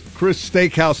Ruth's Chris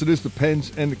Steakhouse. It is the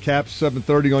Pens and the Caps,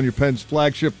 7:30 on your Pens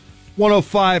flagship,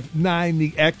 105.9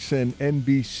 The X and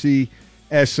NBC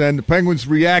SN. The Penguins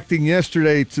reacting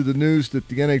yesterday to the news that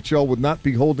the NHL would not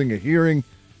be holding a hearing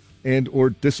and or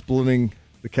disciplining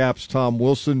the Caps' Tom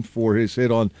Wilson for his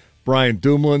hit on Brian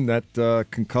Dumoulin. That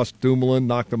concussed Dumoulin,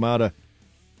 knocked him out of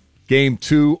Game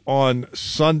 2 on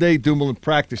Sunday. Dumoulin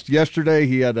practiced yesterday.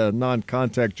 He had a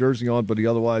non-contact jersey on, but he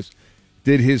otherwise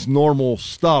did his normal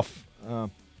stuff.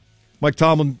 Mike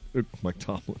Sullivan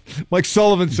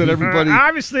said everybody.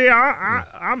 Obviously,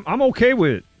 I'm okay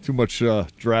with it. Too much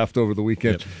draft over the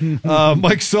weekend.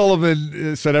 Mike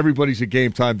Sullivan said everybody's a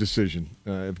game-time decision.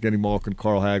 Evgeny Malkin,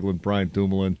 Carl Hagelin, Brian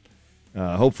Dumoulin.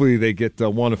 Hopefully they get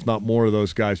one, if not more, of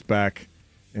those guys back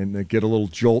and get a little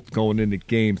jolt going into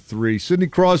Game 3. Sidney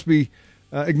Crosby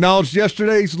acknowledged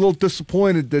yesterday he's a little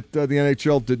disappointed that the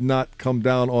NHL did not come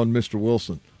down on Mr.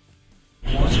 Wilson.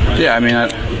 Yeah, I mean,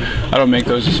 I don't make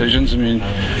those decisions. I mean,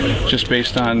 just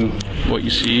based on what you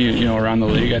see, around the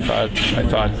league, I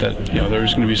thought that there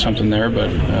was going to be something there, but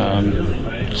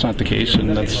it's not the case,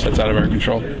 and that's out of our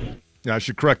control. Yeah, I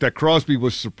should correct that. Crosby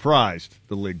was surprised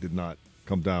the league did not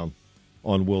come down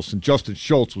on Wilson. Justin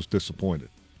Schultz was disappointed.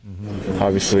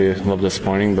 Obviously, a little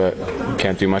disappointing, but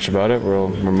can't do much about it. We're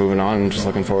moving on and just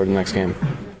looking forward to the next game.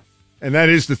 And that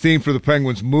is the theme for the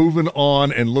Penguins, moving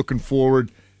on and looking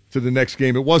forward to the next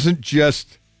game. It wasn't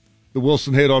just the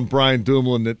Wilson hit on Brian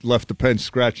Dumoulin that left the Pens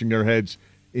scratching their heads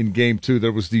in Game 2.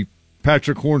 There was the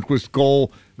Patrick Hornquist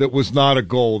goal that was not a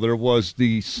goal. There was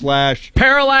the slash.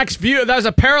 Parallax view. That was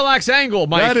a parallax angle,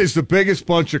 Mike. That is the biggest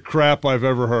bunch of crap I've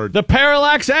ever heard. The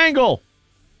parallax angle.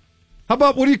 How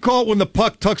about, what do you call it when the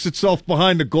puck tucks itself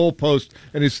behind the goalpost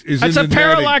and is That's in a the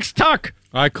parallax tuck.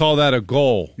 I call that a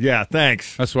goal. Yeah,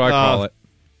 thanks. That's what I call it.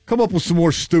 Come up with some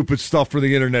more stupid stuff for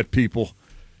the internet people.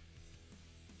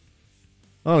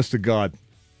 Honest to God.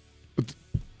 But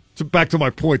back to my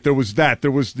point, there was that.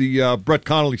 There was the Brett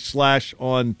Connolly slash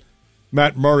on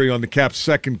Matt Murray on the Caps'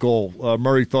 second goal.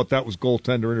 Murray thought that was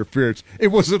goaltender interference. It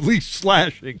was at least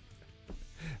slashing.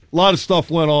 A lot of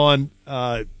stuff went on.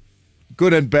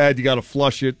 Good and bad, you got to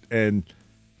flush it and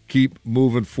keep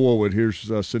moving forward. Here's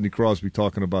Sidney Crosby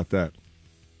talking about that.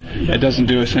 It doesn't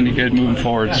do us any good moving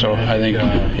forward, so I think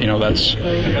that's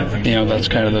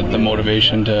kind of the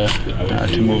motivation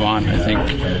to move on. I think,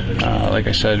 like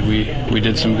I said, we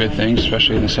did some good things,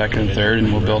 especially in the second and third,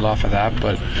 and we'll build off of that.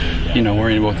 But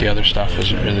worrying about the other stuff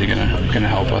isn't really gonna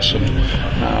help us, and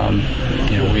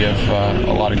we have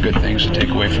a lot of good things to take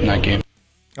away from that game.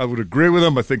 I would agree with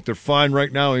them. I think they're fine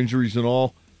right now, injuries and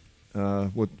all.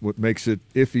 What makes it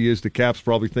iffy is the Caps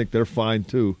probably think they're fine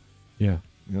too. Yeah.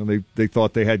 They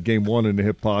thought they had Game 1 in the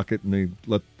hip pocket, and they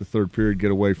let the third period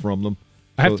get away from them.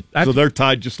 So they're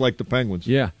tied just like the Penguins.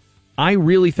 Yeah. I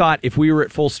really thought if we were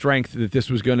at full strength that this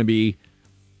was going to be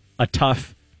a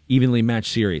tough, evenly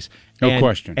matched series. No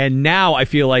question. And now I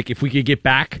feel like if we could get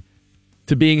back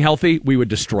to being healthy, we would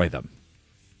destroy them.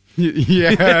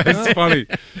 Yeah, it's funny.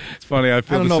 It's funny. I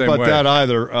feel the same way. I don't know about that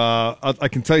either. I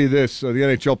can tell you this. The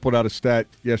NHL put out a stat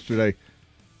yesterday.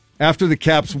 After the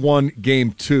Caps won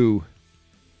Game 2,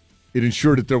 it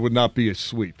ensured that there would not be a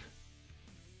sweep.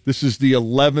 This is the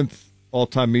 11th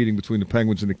all-time meeting between the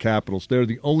Penguins and the Capitals. They're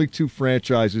the only two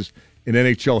franchises in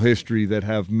NHL history that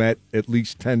have met at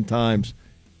least 10 times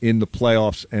in the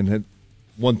playoffs, and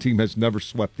one team has never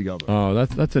swept the other. Oh,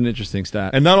 that's an interesting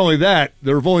stat. And not only that,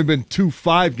 there have only been 2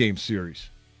 5-game series.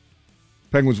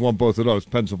 Penguins won both of those.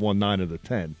 Pens have won 9 of the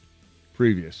 10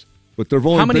 previous. But there have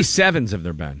only How many sevens have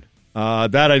there been?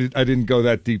 That I didn't go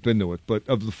that deep into it. But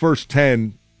of the first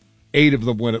 10, 8 of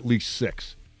them went at least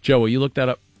 6. Joe, will you look that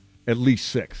up? At least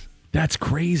 6. That's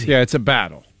crazy. Yeah, it's a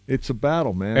battle. It's a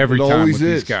battle, man. Every it time always with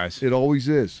is. these guys. It always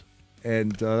is.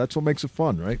 And that's what makes it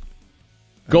fun, right?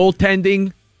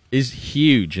 Goaltending is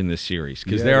huge in this series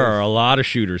because there are a lot of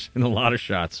shooters and a lot of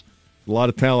shots. A lot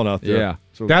of talent out there. Yeah.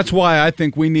 So that's why I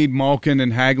think we need Malkin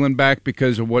and Hagelin back,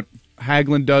 because of what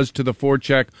Hagelin does to the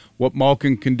forecheck, what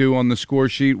Malkin can do on the score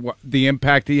sheet, the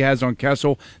impact he has on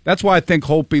Kessel. That's why I think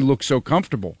Holtby looks so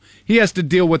comfortable. He has to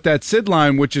deal with that Sid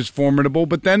line, which is formidable,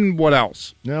 but then what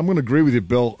else? Yeah, I'm going to agree with you,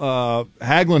 Bill.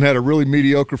 Hagelin had a really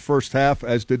mediocre first half,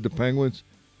 as did the Penguins,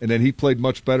 and then he played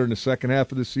much better in the second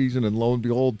half of the season, and lo and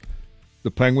behold, the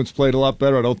Penguins played a lot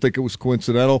better. I don't think it was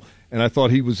coincidental, and I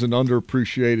thought he was an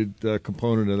underappreciated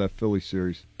component of that Philly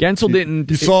series. Gensel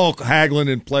didn't. You saw Hagelin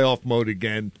in playoff mode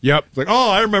again. Yep. It's like, oh,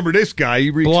 I remember this guy.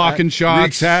 He blocking shots.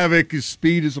 Wreaks havoc. His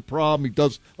speed is a problem. He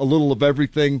does a little of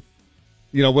everything,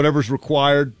 whatever's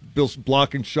required. Bill's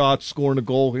blocking shots, scoring a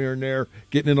goal here and there,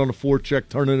 getting it on a forecheck,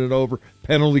 turning it over,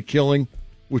 penalty killing,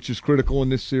 which is critical in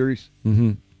this series.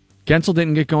 Mm-hmm. Gensel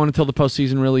didn't get going until the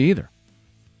postseason really either.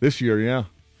 This year, yeah.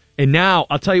 And now,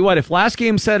 I'll tell you what, if last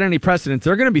game set any precedents,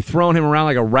 they're going to be throwing him around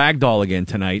like a rag doll again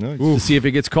tonight to see if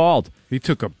it gets called. He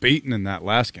took a beating in that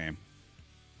last game.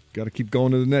 Got to keep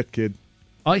going to the net, kid.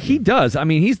 He does. I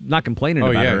mean, he's not complaining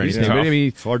about it or anything. But,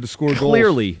 it's hard to score goals.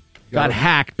 Clearly got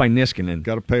hacked by Niskanen.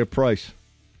 Got to pay a price.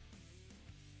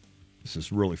 This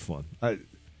is really fun. I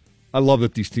love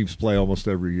that these teams play almost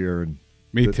every year. And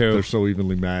Me too. They're so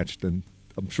evenly matched. And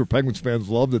I'm sure Penguins fans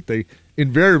love that they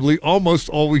invariably almost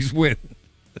always win.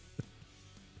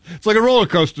 It's like a roller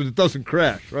coaster that doesn't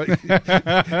crash, right?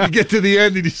 You get to the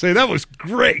end and you say, that was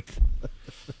great.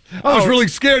 I was really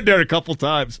scared there a couple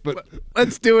times, but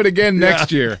let's do it again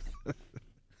next year.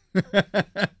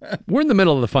 We're in the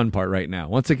middle of the fun part right now.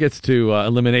 Once it gets to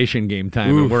elimination game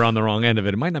time and we're on the wrong end of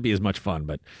it, it might not be as much fun,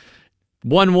 but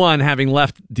 1-1 having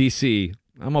left D.C.,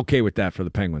 I'm okay with that for the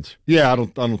Penguins. Yeah, I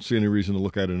don't see any reason to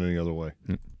look at it any other way.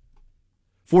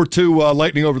 4-2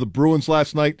 Lightning over the Bruins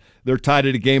last night. They're tied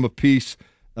at a game apiece.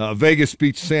 Vegas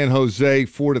beats San Jose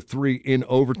 4-3 in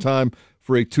overtime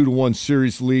for a 2-1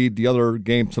 series lead. The other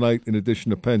game tonight, in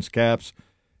addition to Penn's Caps,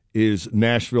 is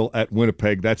Nashville at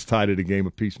Winnipeg. That's tied at a game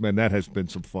apiece. Man, that has been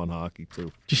some fun hockey,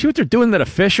 too. Did you see what they're doing to the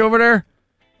fish over there?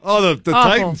 Oh, the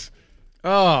Titans.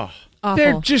 Oh. Awful.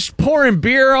 They're just pouring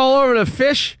beer all over the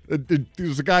fish.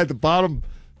 There's a guy at the bottom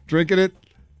drinking it.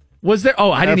 Was there?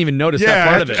 Oh, I didn't even notice that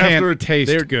part of it. After it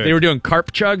tastes good. They were doing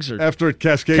carp chugs? Or after it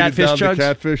cascaded catfish down chugs? to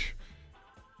catfish.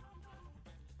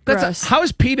 How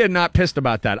is PETA not pissed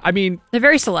about that? I mean, they're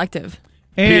very selective.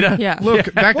 And PETA? Yeah. look,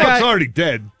 that guy, it's already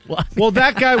dead. Well,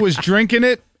 that guy was drinking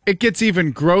it. It gets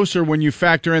even grosser when you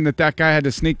factor in that guy had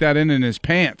to sneak that in his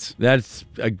pants. That's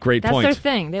a great That's point. their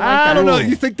thing. They like I that. don't know.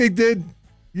 You think they did?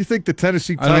 You think the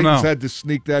Tennessee I don't Titans know. had to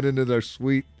sneak that into their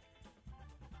suite?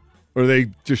 Or they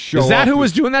just show up? Is that who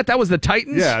was doing that? That was the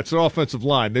Titans? Yeah, it's their offensive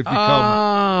line. They've become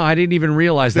I didn't even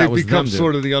realize that was them.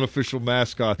 sort of the unofficial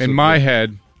mascots. In my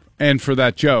head, and for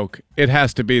that joke, it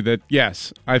has to be that,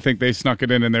 yes, I think they snuck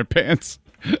it in their pants.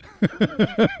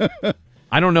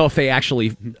 I don't know if they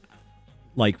actually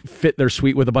fit their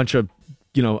suite with a bunch of,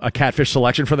 a catfish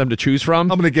selection for them to choose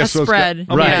from. I'm going to guess A those spread. guys.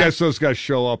 I'm going to guess those guys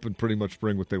show up and pretty much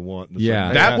bring what they want.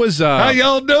 Yeah. That was how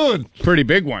y'all doing? Pretty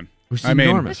big one. Which is I mean,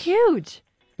 enormous. It's huge.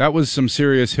 that was some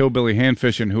serious hillbilly hand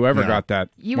fishing. Whoever got that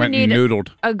You went would need and noodled.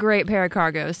 a great pair of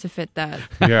cargos to fit that.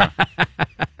 Yeah.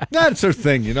 That's their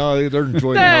thing, They're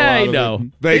enjoying the hell out of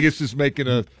it. Vegas is making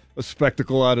a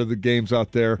spectacle out of the games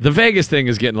out there. The Vegas thing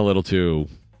is getting a little too.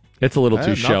 It's a little too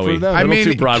not showy. for them. I A little mean,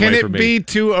 too Broadway can for it me. be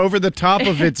too over the top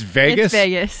of its Vegas? It's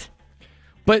Vegas.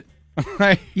 But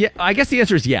yeah, I guess the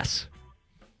answer is yes.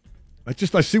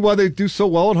 I see why they do so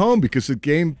well at home, because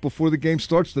before the game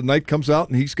starts, the knight comes out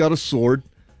and he's got a sword,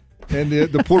 and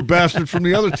the poor bastard from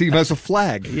the other team has a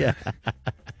flag. Yeah.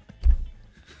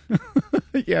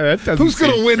 Yeah, that doesn't. Who's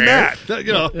going to seem win fair. that?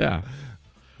 Yeah.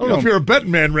 I don't know if you're a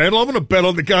betting man, Randall. I'm going to bet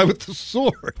on the guy with the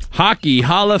sword. Hockey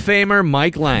Hall of Famer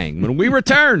Mike Lang. When we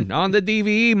return on the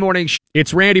DVE Morning Show,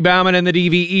 it's Randy Bauman and the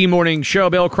DVE Morning Show.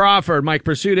 Bill Crawford, Mike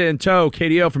Pursuta in tow.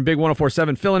 KDO from Big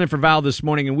 104.7 filling in for Val this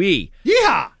morning. And we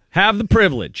have the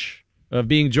privilege of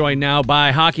being joined now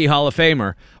by Hockey Hall of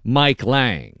Famer Mike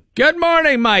Lang. Good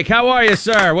morning, Mike. How are you,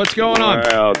 sir? What's going on?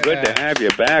 Well, good to have you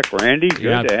back, Randy. Good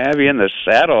Yeah. to have you in the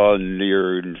saddle, and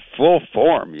you're in full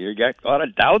form. You got a lot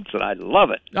of doubts, and I love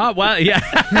it. Oh, well, yeah.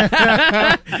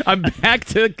 I'm back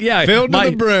to, Filled to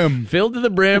the brim. Filled to the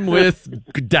brim with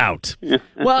doubt.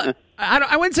 Well,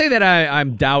 I wouldn't say that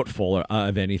I'm doubtful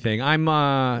of anything.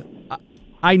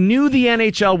 I knew the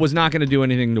NHL was not going to do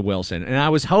anything to Wilson, and I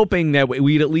was hoping that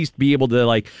we'd at least be able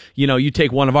to, you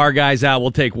take one of our guys out,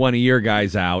 we'll take one of your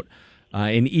guys out,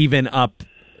 and even up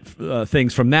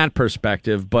things from that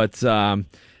perspective. But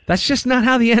that's just not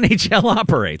how the NHL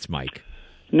operates, Mike.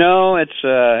 No, it's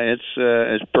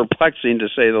perplexing to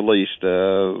say the least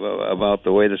about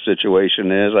the way the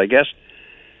situation is. I guess,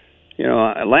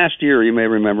 last year you may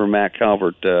remember Matt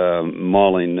Calvert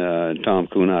mauling Tom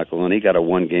Kuhnhackl, and he got a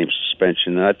one-game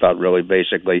suspension. And I thought really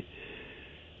basically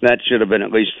that should have been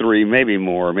at least 3, maybe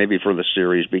more, maybe for the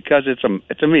series, because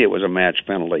to me it was a match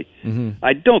penalty. Mm-hmm.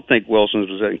 I don't think Wilson's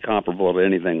was incomparable to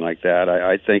anything like that.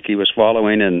 I think he was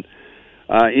following, and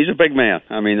he's a big man.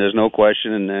 I mean, there's no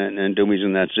question, and Doomie's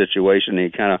in that situation. He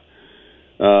kind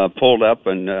of pulled up,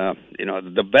 and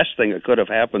the best thing that could have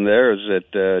happened there is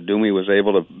that Doomie was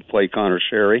able to play Connor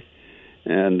Sherry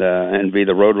and be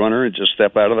the road runner and just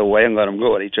step out of the way and let them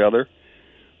go at each other.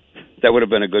 That would have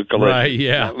been a good collision. Right,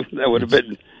 yeah. That would have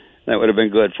been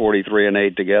good,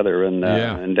 43-8 together,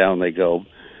 and down they go.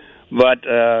 But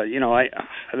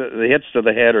the hits to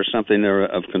the head are something that are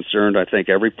of concern. I think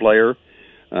every player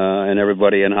and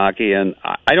everybody in hockey, and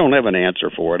I don't have an answer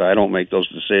for it. I don't make those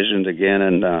decisions again,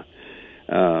 and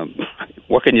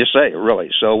what can you say,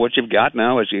 really? So what you've got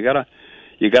now is you got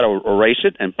to erase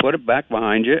it and put it back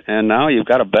behind you, and now you've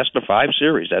got a best-of-5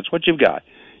 series. That's what you've got.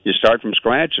 You start from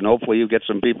scratch, and hopefully you get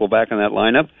some people back in that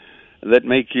lineup that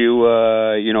make you,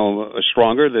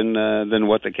 stronger than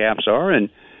what the Caps are, and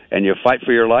you fight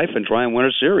for your life and try and win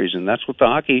a series, and that's what the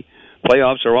hockey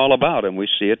playoffs are all about, and we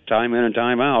see it time in and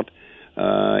time out.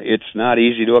 it's not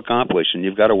easy to accomplish, and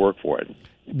you've got to work for it.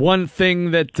 One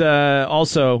thing that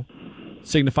also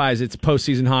signifies it's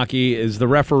postseason hockey is the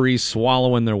referees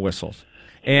swallowing their whistles.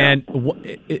 And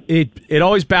it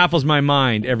always baffles my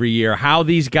mind every year how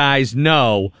these guys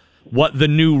know what the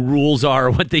new rules are,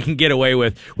 what they can get away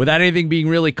with, without anything being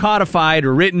really codified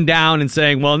or written down and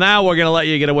saying, well, now we're going to let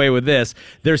you get away with this.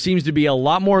 There seems to be a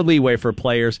lot more leeway for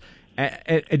players.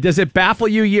 Does it baffle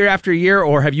you year after year,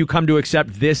 or have you come to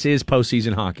accept this is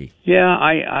postseason hockey? Yeah,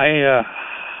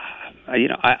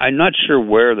 I'm not sure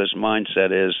where this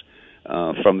mindset is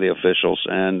from the officials,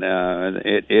 and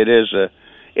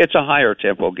it's a higher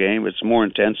tempo game. It's more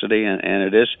intensity, and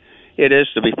it is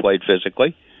to be played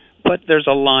physically. But there's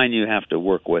a line you have to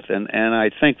work with, and I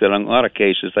think that in a lot of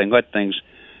cases they let things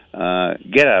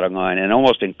get out of line and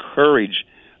almost encourage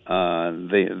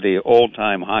the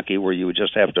old-time hockey where you would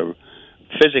just have to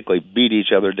physically beat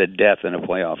each other to death in a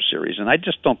playoff series. And I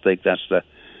just don't think that's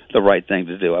the right thing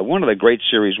to do. One of the great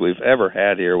series we've ever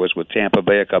had here was with Tampa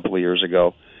Bay a couple of years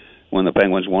ago when the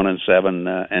Penguins won in 7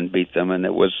 and beat them, and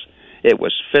it was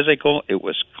physical, it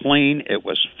was clean, it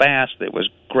was fast, it was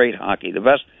great hockey. The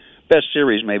best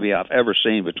series maybe I've ever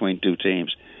seen between two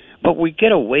teams. But we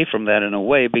get away from that in a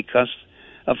way because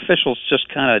officials just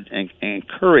kind of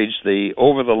encourage the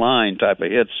over-the-line type of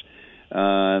hits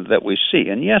that we see.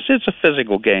 And yes, it's a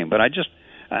physical game, but I just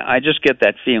get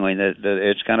that feeling that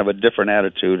it's kind of a different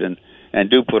attitude and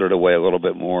do put it away a little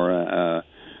bit more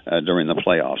during the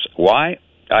playoffs. Why?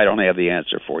 I don't have the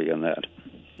answer for you on that.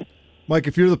 Mike,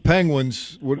 if you're the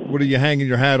Penguins, what are you hanging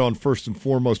your hat on first and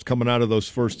foremost coming out of those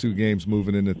first two games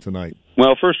moving into tonight?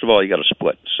 Well, first of all, you got to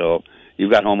split. So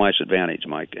you've got home ice advantage,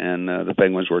 Mike. And the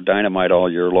Penguins were dynamite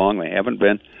all year long. They haven't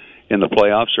been in the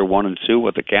playoffs. They're 1-2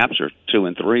 with the Caps are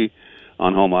 2-3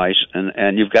 on home ice,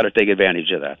 and you've got to take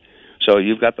advantage of that. So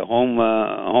you've got the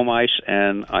home ice,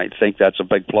 and I think that's a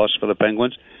big plus for the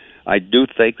Penguins. I do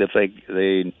think that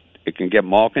they can get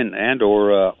Malkin and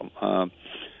or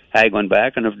Hagelin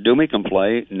back, and if Domi can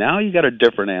play, now you got a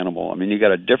different animal. I mean, you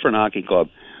got a different hockey club.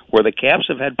 Where the Caps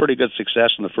have had pretty good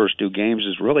success in the first two games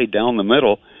is really down the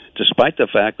middle, despite the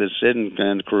fact that Sid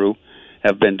and crew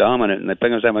have been dominant, and the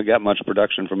Penguins haven't got much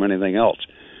production from anything else.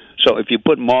 So if you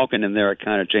put Malkin in there, it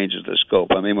kind of changes the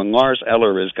scope. I mean, when Lars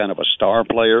Eller is kind of a star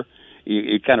player,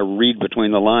 you kind of read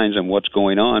between the lines and what's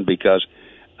going on because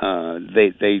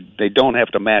they don't have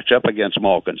to match up against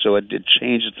Malkin. So it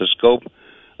changes the scope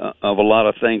of a lot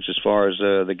of things as far as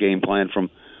the game plan from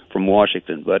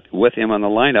Washington. But with him on the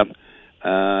lineup,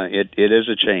 it is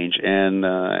a change. And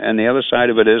the other side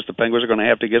of it is the Penguins are going to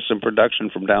have to get some production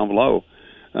from down below,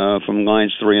 from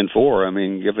lines 3 and 4. I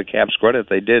mean, give the Caps credit.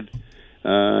 They did,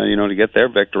 to get their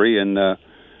victory. And,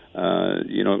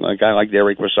 a guy like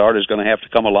Derek Brassard is going to have to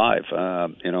come alive,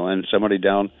 and somebody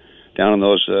down in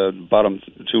those bottom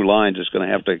two lines is going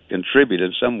to have to contribute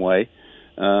in some way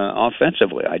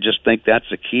offensively. I just think that's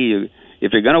the key.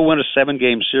 If you're going to win a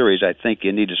 7-game series, I think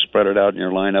you need to spread it out in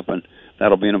your lineup, and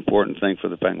that'll be an important thing for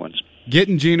the Penguins.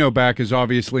 Getting Gino back is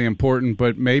obviously important,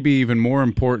 but maybe even more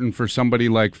important for somebody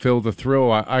like Phil the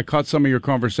Thrill. I caught some of your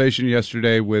conversation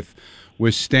yesterday with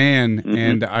Stan,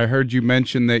 and I heard you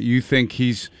mention that you think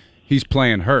he's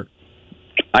playing hurt.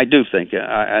 I do think,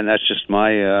 and that's just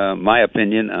my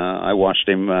opinion. I watched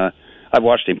him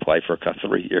play for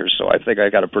 3 years, so I think I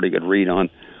got a pretty good read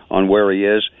on where he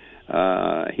is.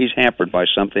 He's hampered by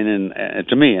something, and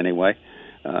to me anyway,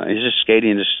 his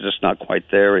skating is just not quite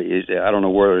there. I don't know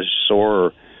whether it's sore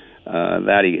or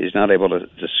that he's not able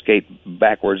to skate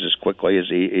backwards as quickly as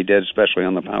he did, especially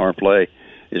on the power play.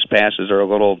 His passes are a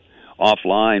little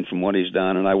offline from what he's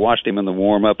done, and I watched him in the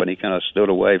warm-up, and he kind of stood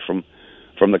away from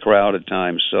the crowd at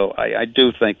times. So I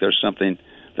do think there's something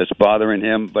that's bothering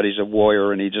him, but he's a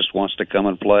warrior, and he just wants to come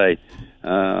and play.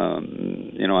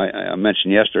 I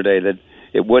mentioned yesterday that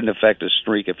it wouldn't affect his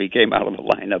streak if he came out of the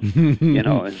lineup,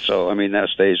 and so, I mean, that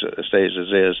stays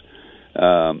as is.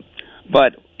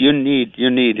 But you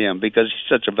need him because he's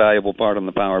such a valuable part on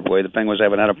the power play. The Penguins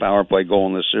haven't had a power play goal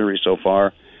in this series so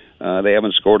far. They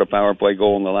haven't scored a power play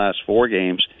goal in the last 4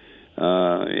 games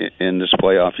in this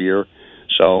playoff year.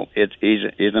 So he's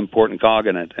an important cog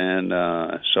in it, and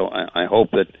so I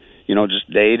hope that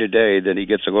just day to day that he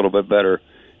gets a little bit better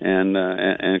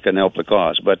and can help the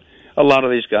cause. But a lot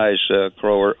of these guys,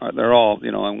 Crow, they're all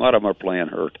a lot of them are playing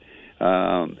hurt,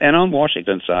 and on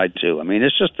Washington's side too. I mean,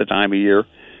 it's just the time of year,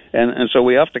 and so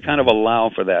we have to kind of allow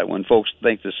for that. When folks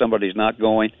think that somebody's not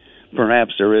going,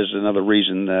 perhaps there is another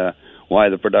reason why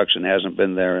the production hasn't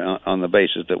been there on the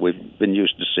basis that we've been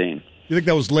used to seeing. You think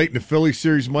that was late in the Philly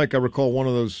series, Mike? I recall one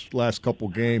of those last couple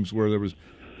games where there was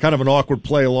kind of an awkward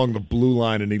play along the blue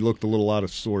line, and he looked a little out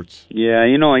of sorts. Yeah,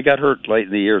 he got hurt late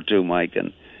in the year too, Mike,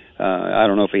 and I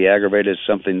don't know if he aggravated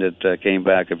something that came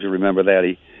back. If you remember that,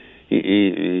 he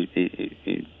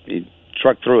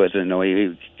trucked through it.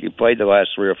 He played the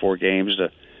last 3 or 4 games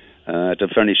to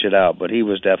finish it out, but he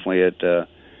was definitely at the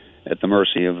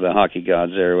mercy of the hockey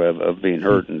gods there of being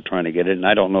hurt and trying to get it. And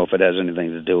I don't know if it has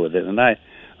anything to do with it. And I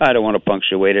don't want to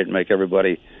punctuate it and make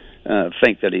everybody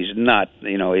think that he's not.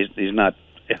 He's not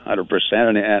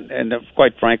 100%. And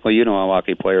quite frankly, you know how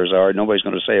hockey players are. Nobody's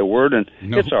going to say a word, and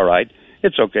it's all right.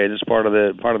 It's okay. It's part of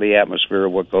the atmosphere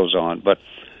of what goes on. But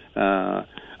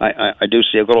I do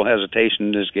see a little hesitation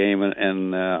in this game,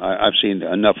 and I've seen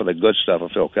enough of the good stuff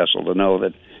of Phil Kessel to know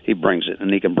that he brings it,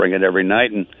 and he can bring it every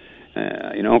night. And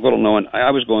a little knowing, I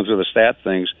was going through the stat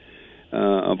things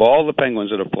of all the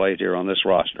Penguins that have played here on this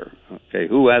roster. Okay,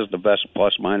 who has the best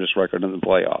plus-minus record in the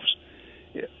playoffs,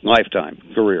 lifetime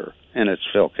career? And it's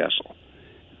Phil Kessel.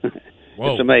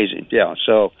 It's amazing. Yeah.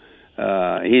 So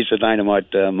he's a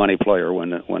dynamite money player when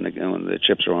the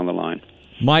chips are on the line.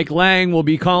 Mike Lang will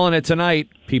be calling it tonight.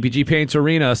 PPG Paints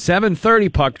Arena,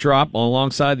 7:30 puck drop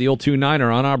alongside the old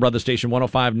 2-9er on our brother station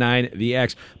 105.9 The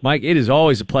X. Mike, it is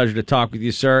always a pleasure to talk with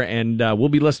you, sir, and we'll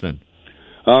be listening.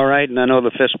 All right, and I know the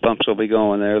fist bumps will be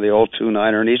going there, the old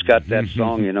 2-9er, and he's got that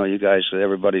song, you guys,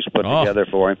 everybody's put together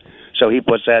for him. So he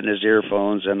puts that in his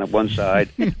earphones on one side,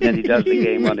 and he does the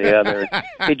game on the other.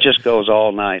 It just goes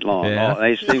all night long. Yeah.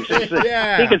 He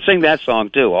can sing that song,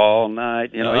 too, all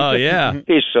night.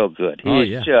 He's so good.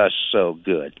 He's just so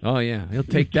good. Oh, yeah. He'll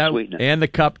take that and the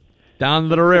cup down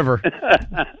to the river.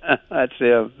 That's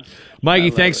him.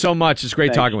 Mikey, thanks so much. It's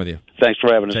great talking with you. Thanks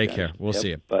for having us. Take care. We'll see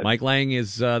you. Bye. Mike Lang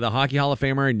is the Hockey Hall of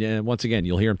Famer, and once again,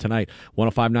 you'll hear him tonight,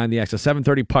 105.9 The X, a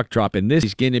 7:30 puck drop, and this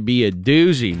is going to be a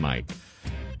doozy, Mike.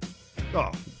 Oh,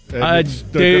 they're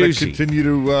going to continue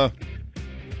to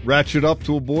ratchet up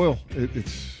to a boil.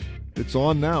 It's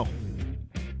on now.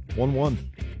 1-1.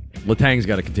 Letang's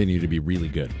got to continue to be really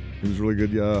good. He was really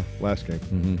good last game.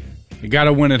 Mm-hmm. You got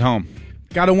to win at home.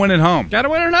 Got to win at home. Got to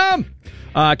win at home.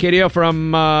 KDO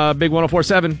from Big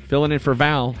 104.7, filling in for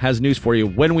Val, has news for you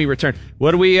when we return.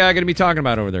 What are we going to be talking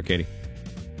about over there, Katie?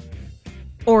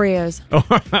 Oreos.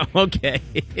 Okay.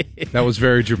 That was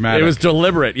very dramatic. It was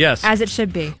deliberate, yes. As it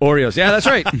should be. Oreos. Yeah, that's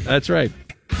right. That's right.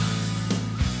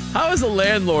 How is a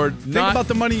landlord Think about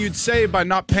the money you'd save by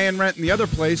not paying rent in the other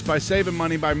place by saving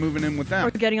money by moving in with them.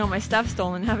 Or getting all my stuff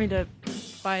stolen, having to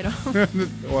buy it all,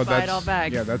 buy it all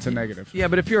back. Yeah, that's a negative. Yeah,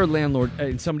 but if you're a landlord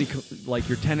and somebody, like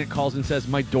your tenant calls and says,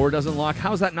 my door doesn't lock,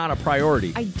 how is that not a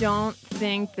priority? I don't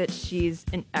think that she's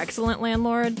an excellent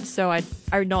landlord, so I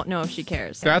don't know if she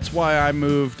cares. That's why I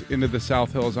moved into the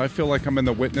South Hills. I feel like I'm in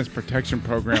the witness protection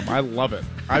program. I love it.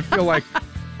 I feel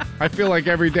like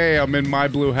every day I'm in my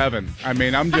blue heaven. I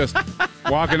mean, I'm just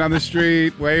walking on the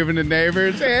street, waving to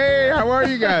neighbors. Hey, how are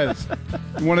you guys?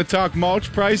 You want to talk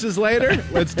mulch prices later?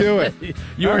 Let's do it.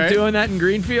 You weren't doing that in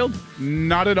Greenfield?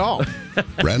 Not at all.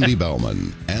 Randy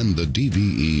Bellman and the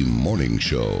DVE Morning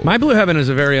Show. My Blue Heaven is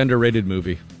a very underrated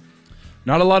movie.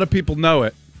 Not a lot of people know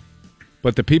it,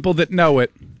 but the people that know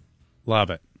it love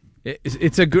it.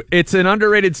 It's an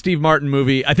underrated Steve Martin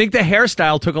movie. I think the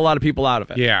hairstyle took a lot of people out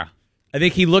of it. Yeah. I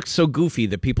think he looked so goofy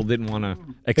that people didn't want to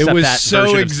accept that. It was that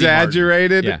so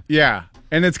exaggerated. Yeah.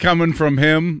 And it's coming from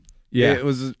him. Yeah. It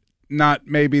was not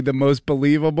maybe the most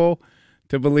believable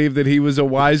to believe that he was a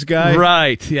wise guy.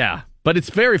 Right, yeah. But it's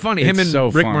very funny. Him and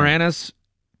Rick Moranis,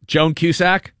 Joan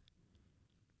Cusack.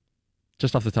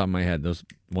 Just off the top of my head, those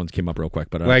ones came up real quick,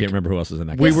 but I can't remember who else is in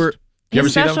that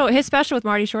cast. His special with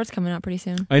Marty Short's coming out pretty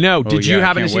soon. I know. Did you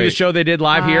happen to see the show they did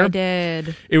live here? I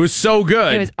did. It was so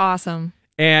good. It was awesome.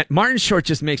 And Martin Short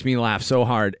just makes me laugh so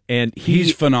hard. And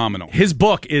he's phenomenal. His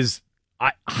book is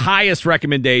highest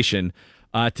recommendation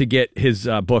to get his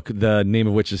book, the name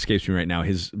of which escapes me right now,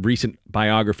 his recent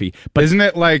biography. But isn't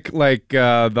it like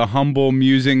the humble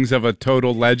musings of a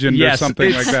total legend or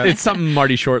something like that? It's something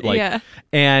Marty Short like. Yeah.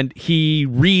 And he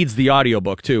reads the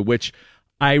audiobook too, which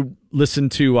I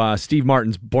listened to Steve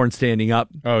Martin's Born Standing Up.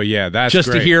 Oh, yeah, that's just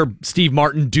great. to hear Steve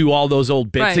Martin do all those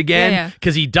old bits again,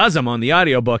 because he does them on the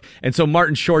audiobook. And so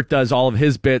Martin Short does all of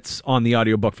his bits on the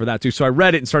audiobook for that, too. So I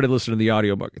read it and started listening to the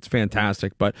audiobook. It's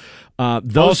fantastic. But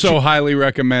also highly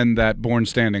recommend that Born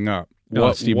Standing Up.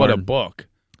 What a book.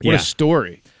 What a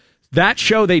story. That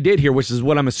show they did here, which is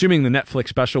what I'm assuming the Netflix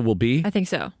special will be. I think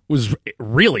so. Was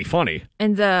really funny.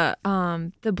 And the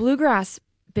bluegrass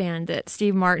band that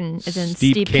Steve Martin is in,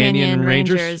 Steep Canyon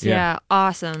Rangers. Yeah,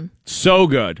 awesome. So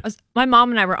good. My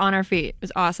mom and I were on our feet. It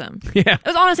was awesome. Yeah. It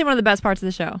was honestly one of the best parts of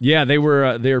the show. Yeah, they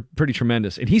were pretty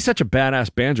tremendous. And he's such a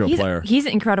badass banjo player. He's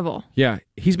incredible. Yeah,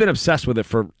 he's been obsessed with it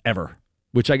forever.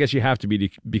 which I guess you have to be to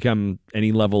become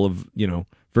any level of,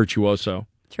 virtuoso.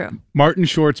 True. Martin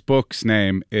Short's book's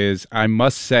name is, I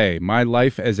Must Say, My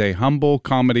Life as a Humble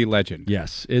Comedy Legend.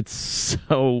 Yes, it's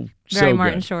so Very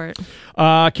Martin good. Short.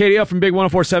 Katie L from Big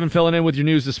 104.7 filling in with your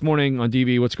news this morning on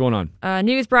DV. What's going on?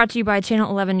 News brought to you by Channel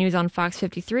 11 News on Fox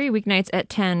 53, weeknights at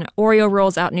 10. Oreo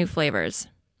rolls out new flavors.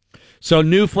 So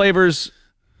new flavors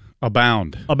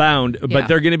abound, but Yeah.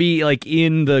 they're going to be like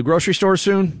in the grocery store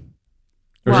soon?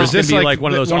 Or Well, is this going to be like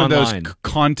one of those online?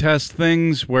 Contest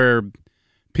things where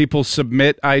people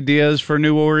submit ideas for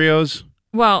new Oreos?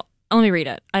 Well, let me read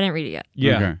it. I didn't read it yet.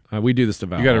 Yeah, we do this to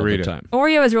Val. You got to all the read it. time.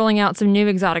 Oreo is rolling out some new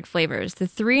exotic flavors. The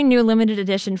 3 new limited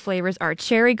edition flavors are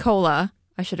cherry cola.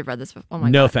 I should have read this. Oh my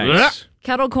No God. thanks.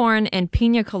 Kettle corn and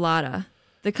pina colada.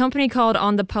 The company called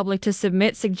on the public to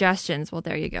submit suggestions. Well,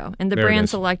 there you go. And the There it brand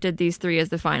is. selected these 3 as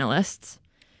the finalists.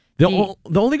 The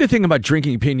only good thing about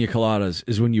drinking pina coladas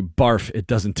is when you barf, it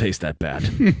doesn't taste that bad.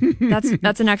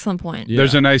 That's an excellent point. Yeah.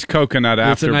 There's a nice coconut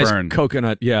It's a nice afterburn.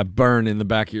 coconut, burn in the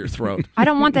back of your throat. I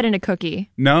don't want that in a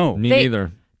cookie. No. Me They-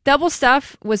 neither. Double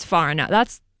stuff was far enough.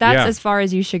 That's Yeah. as far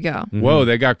as you should go. Whoa,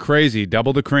 they got crazy.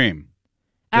 Double the cream.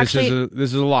 Actually,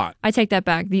 this is a lot. I take that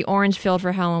back. The orange filled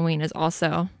for Halloween is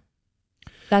also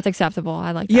that's acceptable.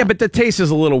 I like that. Yeah, but the taste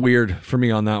is a little weird for me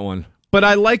on that one. But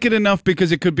I like it enough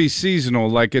because it could be seasonal,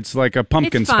 like it's like a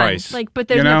pumpkin it's fun. spice. Like, but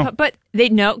there's you know? but they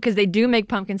know because they do make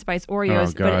pumpkin spice Oreos, Oh,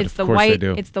 but God, it's the of course they white.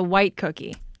 do. It's the white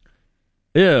cookie.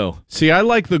 Ew. See, I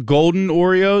like the golden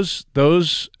Oreos.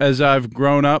 Those, as I've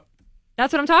grown up,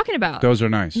 That's what I'm talking about. those are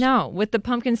nice. No, with the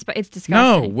pumpkin spice, it's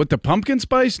No, disgusting. with the pumpkin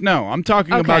spice? No, I'm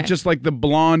talking Okay. about just like the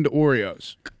blonde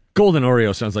Oreos. Golden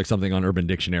Oreo sounds like something on Urban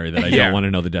Dictionary that I Yeah. don't want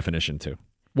to know the definition to.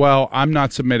 Well, I'm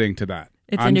not submitting to that.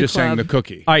 It's a I'm new just saying club. the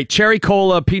cookie. All right, cherry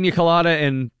cola, pina colada,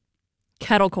 and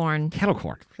Kettle corn. kettle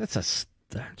corn. That's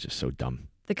just so dumb.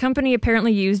 The company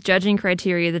apparently used judging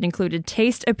criteria that included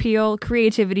taste appeal,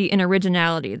 creativity, and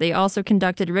originality. They also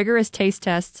conducted rigorous taste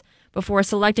tests before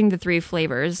selecting the 3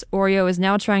 flavors. Oreo is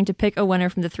now trying to pick a winner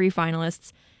from the 3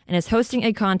 finalists and is hosting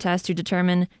a contest to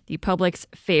determine the public's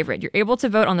favorite. You're able to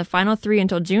vote on the final 3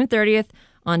 until June 30th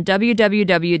on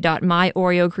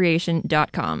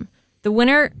www.myoreocreation.com.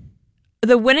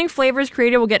 The winning flavors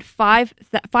creator will get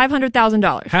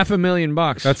 $500,000.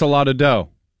 $500,000. That's a lot of dough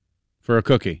for a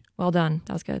cookie. Well done.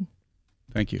 That was good.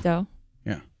 Thank you. Dough.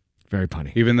 Yeah. Very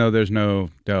punny. Even though there's no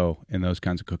dough in those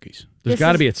kinds of cookies. There's This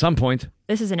got to is- be at some point.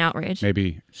 This is an outrage.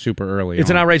 Maybe super early It's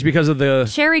on. an outrage because of the.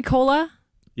 Cherry cola.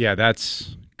 Yeah,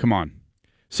 that's... Come on.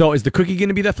 So is the cookie going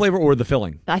to be that flavor or the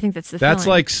filling? I think that's the That's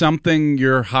filling. like something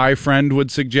your high friend would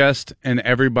suggest, and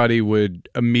everybody would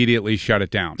immediately shut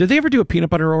it down. Did they ever do a peanut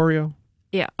butter Oreo?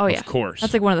 Yeah. Oh, yeah. Of course.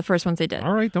 That's like one of the first ones they did.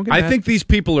 All right, don't get I mad. think these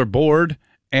people are bored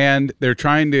and they're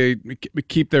trying to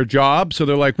keep their job. So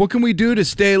they're like, what can we do to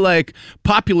stay like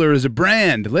popular as a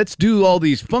brand? Let's do all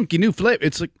these funky new flavors.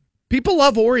 It's like people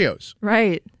love Oreos.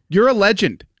 Right. You're a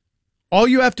legend. All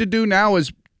you have to do now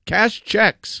is cash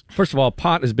checks. First of all,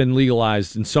 pot has been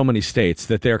legalized in so many states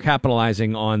that they're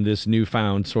capitalizing on this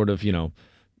newfound sort of,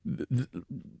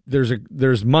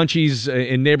 there's munchies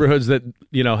in neighborhoods that,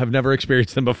 have never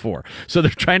experienced them before. So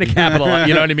they're trying to capitalize,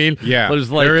 you know what I mean? Yeah.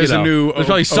 There's like, There is a new there's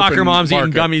probably soccer open moms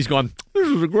eating market. gummies going, this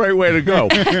is a great way to go.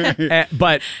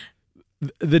 But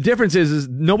the difference is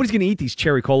nobody's going to eat these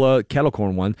cherry cola kettle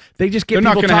corn one. They just get They're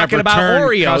not people gonna have talking about return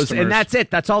Oreos, customers. and that's it.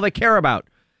 That's all they care about.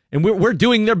 And we're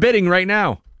doing their bidding right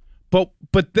now.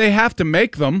 But they have to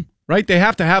make them, right? They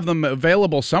have to have them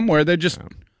available somewhere. They're just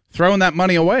throwing that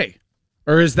money away.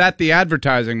 Or is that the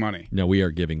advertising money? No, we are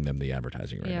giving them the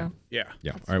advertising right Yeah. now. Yeah.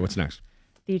 Yeah. All right, what's next?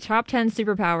 The top 10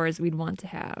 superpowers we'd want to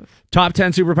have. Top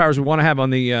 10 superpowers we want to have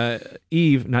on the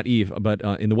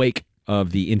in the wake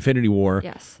of the Infinity War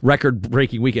Yes.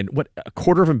 record-breaking weekend. What,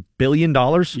 $250 million?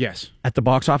 Yes. At the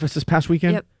box office this past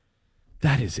weekend? Yep.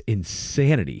 That is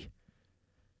insanity.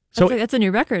 So That's a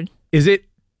new record. is it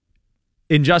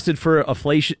adjusted for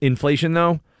inflation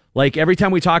though? Like every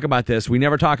time we talk about this, we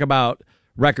never talk about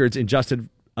records adjusted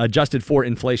for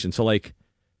inflation. So like,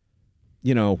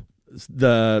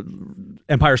 the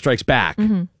Empire Strikes Back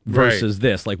versus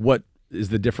this. Like what is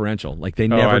the differential? Like they I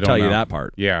never don't tell you know. that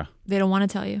part. Yeah. They don't want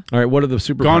to tell you. All right, what are the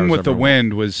superpowers? Gone with the everyone?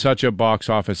 Wind was such a box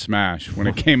office smash when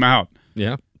it came out.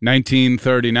 Yeah.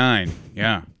 1939.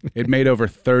 Yeah. It made over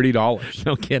 $30.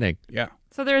 No kidding. Yeah.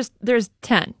 So there's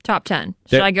 10, top 10.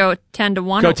 Should There- I go 10 to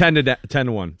 1? Go 10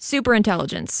 to 1. Super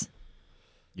intelligence.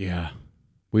 Yeah.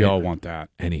 We all want that.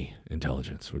 Any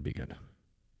intelligence would be good.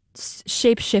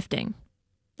 Shape shifting.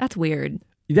 That's weird.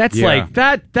 That's Yeah. like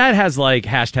that has like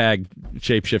hashtag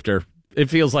shapeshifter It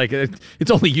feels like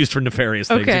it's only used for nefarious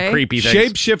things and creepy things.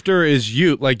 Shapeshifter is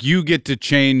you. Like, you get to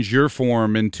change your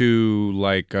form into,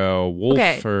 like, a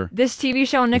wolf or... This TV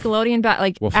show on Nickelodeon,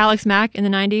 like Wolf. Alex Mack in the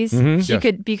 90s, Mm-hmm. you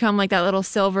could become like that little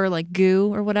silver, like,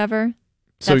 goo or whatever.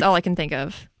 That's all I can think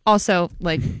of. Also,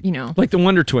 like, you know. Like the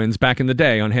Wonder Twins back in the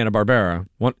day on Hanna-Barbera,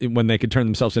 when they could turn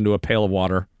themselves into a pail of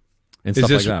water and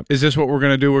stuff like that. Is this what we're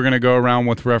going to do? We're going to go around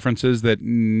with references that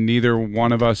neither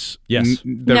one of us, Yes.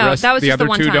 the No, rest, that was the just other the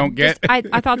one two time. don't get? I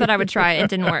thought that I would try it. It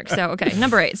didn't work. So, okay.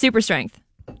 Number 8, super strength.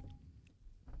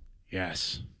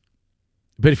 Yes.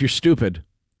 But if you're stupid,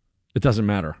 it doesn't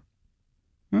matter.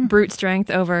 Brute strength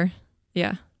over,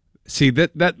 yeah. See,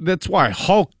 that's why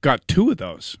Hulk got 2 of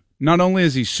those. Not only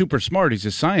is he super smart, he's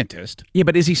a scientist. Yeah,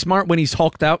 but is he smart when he's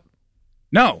hulked out?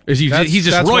 No. Is he's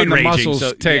just that's when roid the raging. muscles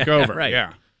So, take yeah, over. Right.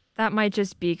 Yeah. That might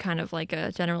just be kind of like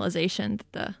a generalization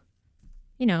that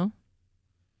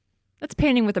that's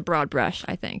painting with a broad brush,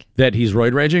 I think. That he's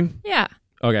roid raging? Yeah.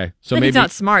 Okay. So That maybe he's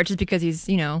not smart just because he's,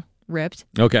 ripped.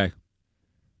 Okay.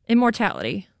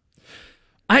 Immortality.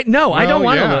 I don't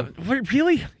want yeah. to live. What,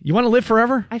 really? You want to live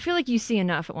forever? I feel like you see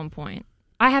enough at one point.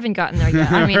 I haven't gotten there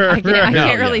yet. I mean, I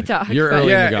can't really talk. You're but- early in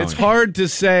the Yeah, going. it's hard to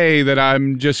say that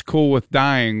I'm just cool with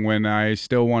dying when I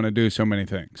still want to do so many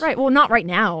things. Right. Well, not right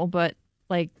now, but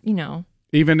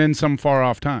Even in some far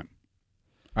off time.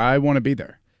 I want to be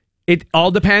there. It all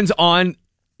depends on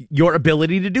your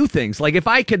ability to do things. Like if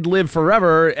I could live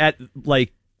forever at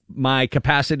like my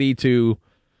capacity to,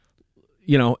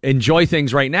 enjoy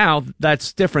things right now,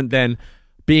 that's different than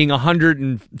being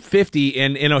 150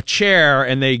 and in a chair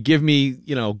and they give me,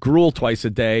 gruel twice a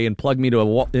day and plug me into the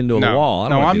wall. I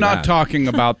don't wanna I'm do not that. talking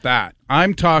about that.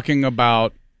 I'm talking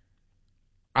about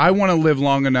I want to live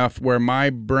long enough where my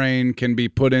brain can be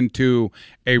put into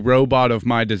a robot of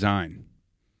my design.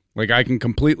 Like I can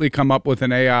completely come up with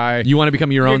an AI. You want to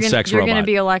become your own sex You're robot. going to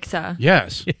be Alexa.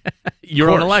 Yes. Your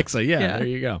Of own course. Alexa. Yeah, there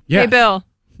you go. Yes. Hey, Bill.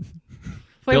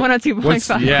 Play Bill,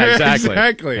 102.5. Yeah, exactly.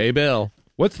 Exactly. Hey, Bill.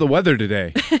 What's the weather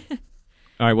today?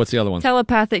 All right, what's the other one?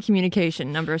 Telepathic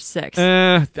communication, number 6.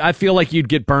 I feel like you'd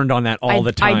get burned on that all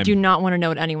the time. I do not want to know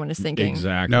what anyone is thinking.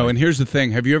 Exactly. No, and here's the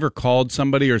thing. Have you ever called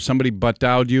somebody or somebody butt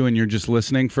dialed you and you're just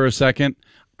listening for a second?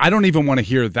 I don't even want to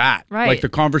hear that. Right. Like the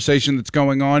conversation that's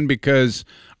going on because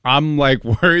I'm like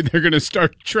worried they're going to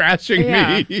start trashing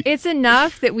me. It's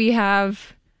enough that we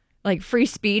have like free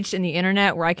speech in the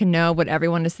internet where I can know what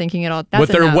everyone is thinking at all. That's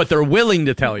enough. what they're willing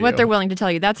to tell you. What they're willing to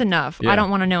tell you. That's enough. Yeah. I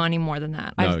don't want to know any more than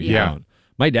that. No, you don't.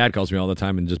 My dad calls me all the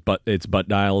time and it's butt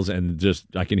dials and just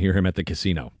I can hear him at the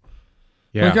casino.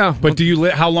 Yeah. Like, oh,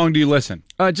 but how long do you listen?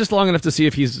 Just long enough to see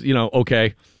if he's,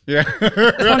 okay. Yeah.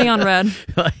 20 on red.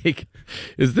 Like,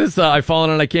 is this I've fallen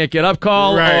and I can't get up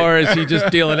call, Right. or is he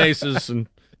just dealing aces and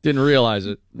didn't realize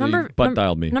it? He butt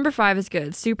dialed me. Number 5 is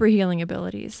good. Super healing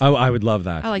abilities. I would love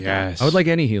that. I like that. I would like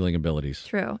any healing abilities.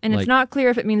 True. And Like- it's not clear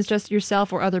if it means just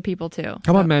yourself or other people too.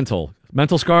 How about mental?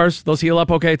 Mental scars? Those heal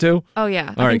up okay too? Oh,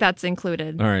 yeah. All I right. think that's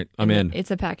included. All right, I'm in. It's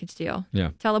a package deal. Yeah.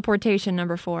 Teleportation,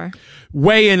 number 4.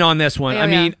 Weigh in on this one. Oh, I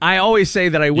yeah. mean, I always say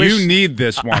that I wish You need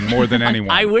this one more than anyone.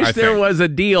 I wish there think. was a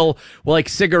deal like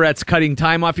cigarettes cutting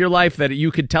time off your life that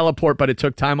you could teleport, but it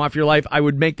took time off your life. I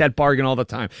would make that bargain all the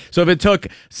time. So if it took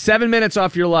 7 minutes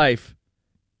off your life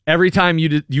every time you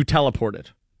teleported,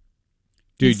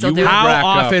 Dude, you would how rack up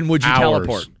often would you hours.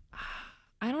 teleport?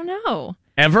 I don't know.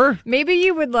 Ever? Maybe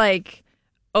you would like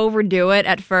overdo it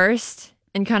at first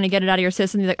and kind of get it out of your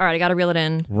system. You're like, all right, I got to reel it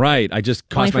in. Right. I just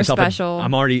Only cost for myself. special. I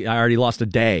already lost a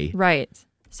day. Right.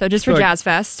 So just for Like- Jazz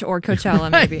Fest or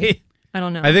Coachella, maybe. I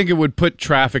don't know. I think it would put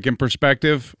traffic in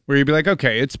perspective where you'd be like,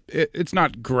 okay, it's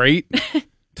not great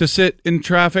to sit in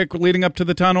traffic leading up to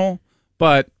the tunnel,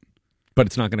 but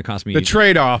it's not going to cost me the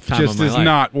trade-off time just of my is life.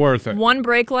 not worth it. One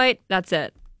brake light, that's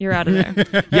it. You're out of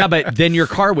there. Yeah, but then your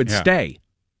car would Yeah. stay.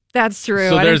 That's true.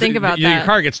 So I didn't there's- think about your that.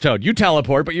 car gets towed. You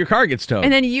teleport, but your car gets towed.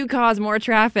 And then you cause more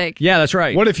traffic. yeah, that's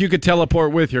right. What if you could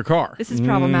teleport with your car? This is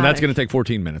problematic. That's going to take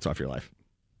 14 minutes off your life.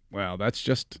 Well, that's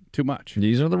just too much.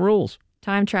 These are the rules.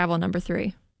 Time travel, number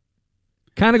 3.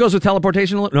 Kind of goes with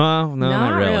teleportation. No,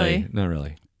 not really. really. Not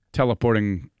really.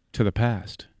 Teleporting to the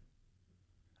past.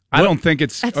 I don't think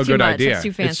it's That's a too good much. idea. That's too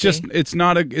It's fancy. just it's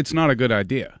not a good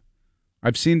idea.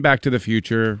 I've seen Back to the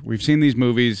Future. We've seen these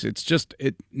movies.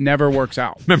 It never works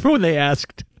out. Remember when they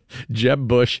asked Jeb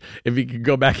Bush if he could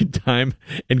go back in time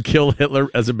and kill Hitler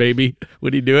as a baby?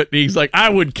 Would he do it? And he's like, I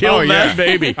would kill Oh, that yeah.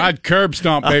 baby. I'd curb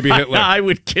stomp baby Hitler. I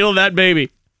would kill that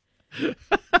baby.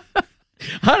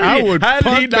 How did I he, would how did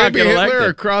he punt not baby get Hitler elected?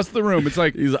 across the room. It's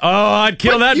like, He's like, oh, I'd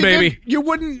kill But that you baby. didn't- you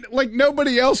wouldn't, like,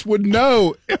 nobody else would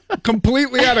know.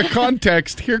 Completely out of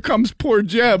context. Here comes poor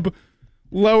Jeb,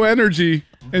 low energy,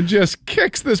 and just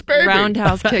kicks this baby.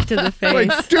 Roundhouse kick to the face.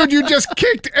 Like, dude, you just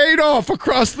kicked Adolf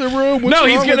across the room. What's no,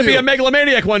 he's wrong going to with be you? a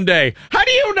megalomaniac one day. How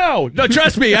do you know? No,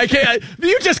 trust me. I can't.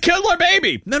 You just killed our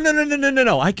baby.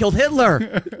 No. I killed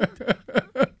Hitler.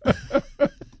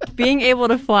 Being able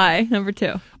to fly, number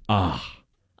 2. Ah.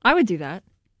 I would do that.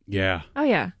 Yeah. Oh,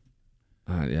 yeah.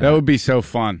 That would be so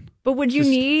fun. But would you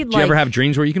need, Do you ever have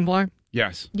dreams where you can fly?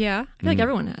 Yes. Yeah. I feel like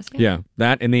everyone has. Yeah.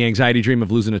 That and the anxiety dream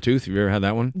of losing a tooth. Have you ever had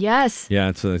that one? Yes. Yeah.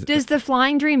 It's Does the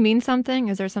flying dream mean something?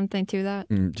 Is there something to that?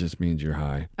 It just means you're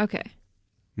high. Okay.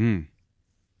 Mm.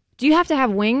 Do you have to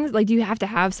have wings? Like, do you have to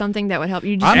have something that would help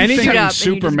you? Just I'm shoot thinking up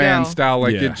Superman and you just go? style,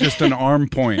 like it's just an arm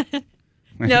point.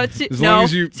 No, as long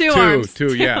as you two arms.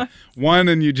 two, yeah. One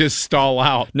and you just stall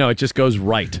out. No, it just goes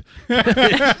right.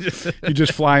 You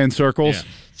just fly in circles.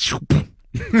 Yeah.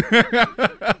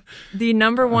 The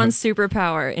number 1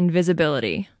 superpower,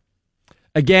 invisibility.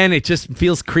 Again, it just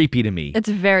feels creepy to me. It's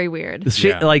very weird.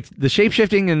 Like the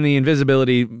shape-shifting and the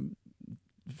invisibility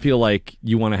feel like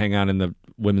you want to hang out in the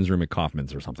women's room at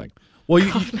Kaufman's or something. Well,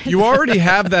 you already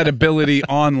have that ability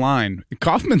online.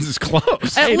 Kaufman's is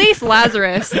close. At least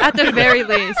Lazarus, at the very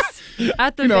least.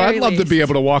 At the very I'd love to be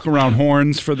able to walk around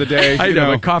horns for the day. I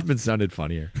know, but Kaufman sounded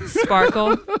funnier.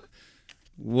 Sparkle.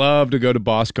 Love to go to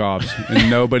Boscov's and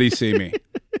nobody see me.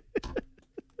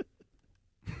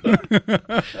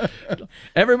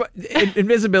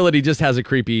 Invisibility just has a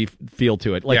creepy feel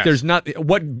to it. Like Yes. there's not.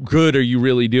 What good are you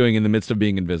really doing in the midst of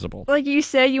being invisible? Like you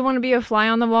say, you want to be a fly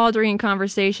on the wall during a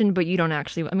conversation, but you don't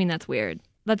actually. I mean, that's weird.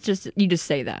 You just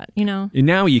say that, you know? And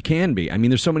now you can be. I mean,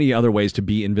 there's so many other ways to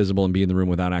be invisible and be in the room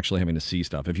without actually having to see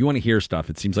stuff. If you want to hear stuff,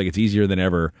 it seems like it's easier than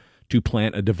ever to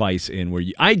plant a device in where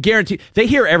I guarantee they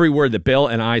hear every word that Bill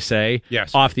and I say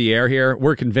off the air here.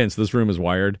 We're convinced this room is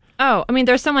wired. Oh, I mean,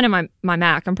 there's someone in my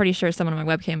Mac. I'm pretty sure someone on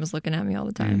my webcam is looking at me all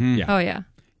the time. Mhm. Yeah. Oh, yeah.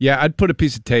 Yeah, I'd put a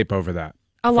piece of tape over that.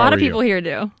 A lot of people here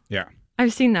do. Yeah.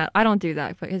 I've seen that. I don't do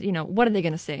that because, what are they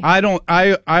going to see? I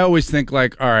always think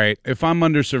like, all right, if I'm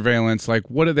under surveillance, like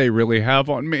what do they really have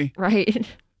on me? Right.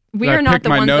 We Did are I not pick the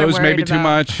my ones nose they're worried maybe too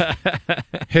about. much.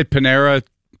 Hit Panera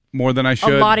more than I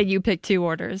should. A lot of you pick 2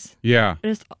 orders. Yeah.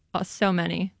 There's so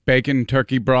many. Bacon,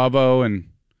 turkey, Bravo, and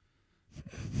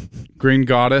Green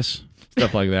Goddess.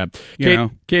 Stuff like that. You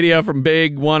know. Katie O from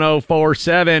Big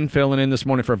 1047 filling in this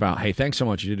morning for Val. Hey, thanks so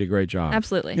much. You did a great job.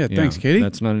 Absolutely. Yeah, thanks, Katie.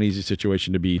 That's not an easy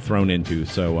situation to be thrown into.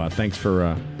 So thanks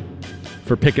for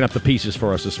picking up the pieces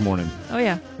for us this morning. Oh,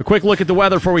 yeah. A quick look at the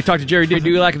weather before we talk to Jerry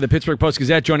Dulac of the Pittsburgh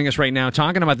Post-Gazette joining us right now,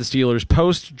 talking about the Steelers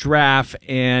post-draft.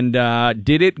 And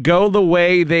did it go the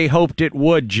way they hoped it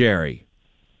would, Jerry?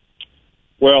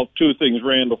 Well, 2 things,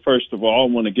 Randall. First of all,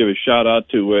 I want to give a shout-out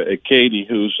to Katie,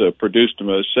 who's produced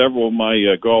several of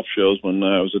my golf shows when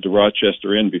I was at the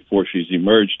Rochester Inn before she's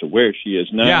emerged to where she is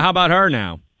now. Yeah, how about her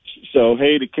now? So,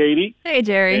 hey to Katie. Hey,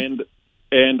 Jerry.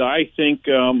 And I think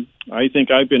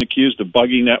I've been accused of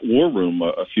bugging that war room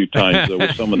a few times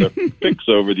with some of the picks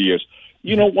over the years.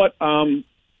 You know what? When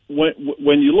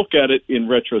you look at it in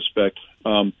retrospect,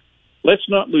 let's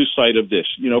not lose sight of this.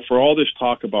 For all this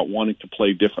talk about wanting to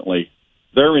play differently,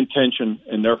 their intention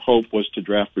and their hope was to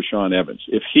draft Rashaan Evans.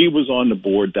 If he was on the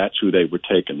board, that's who they were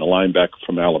taking, the linebacker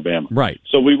from Alabama. Right.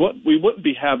 So we wouldn't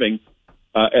be having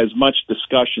as much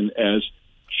discussion as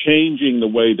changing the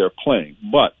way they're playing.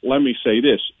 But let me say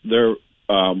this: they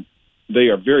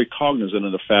are very cognizant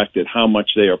of the fact that how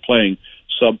much they are playing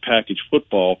sub-package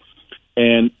football,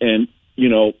 and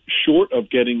short of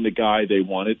getting the guy they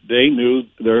wanted, they knew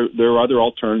their other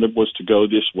alternative was to go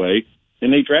this way.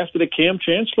 And they drafted a Cam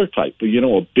Chancellor type,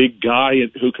 a big guy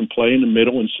who can play in the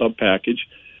middle and sub-package,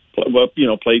 play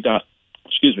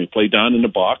down in the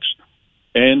box.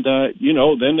 And,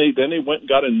 then they went and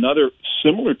got another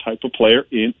similar type of player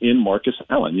in Marcus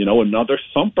Allen, another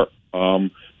thumper. And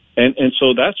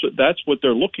so that's what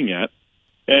they're looking at.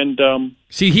 And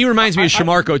see, he reminds me of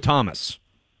Shamarko Thomas.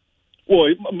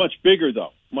 Well, much bigger,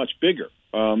 though, much bigger.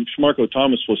 Shamarko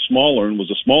Thomas was smaller and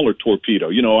was a smaller torpedo.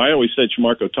 I always said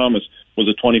Shamarko Thomas was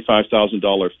a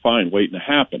 $25,000 fine waiting to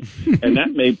happen. And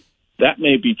that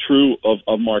may be true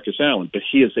of Marcus Allen, but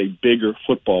he is a bigger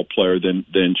football player than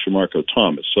Shamarko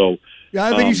Thomas. So yeah,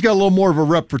 I think he's got a little more of a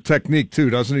rep for technique too,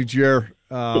 doesn't he, Jer?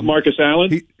 Marcus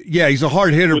Allen? He's a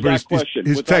hard hitter, Without but question,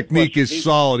 his without technique question. is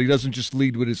solid. He doesn't just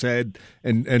lead with his head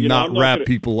and I'm not not wrap gonna-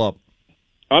 people up.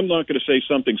 I'm not going to say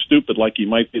something stupid like he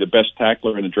might be the best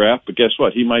tackler in the draft, but guess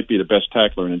what? He might be the best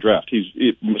tackler in the draft.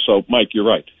 So, Mike, you're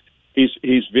right.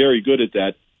 He's very good at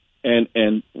that.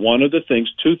 And one of the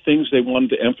things, 2 things they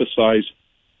wanted to emphasize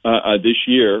this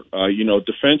year,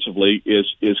 defensively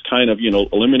is kind of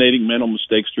eliminating mental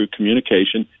mistakes through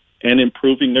communication and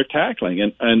improving their tackling.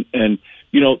 And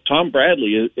Tom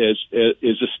Bradley is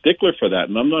a stickler for that.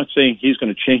 And I'm not saying he's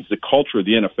going to change the culture of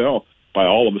the NFL by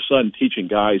all of a sudden teaching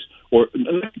guys, or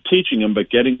not teaching them, but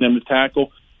getting them to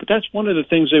tackle. But that's one of the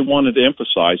things they wanted to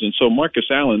emphasize. And so Marcus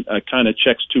Allen kind of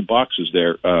checks two boxes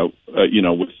there,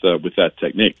 with that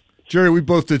technique. Jerry, we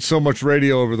both did so much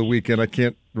radio over the weekend. I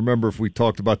can't remember if we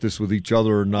talked about this with each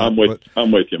other or not.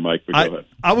 I'm with you, Mike. But go ahead.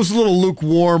 I was a little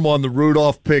lukewarm on the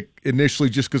Rudolph pick initially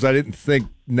just because I didn't think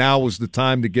now was the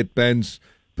time to get Ben's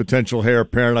potential heir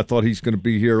apparent. I thought he's going to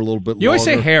be here a little bit longer. You always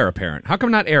say heir apparent. How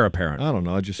come not heir apparent? I don't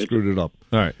know. I just screwed it up.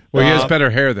 All right. Well, he has better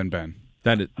hair than Ben.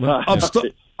 That is.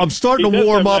 I'm starting to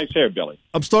warm up. Nice hair, Billy.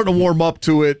 I'm starting to warm up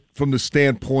to it from the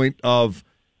standpoint of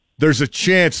there's a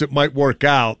chance it might work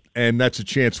out, and that's a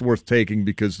chance worth taking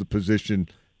because the position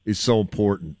is so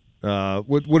important.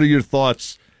 What are your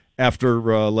thoughts after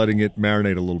letting it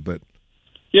marinate a little bit?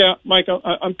 Yeah, Mike,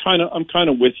 I'm kind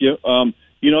of with you.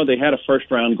 They had a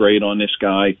first-round grade on this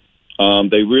guy.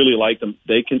 They really liked him.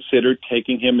 They considered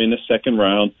taking him in the second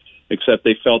round, except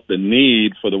they felt the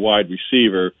need for the wide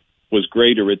receiver was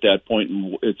greater at that point,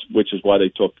 which is why they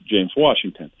took James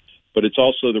Washington. But it's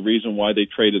also the reason why they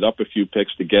traded up a few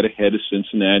picks to get ahead of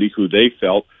Cincinnati, who they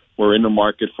felt were in the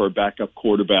market for a backup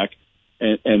quarterback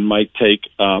and might take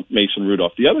Mason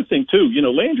Rudolph. The other thing, too,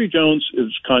 Landry Jones'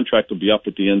 contract will be up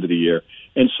at the end of the year.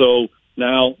 And so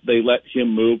now they let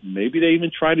him move. Maybe they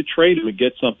even try to trade him and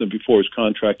get something before his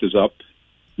contract is up.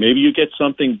 Maybe you get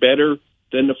something better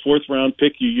than the fourth-round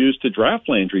pick you used to draft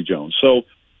Landry Jones. So,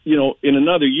 in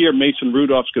another year, Mason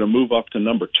Rudolph's going to move up to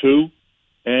number 2.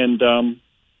 And,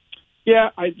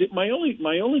 my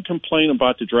only complaint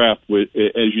about the draft,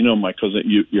 as you know, Mike, because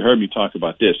you heard me talk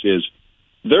about this, is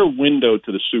their window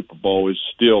to the Super Bowl is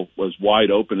still as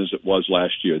wide open as it was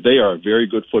last year. They are a very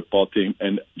good football team,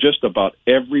 and just about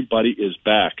everybody is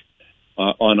back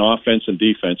on offense and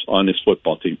defense on this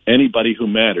football team. Anybody who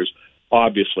matters,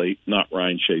 obviously not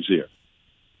Ryan Shazier.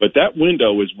 But that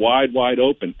window is wide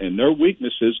open, and their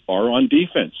weaknesses are on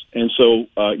defense. And so,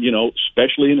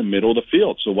 especially in the middle of the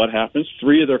field. So what happens?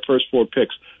 3 of their first 4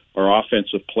 picks are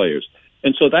offensive players.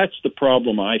 And so that's the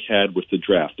problem I had with the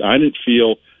draft. I didn't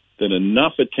feel that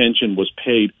enough attention was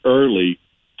paid early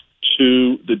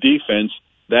to the defense.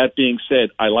 That being said,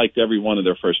 I liked every one of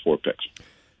their first 4 picks.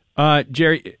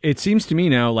 Jerry, it seems to me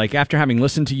now, like after having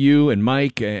listened to you and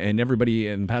Mike and everybody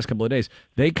in the past couple of days,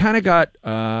 they kind of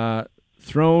got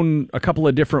thrown a couple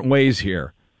of different ways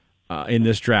here in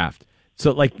this draft.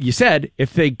 So like you said,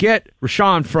 if they get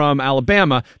Rashawn from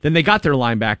Alabama, then they got their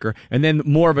linebacker, and then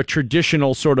more of a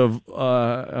traditional sort of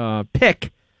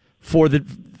pick for the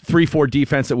 3-4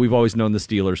 defense that we've always known the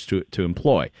Steelers to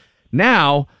employ.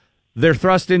 Now they're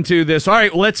thrust into this, all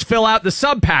right, well, let's fill out the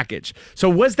sub package. So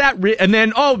was that and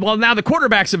then, now the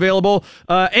quarterback's available,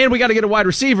 and we got to get a wide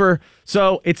receiver.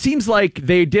 So it seems like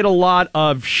they did a lot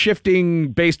of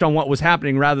shifting based on what was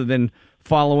happening rather than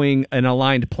following an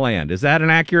aligned plan. Is that an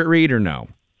accurate read or no?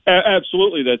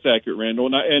 Absolutely, that's accurate,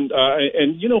 Randall. And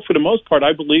for the most part,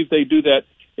 I believe they do that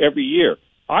every year.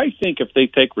 I think if they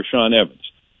take Rashaan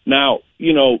Evans. Now,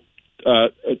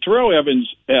 Terrell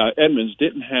Edmonds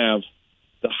didn't have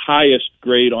the highest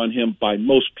grade on him by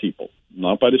most people,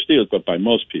 not by the Steelers, but by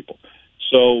most people.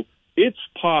 So it's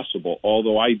possible,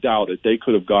 although I doubt it, they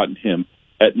could have gotten him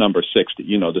at number 60,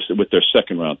 with their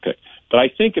second-round pick. But I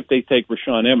think if they take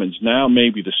Rashaan Evans, now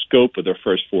maybe the scope of their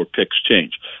first 4 picks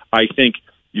change. I think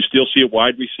you still see a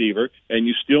wide receiver, and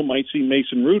you still might see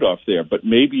Mason Rudolph there, but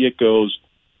maybe it goes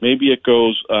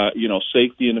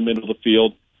safety in the middle of the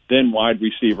field, then wide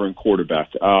receiver and quarterback.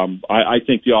 I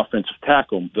think the offensive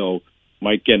tackle, though,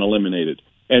 might get eliminated,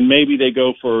 and maybe they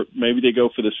go for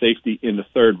the safety in the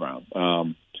third round.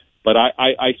 But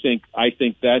I think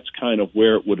that's kind of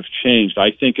where it would have changed.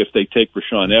 I think if they take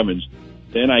Rashaan Evans,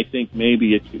 then I think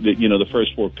maybe the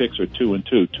first 4 picks are 2 and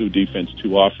 2 defense,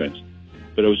 2 offense.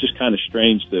 But it was just kind of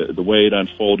strange the way it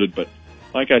unfolded. But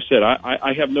like I said,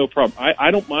 I have no problem.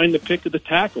 I don't mind the pick of the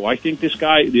tackle. I think this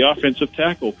guy, the offensive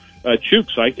tackle,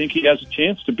 Chooks, I think he has a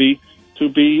chance to be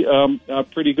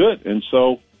pretty good. And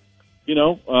so,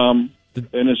 and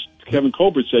as Kevin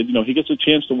Colbert said, he gets a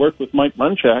chance to work with Mike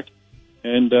Munchak,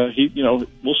 and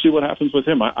we'll see what happens with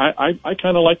him. I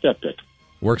kind of like that pick.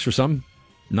 Works for some,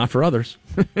 not for others.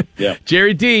 Yeah.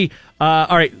 Jerry D, all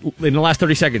right, in the last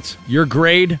 30 seconds, your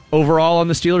grade overall on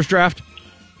the Steelers draft?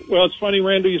 Well, it's funny,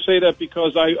 Randall, you say that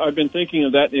because I've been thinking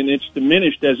of that, and it's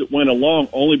diminished as it went along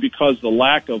only because the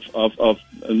lack of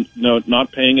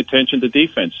not paying attention to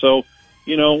defense. So,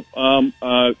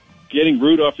 getting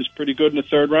Rudolph is pretty good in the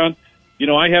third round.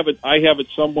 I have it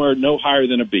somewhere no higher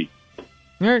than a B.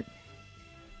 All right.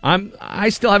 I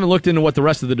still haven't looked into what the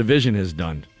rest of the division has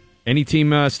done. Any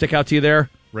team stick out to you there?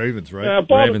 Ravens, right?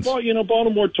 Ravens.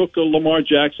 Baltimore took Lamar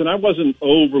Jackson. I wasn't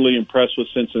overly impressed with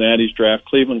Cincinnati's draft.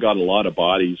 Cleveland got a lot of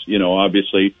bodies,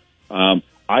 obviously. I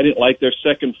didn't like their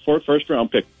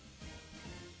first-round pick.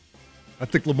 I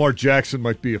think Lamar Jackson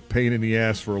might be a pain in the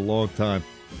ass for a long time.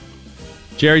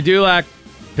 Jerry Dulac,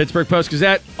 Pittsburgh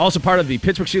Post-Gazette, also part of the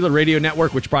Pittsburgh Steelers Radio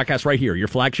Network, which broadcasts right here, your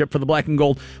flagship for the black and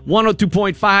gold,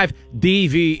 102.5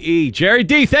 DVE. Jerry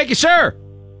D., thank you, sir.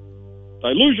 I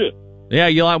lose you. Yeah,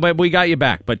 we got you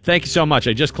back, but thank you so much.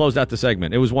 I just closed out the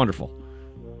segment. It was wonderful.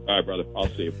 All right, brother. I'll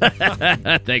see you.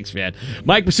 Thanks, man.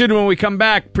 Mike Pasuda, when we come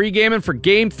back, pre-gaming for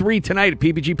Game 3 tonight at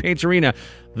PPG Paints Arena,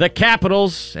 the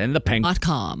Capitals and the Penguins.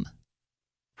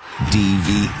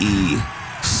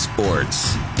 DVE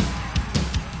Sports.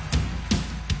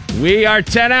 We are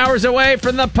 10 hours away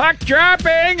from the puck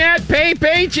dropping at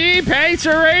PPG Paints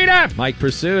Arena. Mike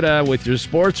Pursuta with your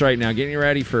sports right now, getting you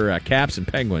ready for Caps and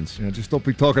Penguins. Yeah, just don't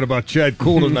be talking about Chad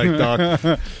Kuhl tonight,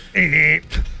 Doc.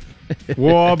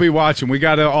 We'll all be watching. We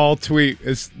got to all tweet.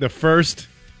 It's the first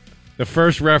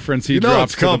reference he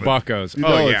drops to the Buccos.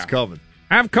 It's coming.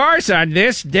 Of course, on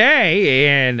this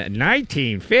day in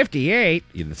 1958,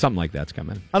 something like that's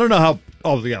coming. I don't know how.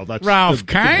 Oh, yeah, that's Ralph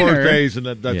the Kiner. birthdays, and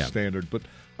that's standard. But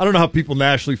I don't know how people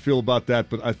nationally feel about that.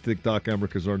 But I think Doc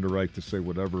Emmerich has earned the right to say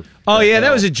whatever. Oh yeah,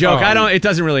 that was a joke. It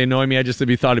doesn't really annoy me. I just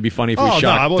thought it'd be funny if we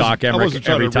shocked Doc Emmerich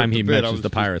every time he mentions the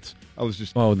Pirates.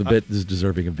 The bit is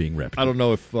deserving of being ripped. I don't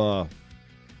know if the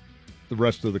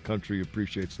rest of the country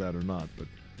appreciates that or not. But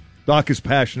Doc is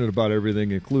passionate about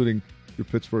everything, including your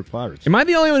Pittsburgh Pirates. Am I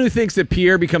the only one who thinks that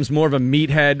Pierre becomes more of a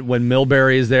meathead when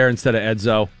Milbury is there instead of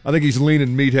Edzo? I think he's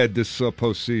leaning meathead this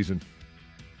postseason.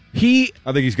 I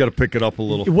think he's got to pick it up a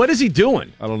little. What is he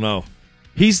doing? I don't know.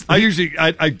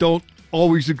 I don't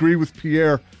always agree with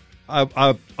Pierre.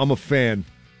 I'm a fan.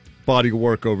 Body of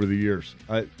work over the years.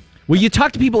 Well, you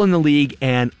talk to people in the league,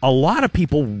 and a lot of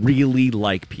people really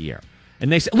like Pierre.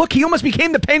 And they say, look, he almost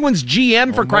became the Penguins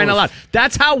GM for crying out loud.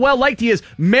 That's how well liked he is.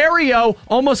 Mario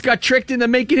almost got tricked into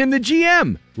making him the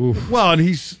GM. Oof. Well, and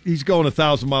he's going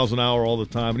 1,000 miles an hour all the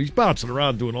time, and he's bouncing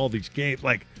around doing all these games.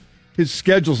 Like, his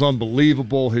schedule's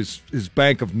unbelievable. His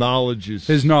bank of knowledge is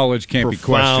his knowledge can't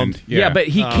profound. Be questioned. Yeah, but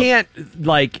he can't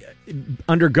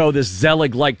undergo this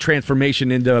Zelig-like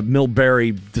transformation into a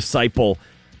Milbury disciple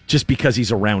just because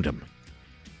he's around him.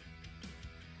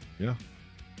 Yeah.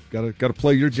 Got to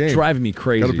play your game. It's driving me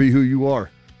crazy. Got to be who you are.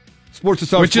 Sports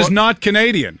Insider, which is not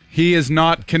Canadian. He is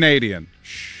not Canadian.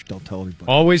 Shh, don't tell anybody.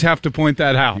 Always have to point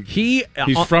that out. He's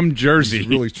from Jersey. He's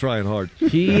really trying hard.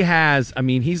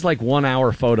 He's like 1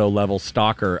 hour photo level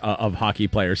stalker of hockey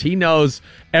players. He knows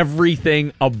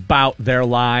everything about their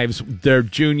lives, their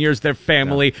juniors, their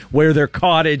family, where their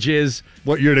cottage is.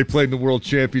 What year they played in the World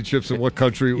Championships and what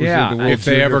country it was in the World If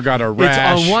they ever got a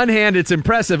rash. On one hand, it's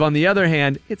impressive. On the other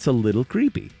hand, it's a little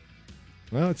creepy.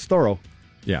 Well, it's thorough.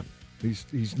 Yeah.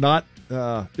 He's not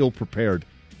ill-prepared.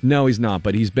 No, he's not,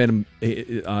 but he's been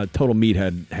a total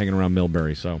meathead hanging around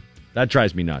Milbury, so that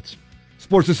drives me nuts.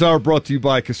 Sports this hour brought to you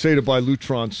by Caseta by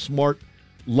Lutron Smart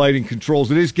Lighting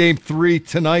Controls. It is Game 3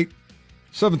 tonight,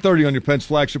 7:30 on your Penn's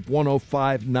flagship,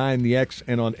 105.9 The X,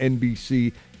 and on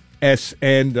NBC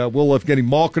SN. Will Evgeny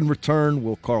Malkin return?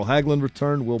 Will Carl Hagelin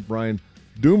return? Will Brian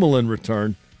Dumoulin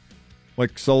return?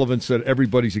 Mike Sullivan said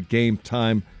everybody's a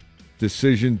game-time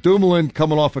decision. Dumoulin,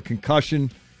 coming off a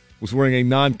concussion, was wearing a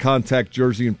non-contact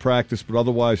jersey in practice, but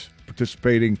otherwise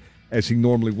participating as he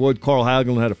normally would. Carl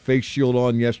Hagelin had a face shield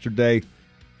on yesterday.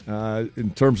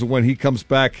 In terms of when he comes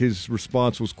back, his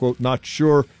response was, quote, not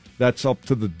sure. That's up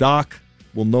to the doc.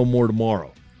 We'll know more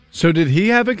tomorrow. So did he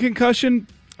have a concussion?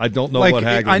 I don't know what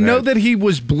Hagelin I know had. that he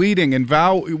was bleeding, and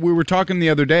Val, we were talking the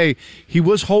other day, he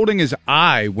was holding his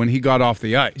eye when he got off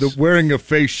the ice. Wearing a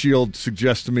face shield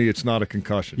suggests to me it's not a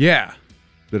concussion. Yeah.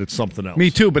 That it's something else. Me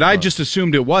too, but I just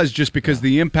assumed it was just because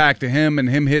the impact to him and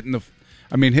him hitting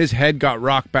his head got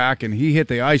rocked back and he hit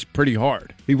the ice pretty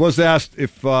hard. He was asked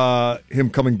if him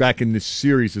coming back in this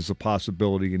series is a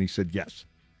possibility, and he said yes.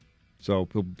 So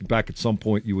he'll be back at some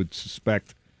point, you would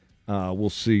suspect. We'll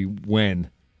see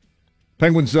when.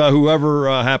 Penguins, whoever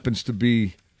happens to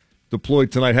be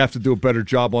deployed tonight, have to do a better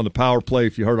job on the power play.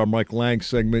 If you heard our Mike Lang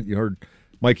segment, you heard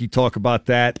Mikey talk about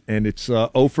that, and it's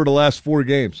 0 for the last 4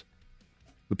 games.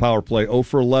 The power play, 0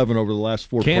 for 11 over the last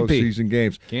 4 postseason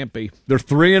games. Can't be. They're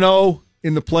 3-0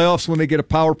 in the playoffs when they get a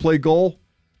power play goal.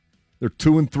 They're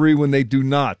 2-3 when they do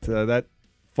not. That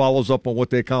follows up on what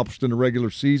they accomplished in the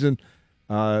regular season.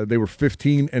 They were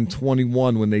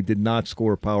 15-21 when they did not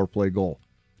score a power play goal.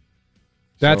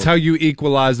 That's how you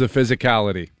equalize the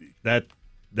physicality. That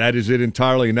that is it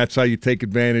entirely, and that's how you take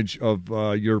advantage of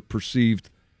your perceived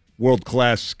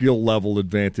world-class skill level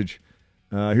advantage.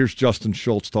 Here's Justin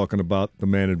Schultz talking about the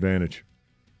man advantage.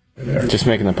 Just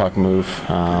making the puck move,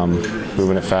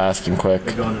 moving it fast and quick.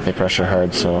 They pressure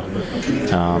hard, so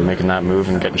making that move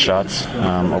and getting shots,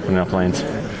 opening up lanes.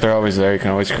 They're always there. You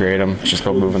can always create them. It's just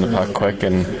about moving the puck quick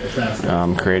and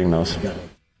creating those.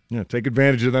 Yeah, take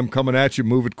advantage of them coming at you.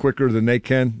 Move it quicker than they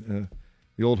can.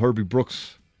 The old Herbie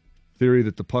Brooks theory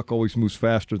that the puck always moves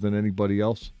faster than anybody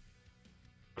else.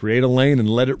 Create a lane and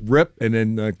let it rip, and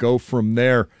then go from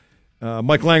there.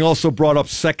 Mike Lang also brought up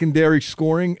secondary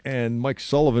scoring, and Mike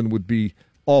Sullivan would be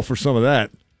all for some of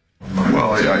that.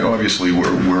 Well, obviously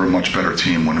we're a much better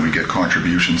team when we get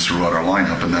contributions throughout our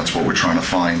lineup, and that's what we're trying to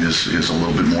find is a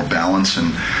little bit more balance.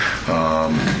 And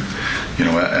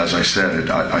as I said,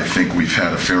 I think we've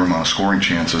had a fair amount of scoring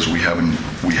chances. We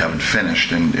haven't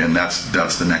finished, and that's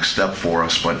the next step for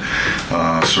us. But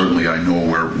certainly, I know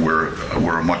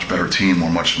we're a much better team. We're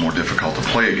much more difficult to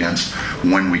play against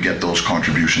when we get those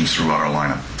contributions throughout our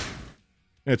lineup.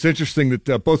 It's interesting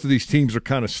that both of these teams are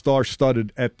kind of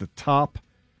star-studded at the top.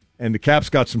 And the Caps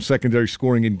got some secondary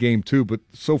scoring in Game 2, but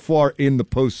so far in the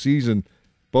postseason,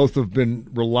 both have been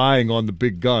relying on the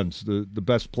big guns. The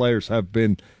best players have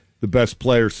been the best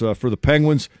players. For the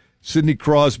Penguins, Sidney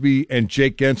Crosby and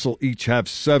Jake Gensel each have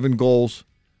 7 goals.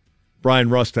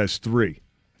 Brian Rust has 3.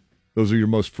 Those are your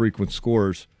most frequent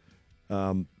scorers.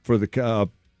 For the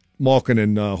Malkin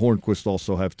and Hornquist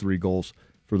also have 3 goals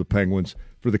for the Penguins.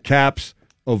 For the Caps,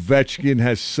 Ovechkin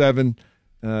has 7.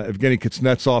 Evgeny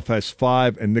Kuznetsov has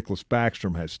 5, and Nicholas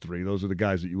Backstrom has 3. Those are the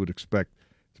guys that you would expect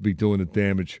to be doing the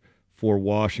damage for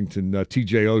Washington.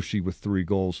 TJ Oshie with 3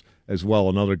 goals as well,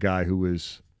 another guy who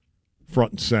is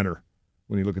front and center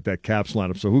when you look at that Caps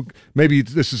lineup. So maybe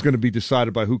this is going to be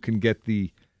decided by who can get the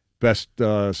best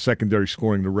secondary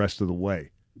scoring the rest of the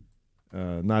way.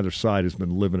 Neither side has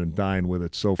been living and dying with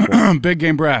it so far. Big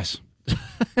game brass.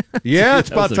 Yeah,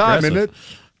 it's about time, isn't it?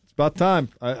 About time.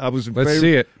 I was in Let's favor.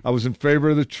 see it. I was in favor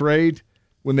of the trade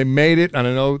when they made it, and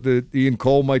I know that Ian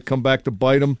Cole might come back to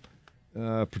bite him,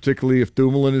 particularly if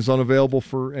Dumoulin is unavailable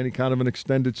for any kind of an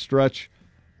extended stretch.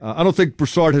 I don't think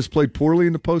Broussard has played poorly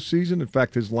in the postseason. In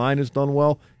fact, his line has done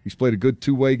well. He's played a good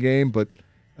two-way game, but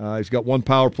he's got 1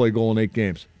 power play goal in 8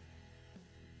 games.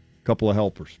 A couple of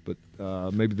helpers, but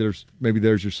maybe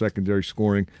there's your secondary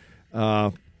scoring.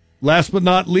 Last but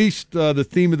not least, the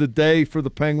theme of the day for the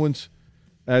Penguins,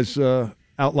 as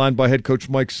outlined by head coach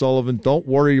Mike Sullivan, don't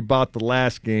worry about the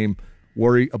last game.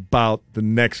 Worry about the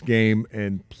next game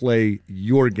and play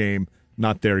your game,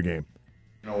 not their game.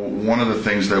 One of the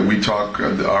things that we talk,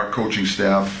 our coaching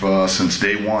staff since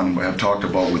day one have talked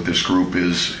about with this group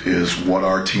is what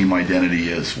our team identity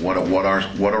is. What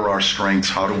are our strengths?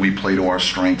 How do we play to our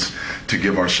strengths to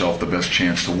give ourselves the best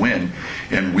chance to win?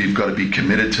 And we've got to be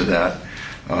committed to that.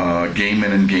 Game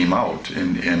in and game out,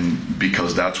 and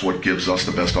because that's what gives us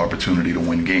the best opportunity to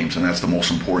win games, and that's the most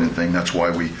important thing. That's why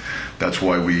we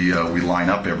line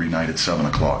up every night at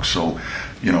 7:00. So,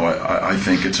 I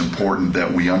think it's important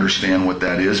that we understand what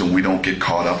that is, and we don't get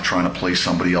caught up trying to play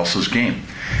somebody else's game.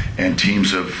 And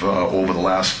teams have over the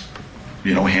last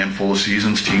handful of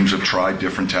seasons, teams have tried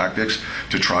different tactics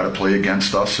to try to play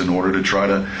against us in order to try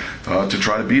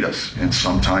to beat us. And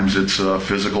sometimes it's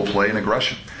physical play and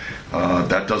aggression.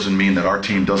 That doesn't mean that our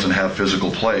team doesn't have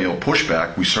physical play or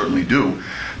pushback. We certainly do,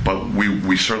 but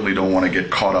we certainly don't want to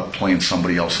get caught up playing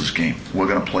somebody else's game. We're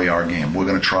going to play our game. We're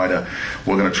going to try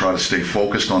to stay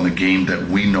focused on the game that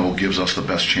we know gives us the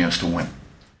best chance to win.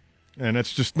 And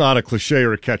that's just not a cliche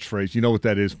or a catchphrase. You know what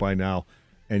that is by now,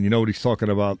 and you know what he's talking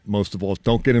about most of all.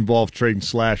 Don't get involved trading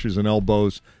slashes and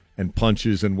elbows and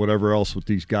punches and whatever else with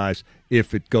these guys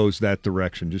if it goes that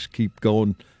direction. Just keep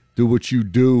going, do what you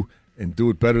do, and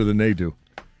do it better than they do.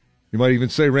 You might even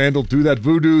say, Randall, do that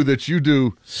voodoo that you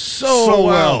do so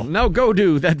well. No, go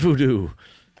do that voodoo.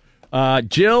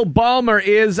 Jill Ballmer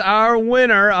is our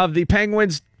winner of the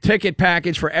Penguins ticket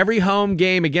package for every home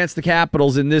game against the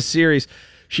Capitals in this series.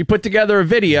 She put together a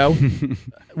video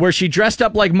where she dressed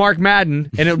up like Mark Madden,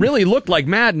 and it really looked like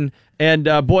Madden. And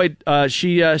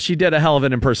she did a hell of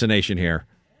an impersonation here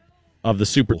of the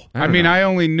Super. I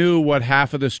only knew what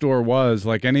half of the store was,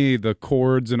 like any of the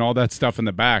cords and all that stuff in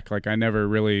the back. Like I never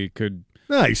really could.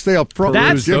 No, you stay up front.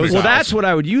 That's what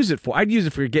I would use it for. I'd use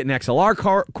it for getting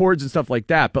XLR cords and stuff like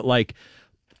that. But like,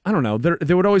 I don't know.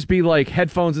 There would always be like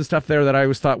headphones and stuff there that I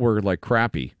always thought were like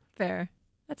crappy. Fair.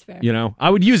 That's fair. I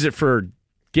would use it for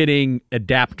getting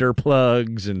adapter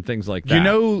plugs and things like that. You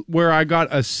know where I got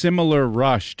a similar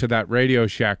rush to that Radio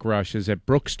Shack rush is at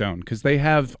Brookstone, because they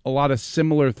have a lot of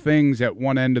similar things at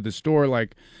one end of the store,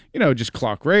 like, just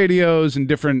clock radios and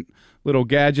different little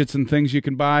gadgets and things you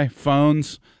can buy,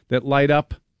 phones that light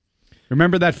up.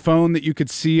 Remember that phone that you could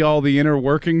see all the inner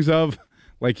workings of?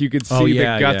 Like you could see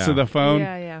the guts of the phone?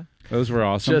 Yeah. Those were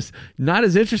awesome. Just not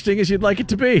as interesting as you'd like it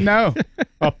to be. No.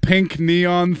 A pink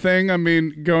neon thing,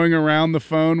 going around the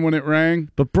phone when it rang.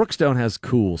 But Brookstone has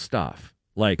cool stuff.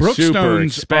 Like super Brookstones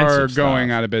expensive are going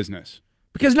stuff. out of business.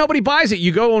 Because nobody buys it.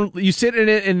 You go and you sit in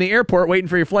it in the airport waiting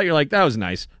for your flight. You're like, that was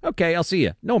nice. Okay, I'll see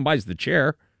you. No one buys the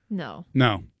chair. No.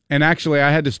 And actually,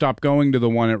 I had to stop going to the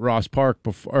one at Ross Park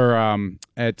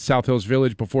at South Hills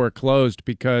Village before it closed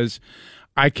because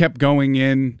I kept going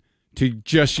in to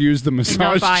just use the massage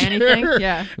not buy chair. anything?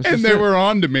 Yeah. And they were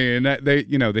on to me, and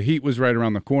the heat was right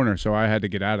around the corner, so I had to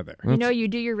get out of there. You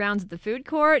do your rounds at the food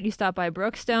court. You stop by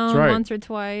Brookstone right. once or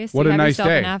twice. What you a have nice yourself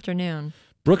day. an afternoon.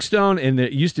 Brookstone, and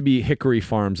it used to be Hickory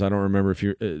Farms. I don't remember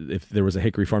if there was a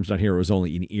Hickory Farms down here. It was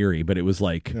only in Erie, but it was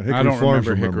like I don't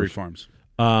remember Hickory Farms.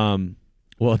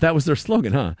 Well, that was their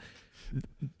slogan, huh?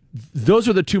 Those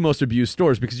were the two most abused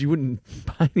stores because you wouldn't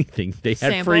buy anything. They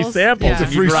had free samples. Yeah.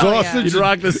 Free sausage. You'd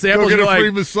rock the samples. Go get you're a free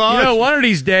like, massage. one of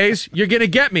these days you're gonna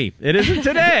get me. It isn't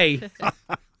today.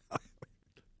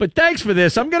 But thanks for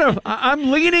this.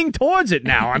 I'm leaning towards it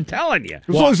now. I'm telling you.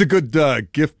 As long as a good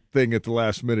gift thing at the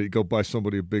last minute, you go buy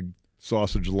somebody a big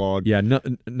sausage log. Yeah,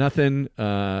 nothing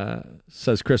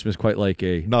says Christmas quite like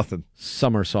a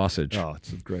summer sausage. Oh,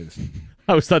 it's the greatest.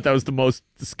 I always thought that was the most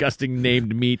disgusting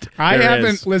named meat. I there haven't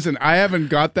is. listen. I haven't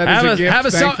got that as a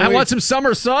gift. I want some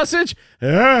summer sausage.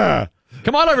 Yeah.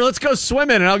 Come on over. Let's go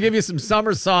swimming, and I'll give you some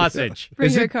summer sausage.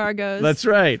 Bring your cargoes. That's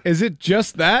right. Is it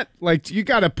just that? Like, you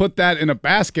got to put that in a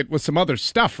basket with some other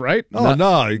stuff, right? Oh,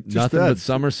 no. Just Nothing that. but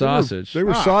summer sausage. They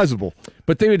were sizable.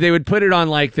 But they would put it on,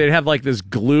 like, they'd have, like, this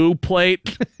glue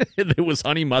plate that was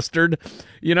honey mustard.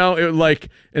 It would, like,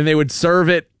 and they would serve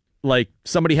it like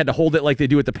somebody had to hold it like they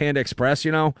do at the Panda Express,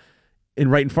 and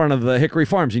right in front of the Hickory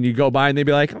Farms, and you'd go by and they'd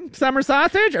be like, summer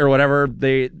sausage or whatever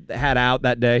they had out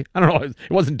that day. I don't know. It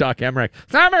wasn't Doc Emmerich.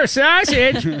 Summer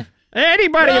sausage.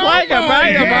 Anybody like a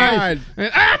bite of it?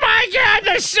 Oh my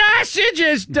God, the sausage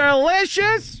is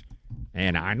delicious.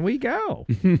 And on we go.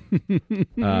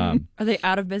 Are they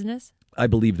out of business? I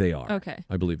believe they are. Okay.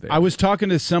 I believe they are. I was talking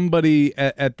to somebody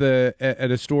at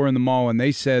a store in the mall, and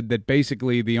they said that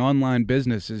basically the online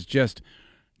business is just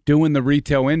doing the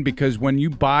retail in, because when you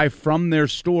buy from their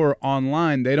store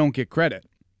online, they don't get credit.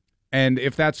 And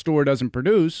if that store doesn't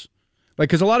produce, like,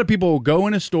 because a lot of people will go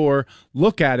in a store,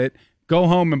 look at it, go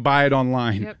home and buy it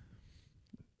online. Yep.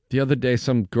 The other day,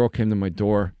 some girl came to my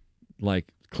door, like,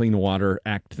 Clean Water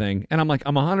Act thing. And I'm like,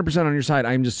 I'm 100% on your side.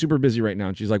 I'm just super busy right now.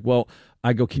 And she's like, well,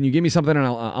 I go, can you give me something and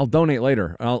I'll donate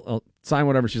later. I'll sign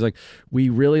whatever. She's like, we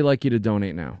really like you to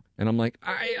donate now. And I'm like,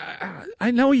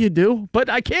 I know you do, but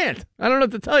I can't. I don't know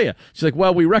what to tell you. She's like,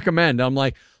 well, we recommend. I'm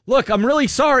like, look, I'm really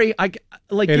sorry. It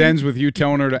ends with you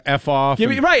telling her to F off.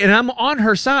 Right, and I'm on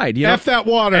her side. F that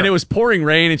water. And it was pouring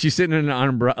rain, and she's sitting in an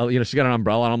umbrella. She got an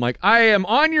umbrella, and I'm like, I am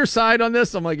on your side on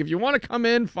this. I'm like, if you want to come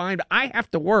in, fine. I have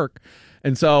to work.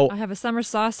 And so I have a summer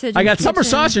sausage. I got summer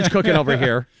sausage cooking over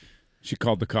here. She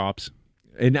called the cops.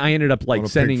 And I ended up like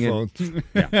sending it.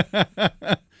 Yeah.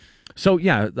 So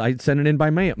yeah, I sent it in by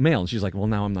mail, and she's like, "Well,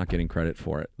 now I'm not getting credit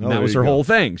for it." And that was her whole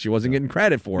thing. She wasn't getting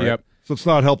credit for it. So it's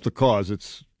not help the cause;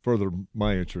 it's further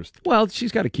my interest. Well,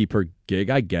 she's got to keep her gig.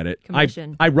 I get it.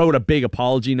 Commission. I wrote a big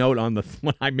apology note on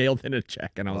when I mailed in a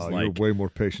check, and I was like, "You're way more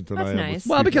patient than I am." Nice.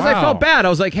 Well, because I felt bad. I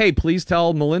was like, "Hey, please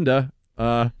tell Melinda,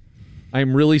 I'm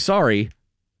really sorry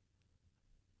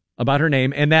about her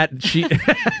name, and that she."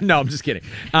 No, I'm just kidding.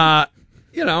 I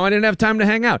didn't have time to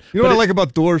hang out. You know what I like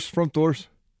about doors, front doors?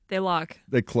 They lock.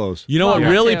 They close. You know what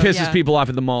really too, pisses people off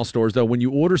at the mall stores, though? When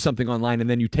you order something online and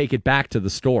then you take it back to the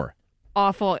store.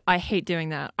 Awful. I hate doing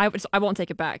that. I won't take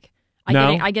it back.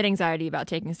 No? I get anxiety about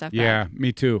taking stuff back. Yeah,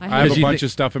 me too. I I have hate a it. bunch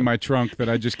of stuff in my trunk that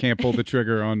I just can't pull the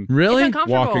trigger on. Really? It's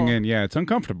uncomfortable. Walking in. Yeah, it's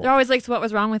uncomfortable. They're always like, so what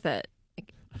was wrong with it?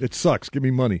 It sucks. Give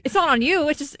me money. It's not on you.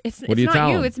 It's just it's What do you not tell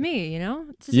you. them? It's me.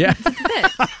 It's just, Yeah. it doesn't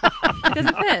fit. It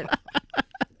doesn't fit.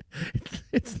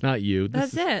 It's not you.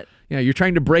 That's it. Yeah, you're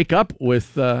trying to break up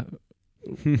with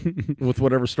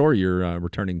whatever store you're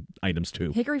returning items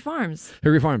to. Hickory Farms.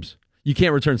 Hickory Farms. You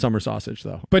can't return summer sausage,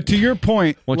 though. But to your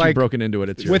point, Once like, you've broken into it,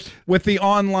 it's yours. with the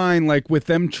online, like with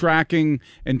them tracking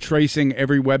and tracing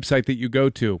every website that you go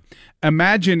to,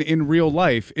 imagine in real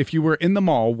life if you were in the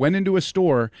mall, went into a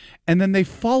store, and then they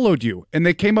followed you and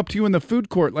they came up to you in the food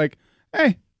court like,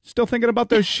 "Hey, Still thinking about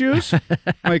those shoes?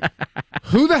 Like,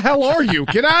 who the hell are you?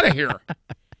 Get out of here.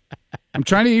 I'm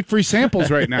trying to eat free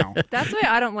samples right now. That's why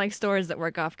I don't like stores that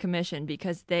work off commission,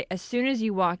 because they, as soon as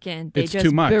you walk in, they It's just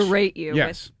too much. berate you.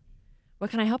 Yes. With, what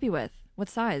can I help you with? What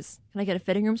size? Can I get a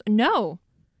fitting room? No.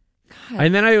 God.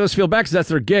 And then I always feel bad because that's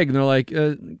their gig. And they're like,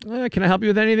 can I help you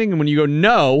with anything? And when you go,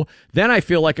 no, then I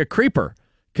feel like a creeper.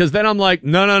 Because then I'm like,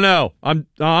 no.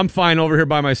 I'm fine over here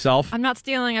by myself. I'm not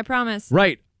stealing, I promise.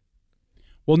 Right.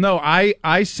 Well, no,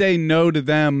 I say no to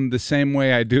them the same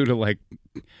way I do to, like,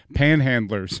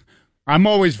 panhandlers. I'm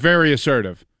always very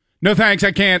assertive. No, thanks,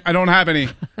 I can't. I don't have any.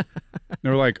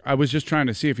 They're like, I was just trying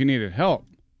to see if you needed help.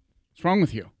 What's wrong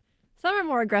with you? Some are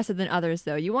more aggressive than others,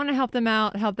 though. You want to help them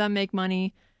out, help them make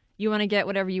money. You want to get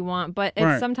whatever you want, but it's,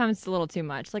 Right. sometimes it's a little too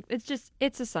much. Like,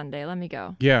 it's a Sunday. Let me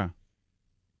go. Yeah.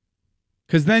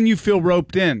 Because then you feel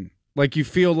roped in. Like, you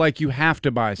feel like you have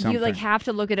to buy something. You, like, have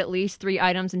to look at least 3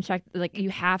 items and check. Like, you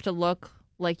have to look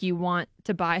like you want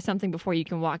to buy something before you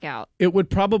can walk out. It would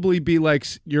probably be like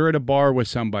you're at a bar with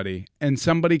somebody and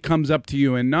somebody comes up to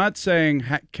you and not saying,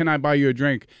 can I buy you a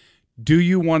drink? Do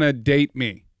you want to date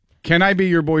me? Can I be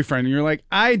your boyfriend? And you're like,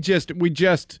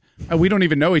 we don't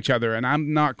even know each other and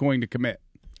I'm not going to commit.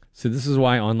 So this is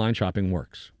why online shopping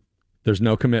works. There's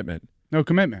no commitment. No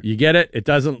commitment. You get it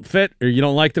doesn't fit, or you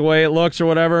don't like the way it looks or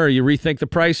whatever, or you rethink the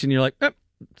price and you're like,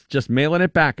 just mailing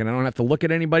it back and I don't have to look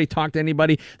at anybody, talk to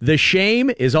anybody. The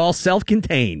shame is all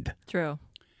self-contained. True.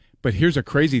 But here's a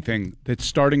crazy thing that's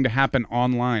starting to happen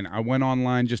online. I went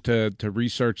online just to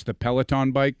research the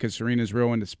Peloton bike because Serena's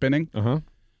real into spinning. Uh-huh.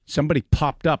 Somebody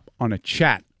popped up on a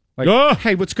chat. Like,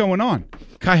 hey, what's going on?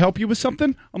 Can I help you with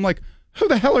something? I'm like, who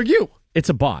the hell are you? It's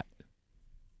a bot.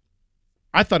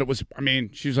 I thought it was,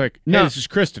 she's like, hey, No. this is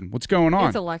Kristen. What's going on?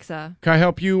 It's Alexa. Can I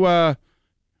help you? What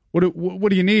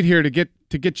do you need here to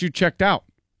get you checked out?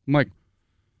 I'm like,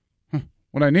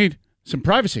 what I need? Some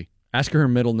privacy. Ask her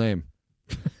middle name.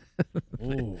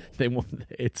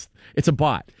 It's a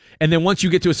bot. And then once you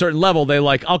get to a certain level, they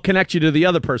like, I'll connect you to the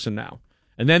other person now.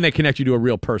 And then they connect you to a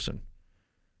real person.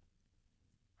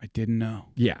 I didn't know.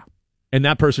 Yeah. And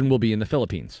that person will be in the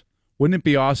Philippines. Wouldn't it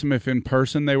be awesome if in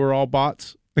person they were all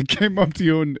bots that came up to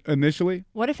you initially?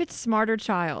 What if it's Smarter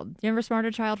Child? Do you remember Smarter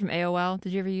Child from AOL?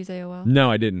 Did you ever use AOL? No,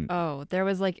 I didn't. Oh, there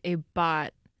was like a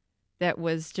bot that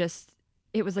was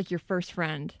it was like your first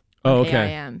friend. Oh,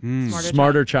 okay. AIM.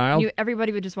 Smarter Child?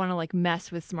 Everybody would just want to like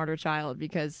mess with Smarter Child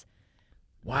because.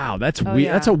 Wow, that's Oh, weird.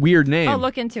 yeah. That's a weird name. Oh,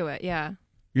 look into it. Yeah.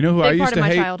 You know who Big I used part to of my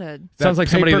hate? childhood. Sounds like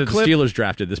somebody that the paperclip? Steelers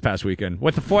drafted this past weekend.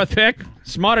 With the 4th pick,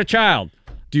 Smarter Child.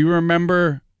 Do you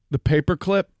remember the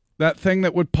paperclip? That thing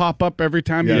that would pop up every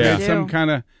time you Yeah. made some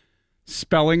kind of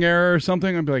spelling error or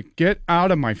something? I'd be like, get out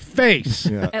of my face.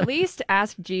 At least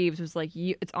Ask Jeeves was like,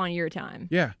 it's on your time.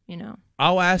 Yeah. You know.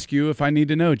 I'll ask you if I need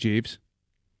to know, Jeeves.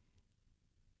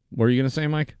 What are you going to say,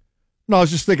 Mike? No, I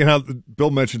was just thinking how Bill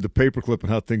mentioned the paperclip and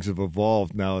how things have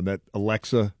evolved now, and that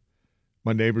Alexa,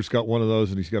 my neighbor's got one of those,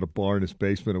 and he's got a bar in his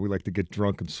basement, and we like to get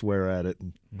drunk and swear at it.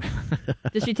 And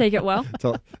Did she take it well?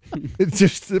 so it's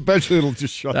just eventually it'll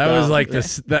just shut That down. was like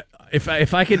this. That if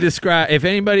I could describe, if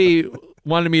anybody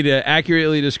wanted me to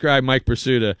accurately describe Mike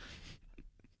Pursuta,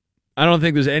 I don't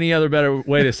think there's any other better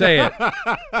way to say it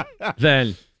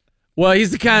than, well,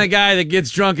 he's the kind of guy that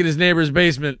gets drunk in his neighbor's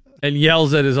basement and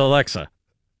yells at his Alexa.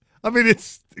 I mean,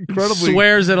 it's incredibly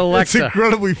Swears at Alexa. It's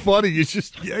incredibly funny. It's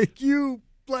just you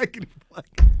black and black.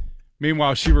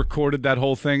 Meanwhile, she recorded that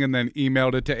whole thing and then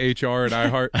emailed it to HR at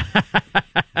iHeart.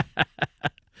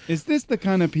 Is this the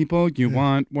kind of people you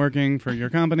want working for your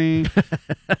company?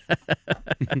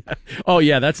 Oh,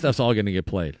 yeah, that stuff's all going to get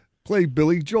played. Play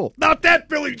Billy Joel. Not that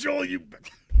Billy Joel, you.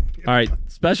 All right,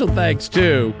 special thanks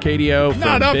to KDO from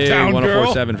Not Big Uptown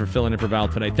 104.7 for filling in for Val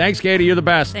today. Thanks, Katie. You're the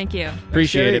best. Thank you.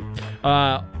 Appreciate it.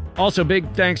 Also, big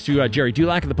thanks to Jerry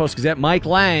Dulac of the Post-Gazette, Mike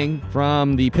Lang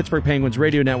from the Pittsburgh Penguins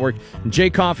Radio Network, and Jay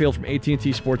Caulfield from AT&T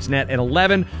Sportsnet at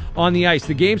 11 on the ice.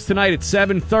 The game's tonight at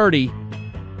 7:30.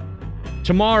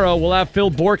 Tomorrow, we'll have Phil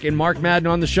Bourque and Mark Madden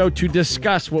on the show to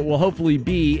discuss what will hopefully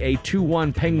be a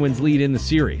 2-1 Penguins lead in the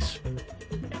series.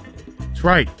 That's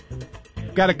right.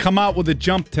 Got to come out with a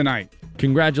jump tonight.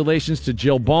 Congratulations to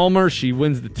Jill Ballmer. She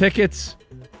wins the tickets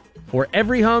for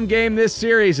every home game this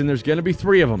series, and there's going to be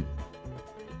 3 of them.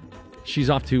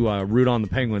 She's off to root on the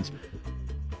Penguins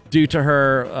due to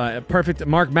her perfect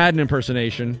Mark Madden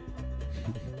impersonation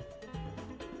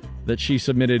that she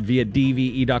submitted via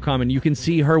DVE.com. And you can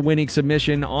see her winning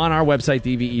submission on our website,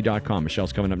 DVE.com.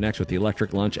 Michelle's coming up next with the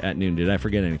Electric Lunch at noon. Did I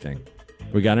forget anything?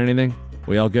 We got anything?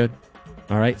 We all good?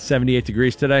 All right, 78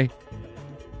 degrees today.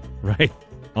 Right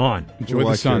on. Enjoy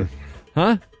the sun.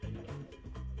 Huh?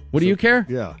 What do you care?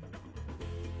 Yeah.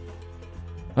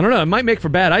 I don't know. It might make for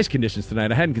bad ice conditions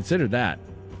tonight. I hadn't considered that.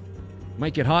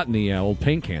 Might get hot in the old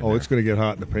paint can. Oh, it's going to get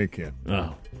hot in the paint can.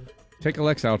 Oh. Take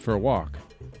Alexa out for a walk.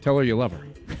 Tell her you love her.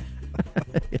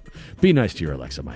 Be nice to your Alexa, Mike.